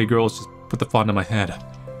the Parfait Girls just put the thought in my head.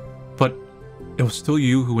 But it was still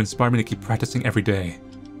you who inspired me to keep practicing every day.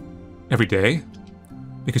 Every day?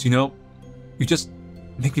 Because, you know, you just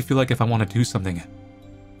make me feel like if I want to do something,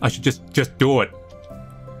 I should just do it.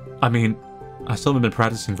 I mean, I still haven't been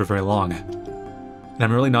practicing for very long. And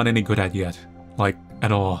I'm really not any good at it yet. Like,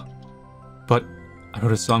 at all. But I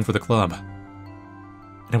wrote a song for the club.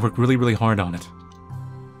 And I worked really, really hard on it.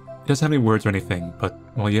 It doesn't have any words or anything, but,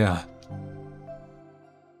 well, yeah.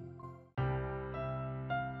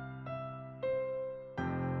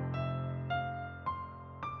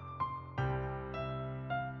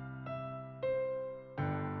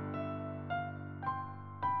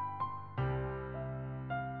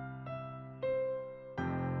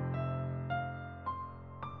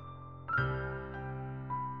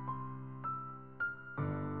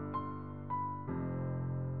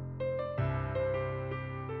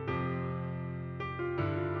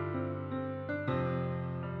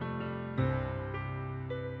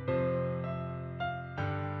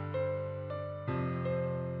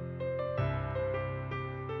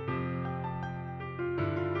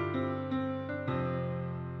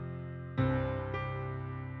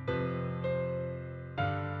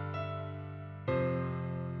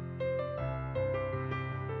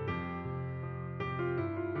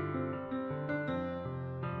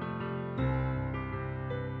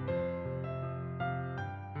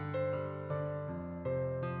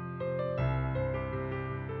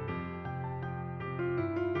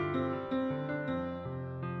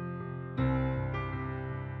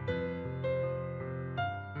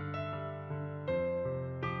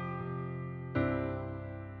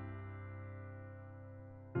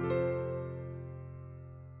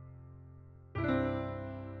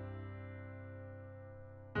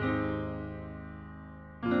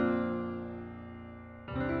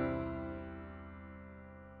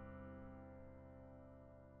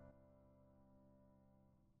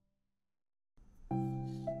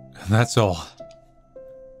 That's all.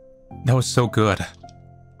 That was so good.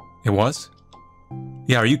 It was?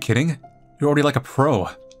 Yeah, are you kidding? You're already like a pro.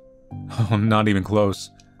 Oh, not even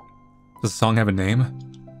close. Does the song have a name?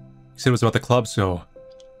 You said it was about the club, so...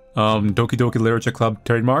 Doki Doki Literature Club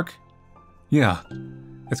trademark? Yeah.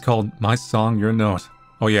 It's called My Song, Your Note.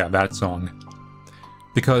 Oh yeah, that song.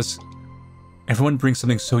 Because everyone brings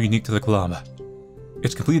something so unique to the club.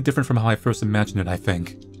 It's completely different from how I first imagined it, I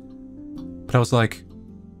think. But I was like...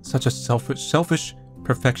 such a selfish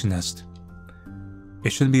perfectionist. It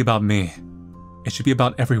shouldn't be about me. It should be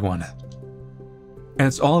about everyone. And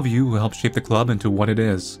it's all of you who helped shape the club into what it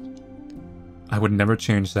is. I would never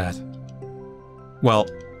change that. Well,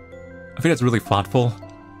 I think that's really thoughtful.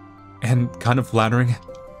 And kind of flattering.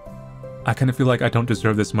 I kind of feel like I don't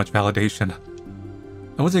deserve this much validation.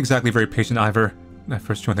 I wasn't exactly very patient either when I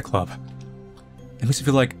first joined the club. It makes me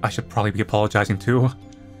feel like I should probably be apologizing too.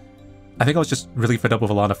 I think I was just really fed up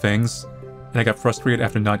with a lot of things, and I got frustrated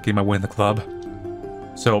after not getting my way in the club.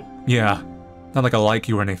 So, yeah, not like I like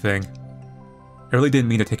you or anything. I really didn't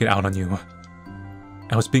mean to take it out on you.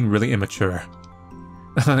 I was being really immature.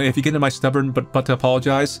 If you get into my stubborn but to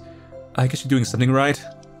apologize, I guess you're doing something right.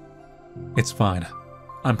 It's fine.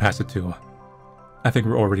 I'm past it too. I think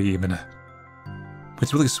we're already even.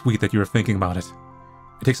 It's really sweet that you were thinking about it.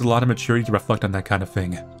 It takes a lot of maturity to reflect on that kind of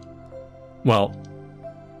thing. Well,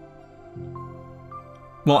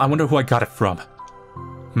 I wonder who I got it from.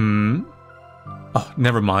 Oh,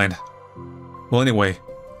 never mind. Well, anyway,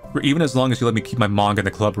 for even as long as you let me keep my manga in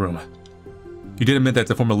the club room. You did admit that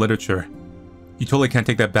it's a form of literature. You totally can't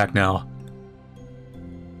take that back now.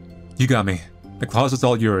 You got me. The closet's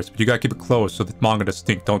all yours, but you gotta keep it closed so the manga and the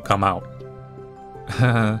stink don't come out.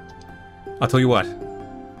 I'll tell you what.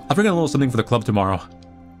 I'll bring in a little something for the club tomorrow.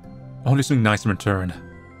 I want to do something nice in return.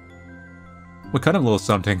 What kind of little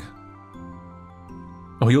something?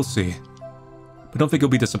 Oh, you'll see. But don't think you'll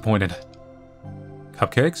be disappointed.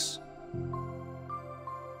 Cupcakes?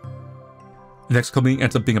 The next club meeting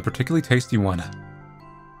ends up being a particularly tasty one.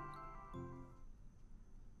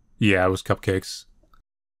 Yeah, it was cupcakes.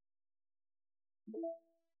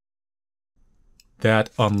 That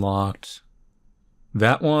unlocked.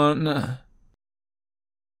 That one.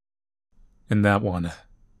 And that one.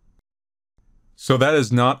 So that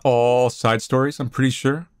is not all side stories, I'm pretty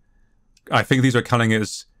sure. I think these are counting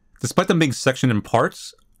as, despite them being sectioned in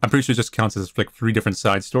parts, I'm pretty sure it just counts as like 3 different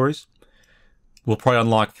side stories. We'll probably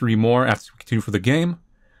unlock 3 more after we continue for the game.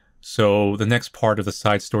 So the next part of the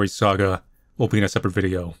side story saga will be in a separate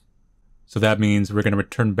video. So that means we're going to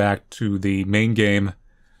return back to the main game,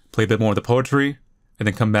 play a bit more of the poetry, and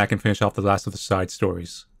then come back and finish off the last of the side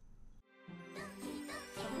stories.